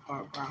or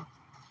brown?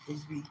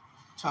 Just be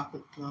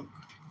chocolate milk.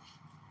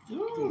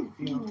 Ooh.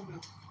 You know.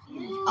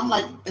 I'm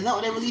like, is that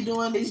what they're really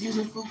doing? They're just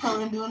using food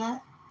coloring doing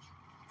that?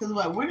 Because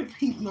like, where did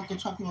pink milk and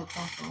chocolate milk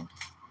come from?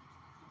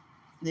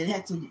 They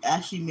had to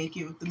actually make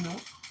it with the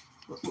milk.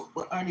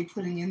 What are they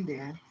putting in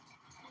there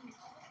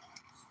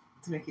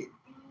to make it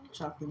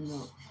chocolate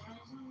milk?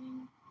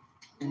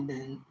 And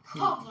then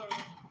pink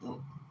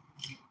milk.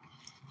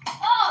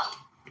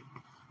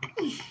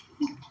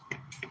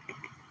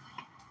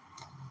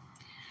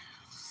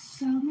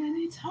 So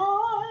many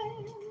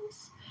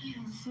times.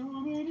 So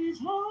many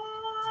times.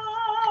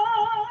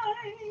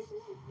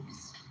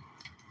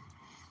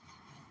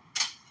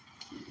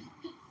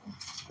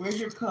 Where's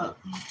your cup?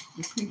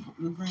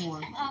 The green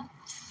one.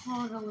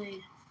 Throw it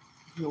away.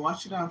 Yeah,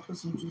 wash it out. Put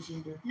some juice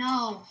in there.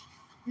 No.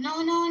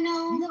 No.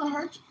 You're gonna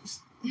hurt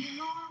you.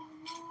 No.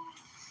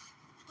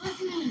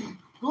 With me.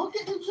 Go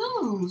get the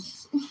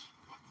juice.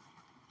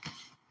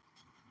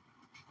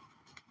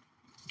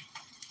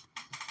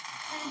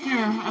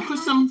 Here, I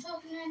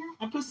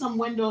put some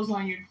windows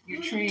on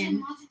your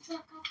train.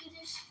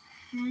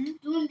 Hmm? Do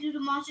you want to do the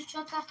monster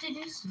truck after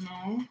this?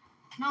 No,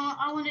 No,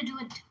 I want to do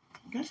it.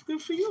 that's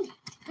good for you.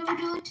 Can we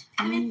do it?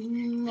 Can we do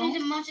No, the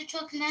monster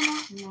truck,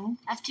 Nana, no,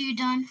 after you're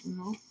done?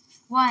 no.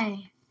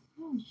 Why?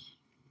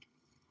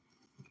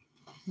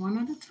 One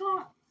at a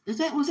time. Was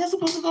that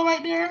supposed to go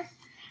right there?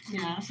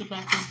 Yeah, that's the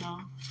back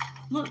window.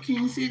 Look, can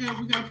you see that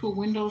we gotta put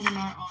windows in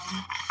our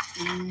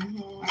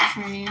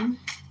train?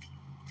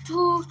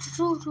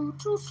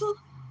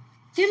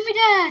 Give me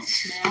that.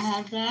 May I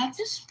have that?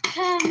 This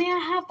may I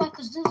have that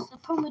because the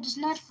permit is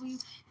not for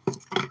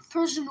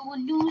personal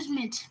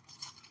amusement.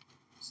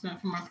 It's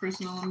not for my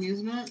personal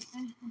amusement.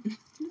 Okay.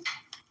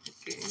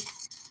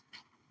 If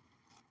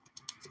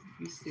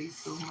you say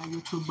so, my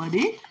little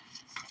buddy.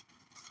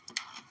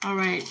 All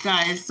right,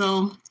 guys.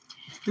 So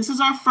this is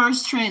our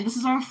first train. This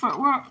is our first.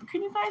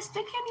 Can you guys?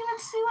 They can't even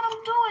see what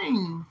I'm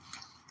doing.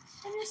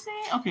 Can you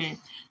see? Okay.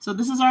 So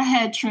this is our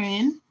head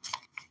train.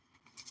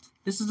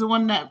 This is the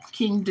one that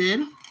King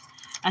did.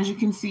 As you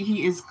can see,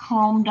 he is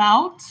chromed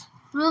out.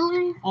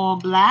 Really? All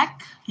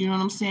black. You know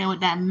what I'm saying? With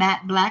that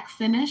matte black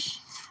finish.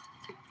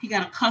 He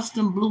got a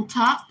custom blue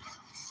top.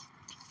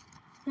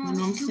 You know what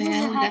I'm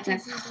saying? We got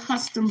that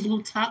custom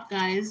blue top,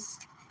 guys.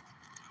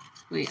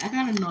 Wait, I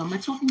gotta know. Am I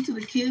talking to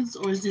the kids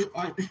or is it?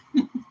 I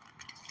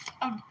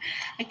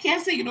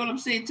can't say. You know what I'm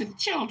saying to the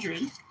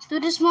children. Do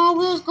the small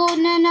wheels go,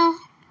 Nana?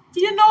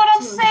 Do you know what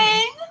I'm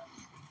saying?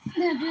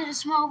 Yeah, do the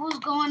small wheels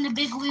go on the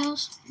big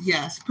wheels?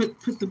 Yes. Put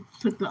the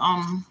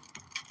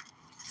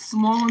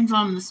small ones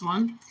on this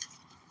one.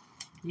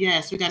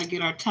 Yes, we got to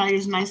get our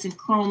tires nice and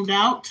chromed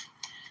out.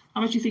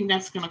 How much do you think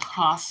that's gonna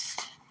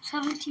cost?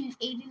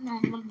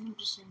 $17.89.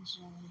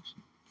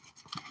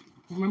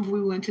 Remember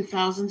we went to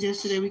thousands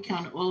yesterday. We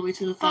counted all the way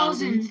to the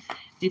thousands. Do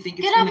you think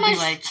it's Get out gonna my be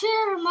like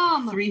chair,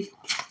 Mama.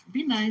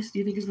 Be nice. Do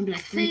you think it's gonna be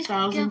like Please get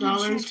my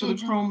 $3,000 for the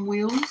chair, chrome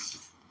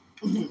wheels?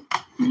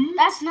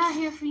 That's not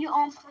here for your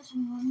own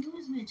personal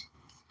amusement.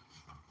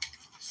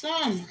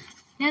 Son,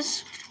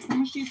 Yes, how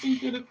much do you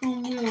think that a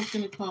chrome wheel is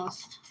gonna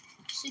cost?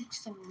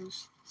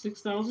 $6.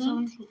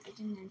 $6,000?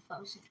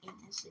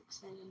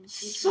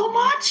 89,896. So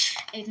much?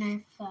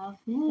 895.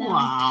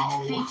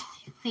 Wow. Wait.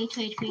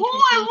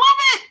 Oh, I love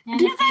it.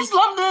 Do you guys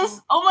love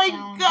this? Oh my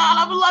God,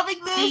 I'm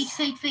loving this.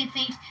 Wait.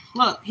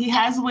 Look, he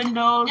has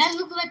windows. That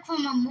look like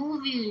from a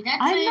movie. That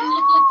I train know.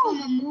 look like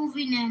from a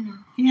movie, Nana.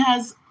 He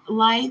has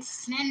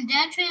lights. Man,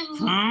 that train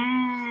look.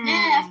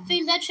 Nana, I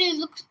think that train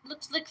looks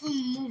like from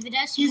a movie.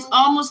 That's He's movie.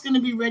 almost gonna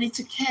be ready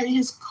to carry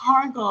his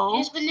cargo.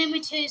 Yes, but let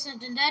me tell you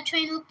something. That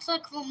train looks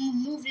like from a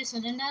movie,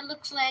 something that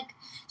looks like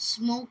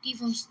Smokey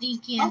from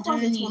Stinky and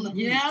thought it's Dirty. on the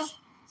Yeah.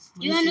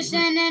 You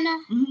understand, Nana?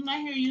 I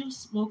hear you,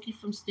 Smokey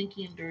from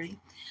Stinky and Dirty.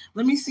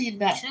 Let me see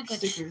that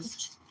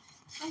stickers.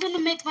 I'm gonna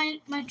make my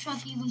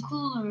truck even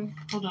cooler.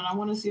 Hold on, I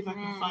want to see if I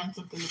can find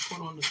something to put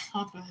on the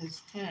top of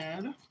his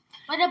head.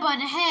 What about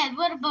a hat?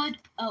 What about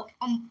a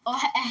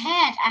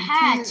hat? A You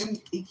hat?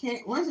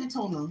 can't. Where's your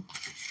toner?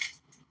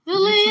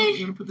 Really?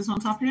 You gonna put this on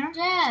top here,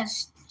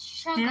 Yes.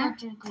 Here?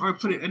 or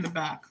put it in the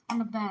back? on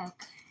the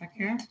back. Back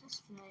here.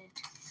 That's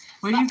right.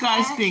 What do you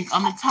guys think?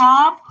 On the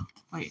top?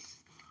 Wait.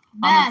 On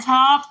Back. the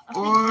top I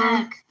think or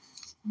back.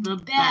 the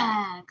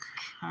back.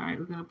 All right,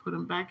 we're gonna put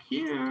them back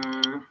here.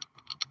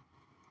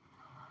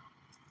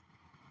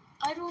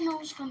 I don't know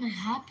what's gonna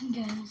happen,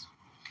 guys.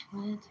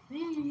 Let's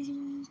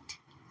wait.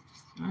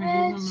 All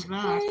right, here's on the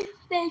back.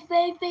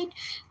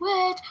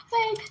 Wait.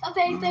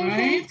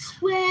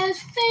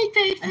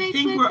 I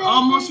think we're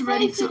almost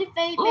ready to.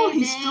 Oh,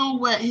 he's still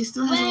wet. He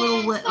still has a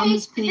little wet on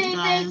his paint,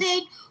 guys.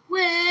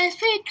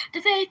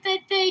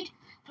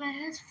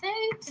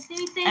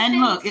 And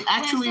look, it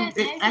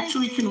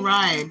actually can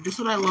ride. This is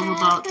what I love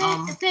about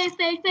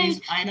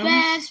these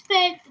items.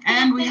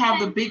 And we have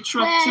the big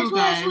truck too,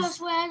 guys. I don't know if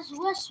you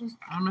guys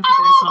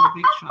saw the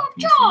big truck.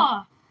 You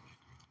see?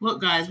 Look,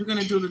 guys, we're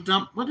gonna do the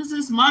dump. What is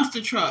this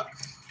monster truck?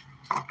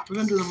 We're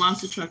gonna do the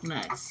monster truck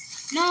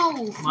next. No.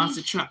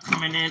 Monster truck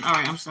coming in. All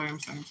right, I'm sorry.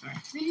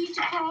 We need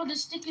to put all the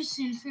stickers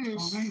in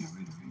first. All right.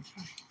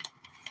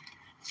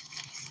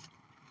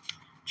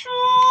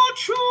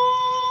 Choo.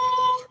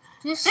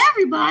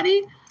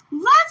 Everybody,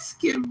 let's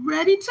get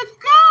ready to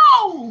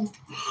go.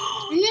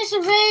 We need to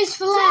raise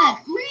flag.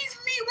 Don't leave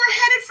me. We're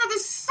headed for the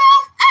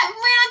South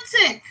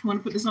Atlantic. Want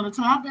to put this on the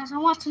top? Yes, I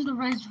want them to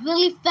raise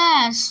really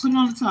fast. Put it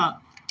on the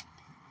top.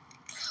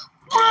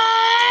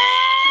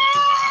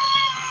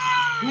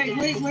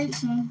 Wait,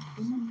 son.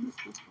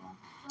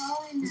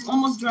 It's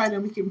almost dry.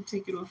 Then we can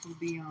take it off of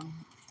the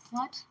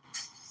What?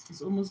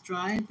 It's almost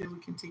dry. Then we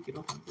can take it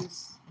off of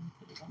this and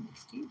put it on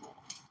this table.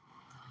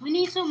 We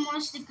need some more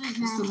stickers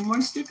now. Some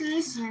more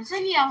stickers? Yes, I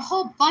need a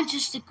whole bunch of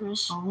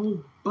stickers. A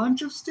whole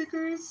bunch of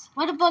stickers?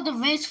 What about the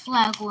raised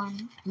flag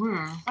one?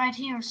 Where? Right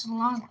here, it's a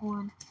long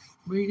one.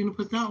 Where are you gonna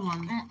put that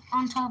one?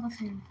 On top of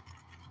him.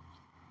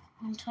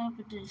 On top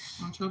of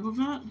this. On top of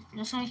that?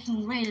 That's how you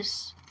can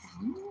raise.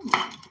 Ooh.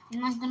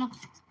 You're not gonna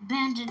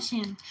bandage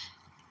him.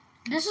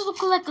 This is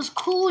looking like it's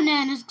cool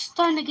now, and it's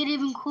starting to get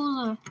even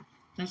cooler.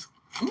 That's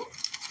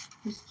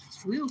this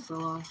wheel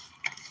fell off.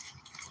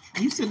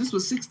 You said this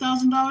was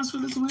 $6,000 for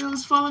this wheel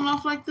is falling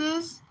off like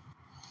this?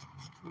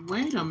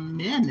 Wait a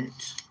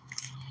minute.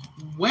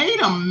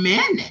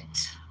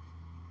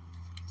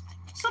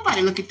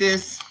 Somebody look at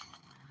this.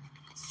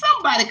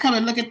 Somebody come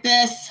and look at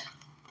this.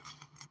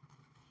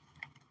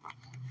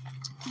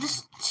 The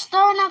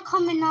star not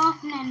coming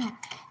off, Nana.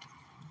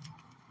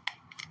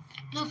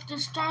 Look, the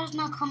star's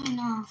not coming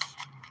off.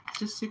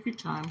 Just take your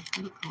time.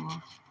 It'll come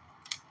off.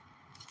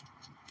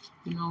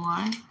 You know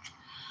why?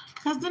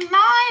 Because the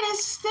night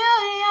is still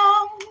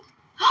young.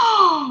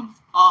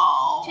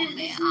 Oh,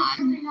 It's not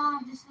coming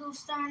off. This little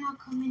star not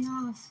coming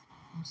off.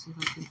 Let's see if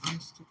I can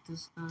unstick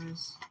this,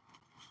 guys.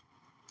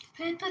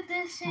 Can I put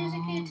this here? Oh,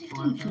 Can I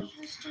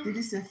take boy. Did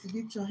he say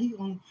forget y'all?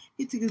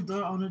 He took his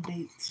daughter on a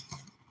date.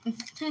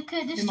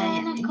 Okay, this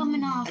star not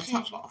coming off.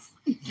 Top off.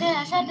 Yeah,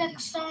 I said the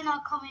star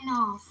not coming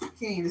off.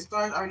 King, the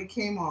stars already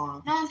came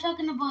on. No, I'm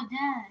talking about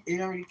that. It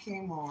already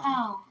came on.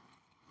 How?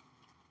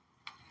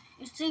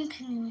 You're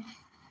thinking.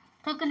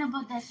 Talking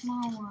about that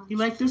small one. You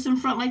like this in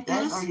front like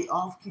That's this? already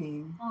off,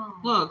 King. Oh.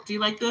 Look, do you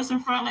like this in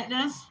front like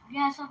this?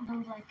 Yes, I do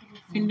like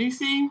it. Can they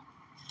see?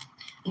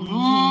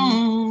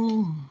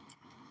 Mm-hmm.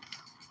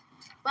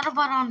 What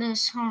about on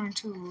this horn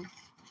too?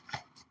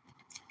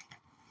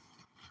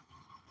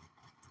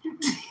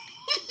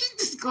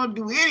 Just gonna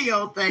do any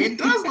old thing. It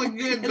does look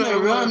good. It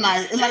look real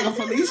nice. It's like a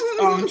police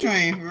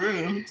train, for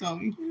real. I'm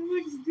telling you.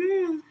 It looks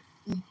good.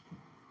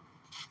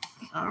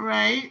 All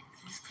right.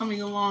 It's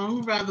coming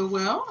along rather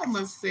well, I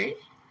must say.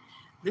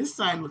 This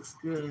side looks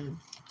good.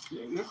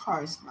 Yeah, your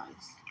car is nice.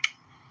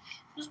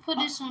 Just put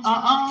this on.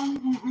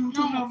 Put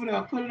it over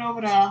there. Put it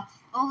over there.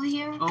 Over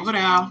here? Over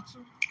there.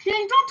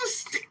 King, don't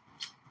just stick.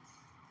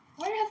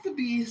 Why do you have to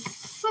be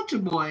such a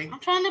boy? I'm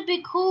trying to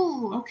be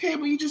cool. Okay,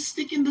 but you just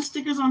sticking the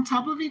stickers on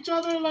top of each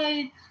other?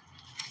 Like,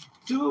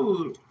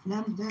 dude.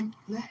 Let him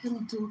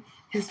do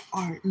his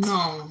art.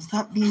 No.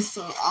 Stop being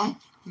so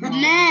No.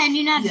 Man,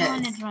 you're not Yes.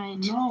 doing it right.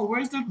 No,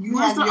 where's the You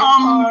where's have the your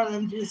car, let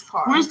him do his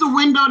car. where's the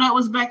window that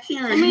was back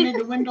here? Let You me- made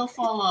the window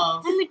fall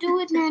off. Let me do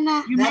it,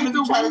 Nana. You Let made him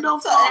the try to window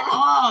tell fall you.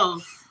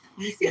 off.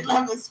 He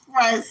let him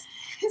express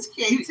his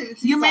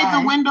creativity. You made the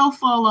side. window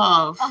fall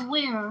off. Of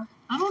where?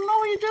 I don't know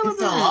what you did It with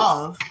fell it.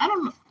 off. I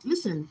don't know.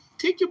 Listen,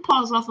 take your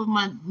paws off of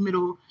my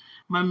middle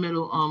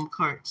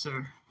cart,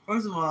 sir.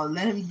 First of all,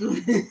 let him do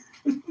it.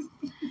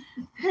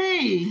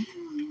 Hey,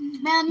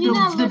 Man, you're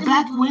not the letting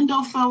back me do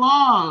window fell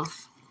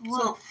off.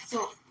 What?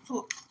 So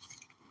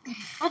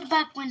What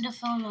back window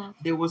fell off?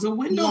 There was a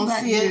window don't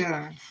back see it?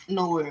 there.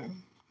 nowhere.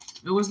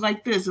 It was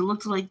like this. It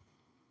looked like.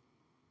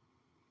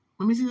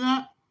 Let me see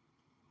that.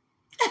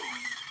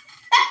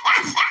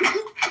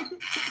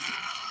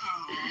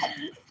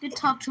 You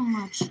talk too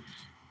much.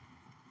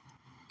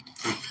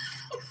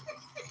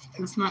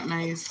 It's not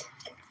nice.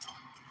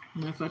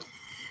 And if I,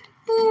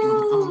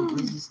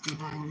 let's just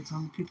give all these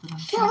other people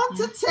that Count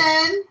to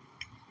something.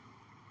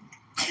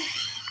 10.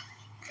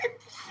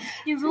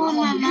 You ruined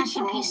my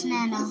masterpiece,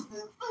 Nana.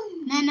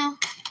 Nana.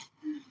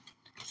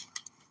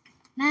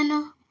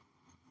 Nana.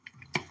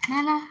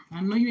 Nana.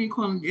 I know you ain't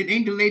calling. It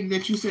ain't the lady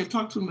that you said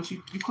talk too much.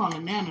 You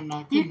calling Nana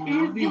now. You Come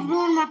on,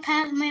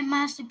 ruined my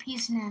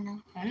masterpiece,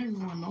 Nana. I didn't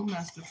ruin no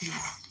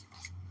masterpiece.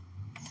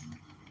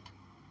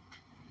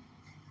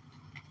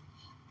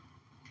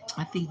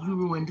 I think you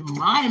ruined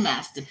my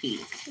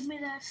masterpiece. Give me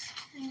that.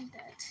 Give me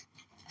that.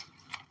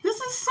 This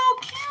is so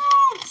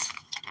cute.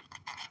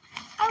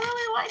 I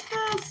really like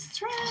this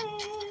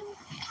train.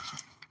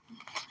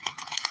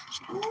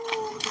 Ooh,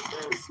 look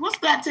at this. What's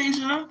that,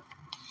 Tasia?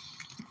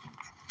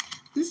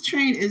 This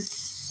train is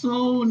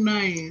so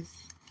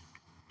nice.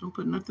 Don't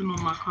put nothing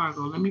on my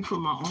cargo. Let me put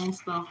my own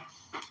stuff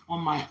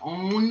on my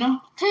own.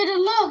 Taylor,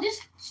 look.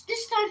 This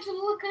starting to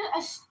look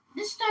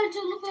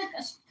like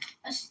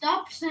a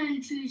stop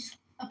sign trees.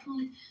 A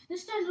police.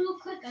 This starting to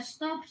look like a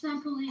stop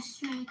sign police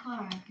train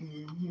car.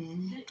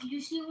 Mm-hmm.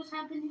 You see what's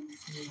happening?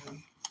 Yeah.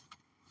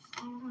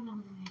 I'm gonna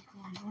make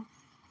one.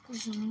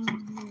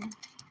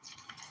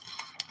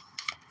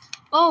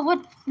 Oh,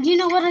 what? You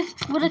know what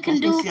I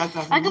can do?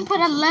 I can put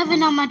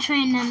 11 on my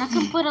train then. I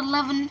can put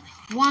 11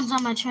 ones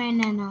on my train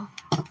then.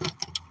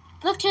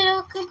 Look, Taylor,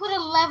 I can put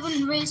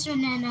 11 racer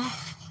then.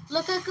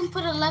 Look, I can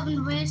put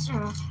 11 racer.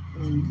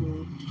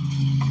 Mm-hmm.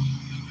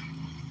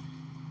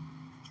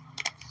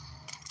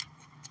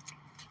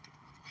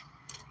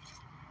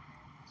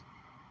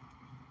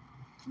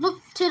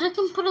 Look, Taylor, I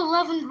can put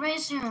 11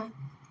 racer.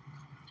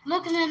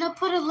 Look, and then I'll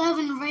put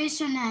 11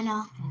 racer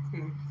Nana.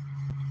 Okay.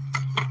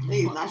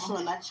 They not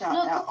showing that child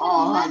Look, at I'll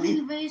all, put honey.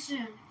 11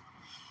 racer.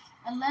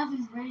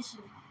 11 racer.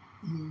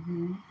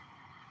 Mm-hmm.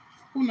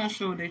 Who not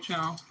sure they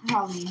child?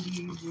 Holly and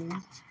Gigi.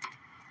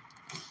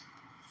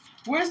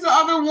 Where's the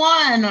other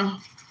one?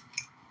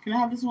 Can I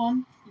have this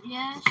one?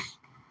 Yes.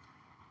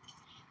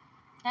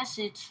 That's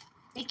it.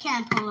 They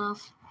can't pull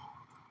off.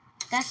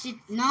 That's it.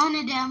 None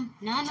of them.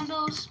 None of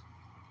those.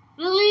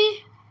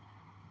 Really?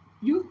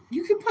 You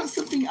can put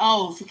something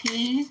else,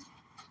 okay?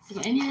 So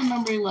I need a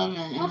number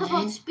 11. What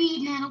about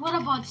speed, Nana? What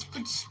about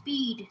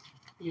speed?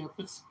 Yeah,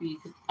 put speed.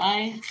 'Cause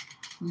I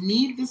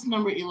need this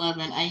number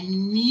 11. I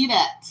need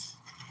it.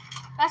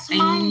 That's I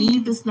mine.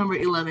 need this number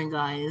 11,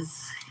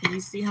 guys. Can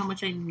you see how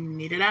much I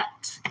needed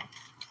it?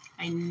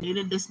 I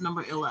needed this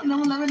number 11.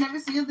 And I will never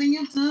see a thing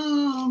you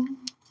do.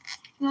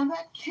 Now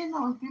that can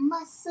always be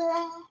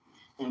myself.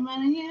 And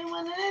rather you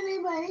more than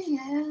anybody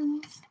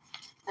else.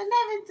 And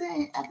every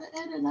day at the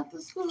end and after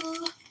school,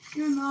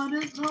 you know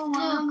there's no one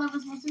I love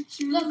as much as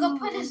you. Look, I'll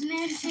put his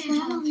name, A Taylor.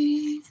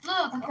 family,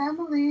 Look, a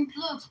family.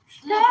 look,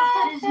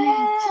 I'll put his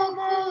name. So cool.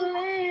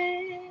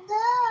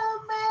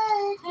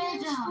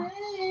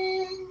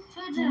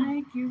 They'll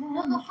make you Taylor. scream. Taylor,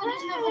 look, I'll put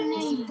his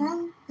name.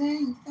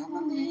 Family,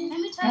 family. Let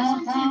me tell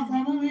you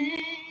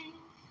something.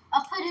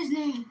 I'll put his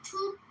name.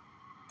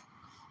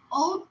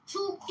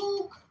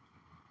 Otukuk.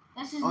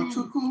 That's his name.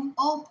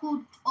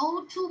 Otukuk.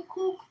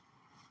 Otukuk.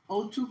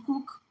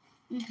 Otukuk.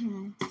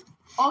 Mm-hmm.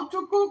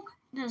 Otukuk.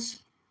 This.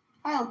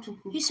 Hi,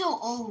 Otukuk. He's so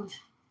old.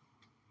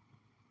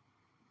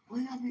 Why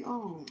you gotta be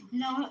old?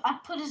 No, I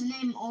put his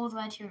name old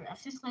right here. I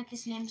think like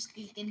his name's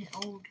getting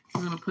old.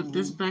 I'm gonna put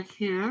this back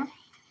here.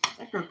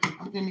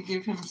 I'm gonna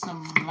give him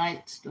some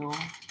lights though.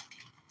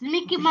 Let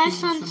me give my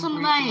son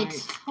some brake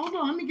lights. Hold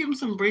on, let me give him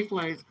some brake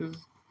lights because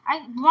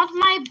I want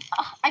my.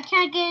 I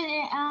can't get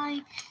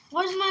it.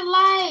 Where's my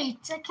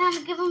lights? I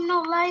can't give him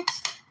no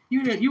lights.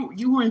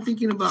 you weren't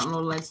thinking about no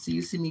lights till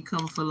you see me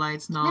come for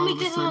lights. Now Let me all of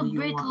a give him a sudden you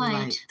brake want light.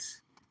 lights.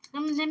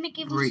 Let me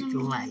give him Brake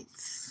some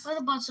lights. What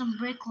about some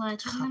brake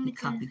lights? Let me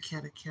Copy,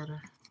 catter.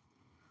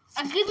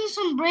 I'll give him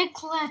some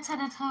brake lights at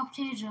the top,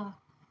 Tasia.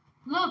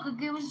 Look, I'll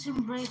give him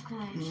some brake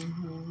lights.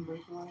 Mm-hmm.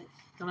 Brake lights.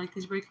 You like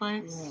these brake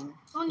lights? Yeah.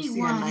 Only See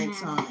one. at man.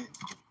 nighttime.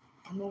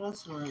 I know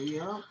that's right.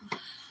 Yep.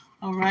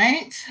 All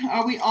right.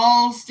 Are we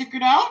all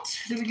stickered out?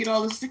 Did we get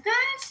all the stickers?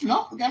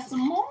 Nope. We got some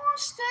more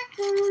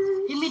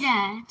stickers. Give me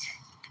that.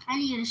 I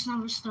need a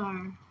number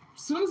star.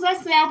 As soon as I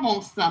say I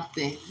want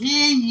something,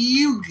 here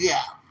you go.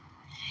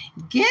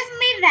 Give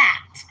me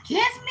that. Give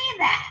me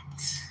that.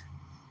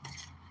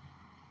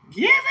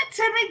 Give it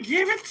to me.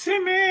 Give it to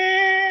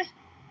me.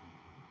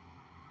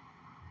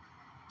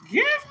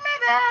 Give me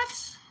that.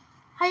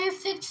 How you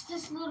fix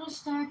this little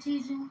star,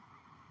 Tasia?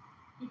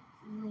 It's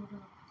little.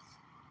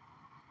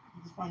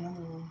 Let's find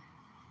another one.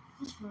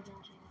 What's little?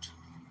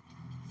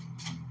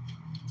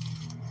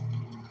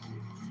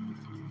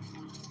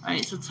 All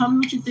right, so tell me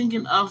what you're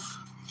thinking of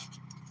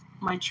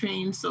my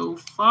train so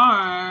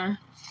far.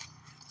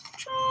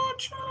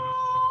 Choo-choo.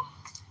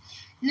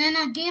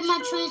 Nana, give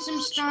my train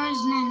some stars,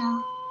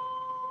 Nana.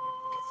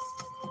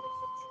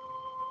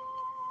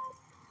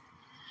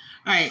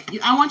 All right,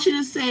 I want you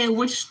to say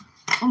which.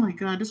 Oh my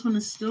God, this one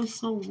is still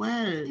so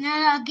wet.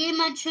 Nana, give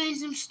my train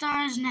some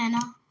stars, Nana.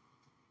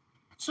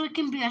 So it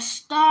can be a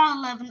star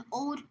 11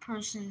 old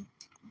person.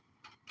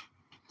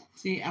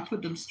 See, I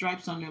put them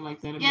stripes on there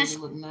like that. It Yes. made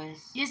it look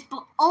nice. Yes,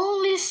 but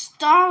only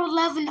star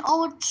 11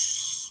 old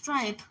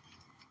stripe.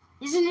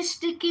 Isn't it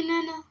sticky,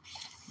 Nana?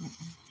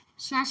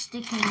 It's not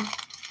sticky.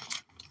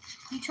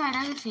 You tried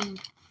everything.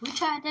 We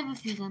tried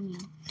everything on you.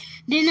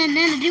 Nana,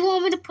 do you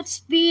want me to put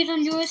speed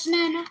on yours,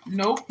 Nana?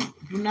 Nope.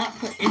 Do not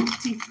put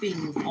empty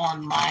things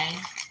on my.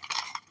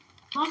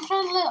 I'm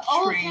trying to let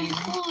all of Train. them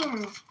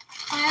cooler.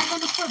 I'm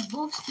going to put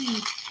both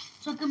speed.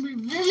 So it can be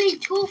really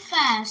too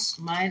fast.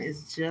 Mine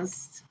is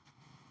just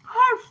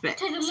perfect.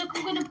 Taylor, look,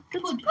 I'm gonna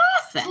It's put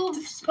perfect. Oops,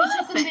 It's because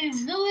it's gonna perfect.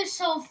 be really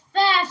so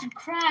fast and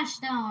crash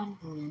down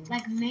Mm.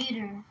 like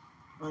Mater.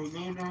 Like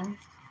later.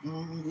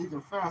 These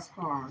are fast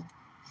cars.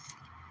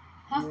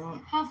 Yeah.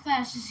 How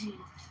fast is he?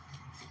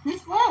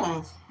 He's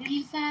fast.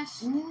 Really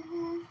fast?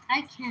 Mm-hmm.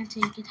 I can't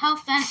take it. How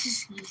fast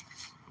is he?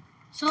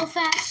 So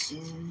fast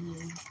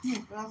Mm-hmm. He's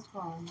a fast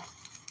car.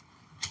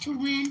 to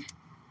win.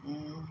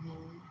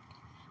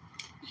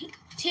 Mm-hmm.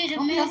 Taylor,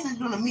 What man. Beyonce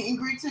doing a meet and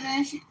greet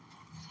today?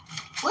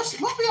 What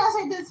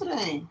Beyonce did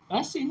today?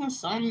 I seen her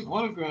signing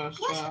autographs,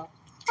 What? child.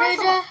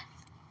 Taylor,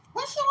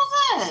 What shit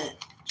was that?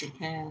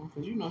 Japan,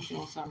 because you know she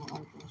don't sign no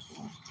autographs.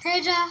 So.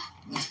 Taylor,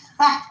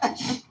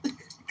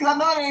 Because I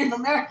know they're in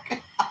America.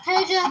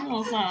 She Taylor,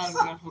 don't sign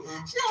autographs with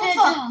her. She don't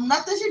talk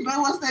nothing. She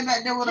better want to stay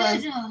back there with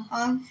us.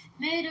 Taylor.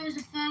 Mater is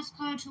a fast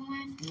car to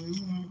win.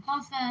 Mm-hmm.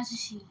 How fast is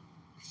she?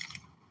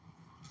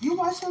 You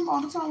watch him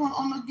all the time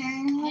on the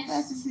game. How Yes.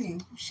 fast is he?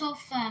 So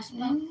fast,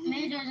 but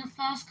Mater is a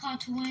fast car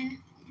to win.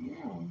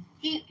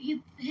 Yeah.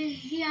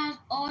 He has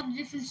all the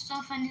different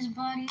stuff on his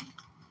body.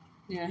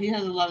 Yeah, he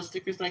has a lot of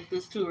stickers like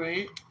this too,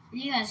 right?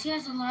 Yes, he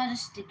has a lot of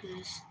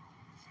stickers.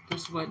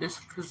 That's why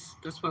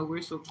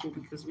we're so cool,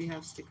 because we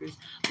have stickers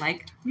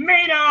like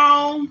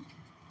Mato.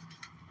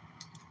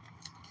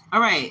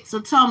 All right, so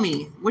tell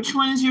me, which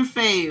one is your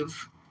fave?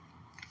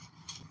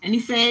 Any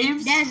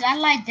faves? Yes, I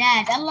like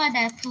that. I like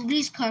that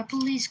police car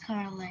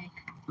I like.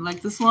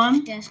 Like this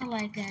one? Yes, I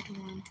like that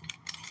one.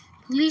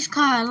 Police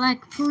car, I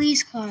like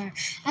police car.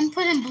 I'm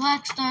putting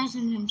black stars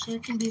in him so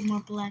it can be more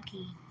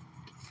blacky.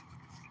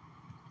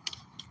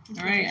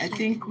 All right, I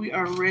think we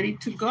are ready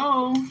to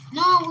go.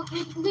 No,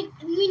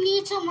 we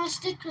need some more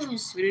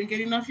stickers. We didn't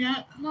get enough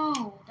yet?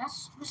 No,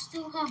 we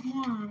still have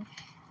more.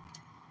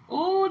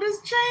 Oh, this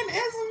chain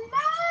is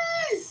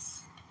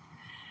nice.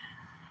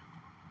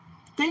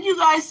 Thank you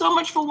guys so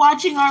much for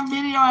watching our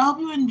video. I hope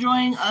you're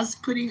enjoying us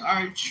putting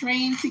our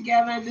train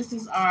together. This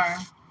is our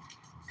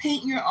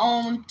paint your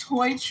own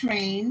toy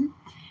train.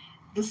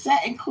 The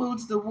set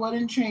includes the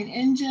wooden train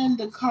engine,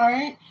 the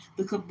cart,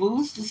 the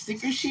caboose, the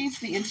sticker sheets,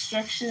 the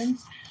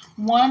instructions,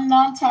 1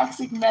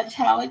 non-toxic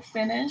metallic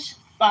finish,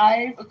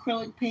 5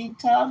 acrylic paint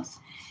tubs,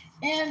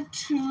 and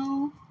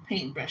 2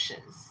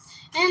 paintbrushes.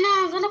 And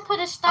I'm gonna put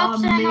a stop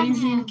sign on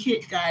Amazing him.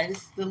 kit,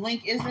 guys. The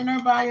link is in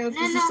our bio if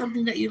this is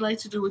something that you'd like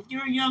to do with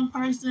your young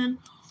person,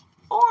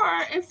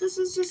 or if this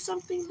is just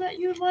something that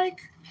you'd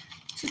like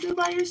to do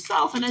by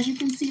yourself. And as you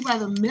can see by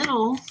the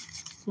middle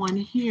one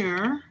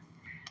here,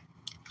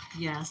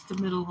 yes, the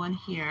middle one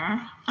here.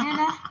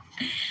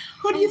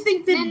 Who do you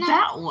think did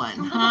that one,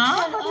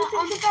 huh? Who do you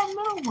think did that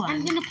middle one?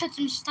 I'm gonna put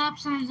some stop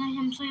signs on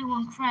him so he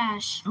won't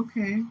crash.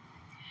 Okay.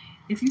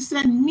 If you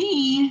said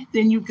me,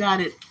 then you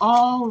got it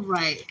all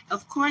right.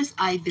 Of course,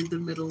 I did the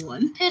middle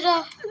one.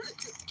 Taylor,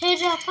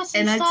 put some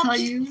And I stop tell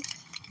you,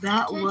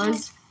 that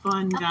was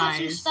fun, I put some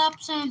guys.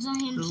 stop signs on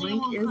him The so he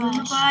link won't is in crash.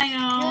 the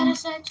bio.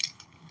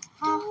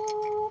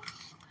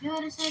 You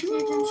heard us, You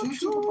heard us,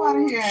 Shoot up out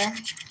of here.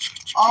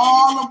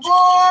 All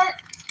aboard.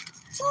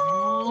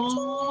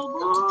 All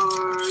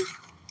aboard.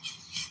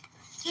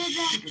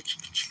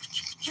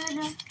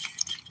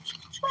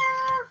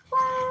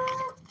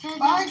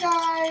 Bye,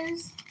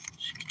 guys.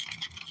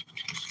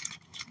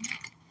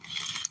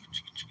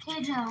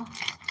 Taylor,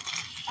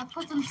 I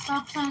put some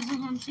stop signs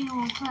on him so he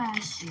won't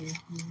crash.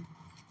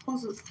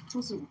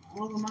 Supposed to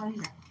roll them out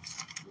here.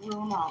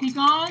 Roll them out. He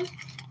gone?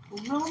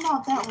 Roll them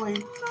out that way.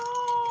 No.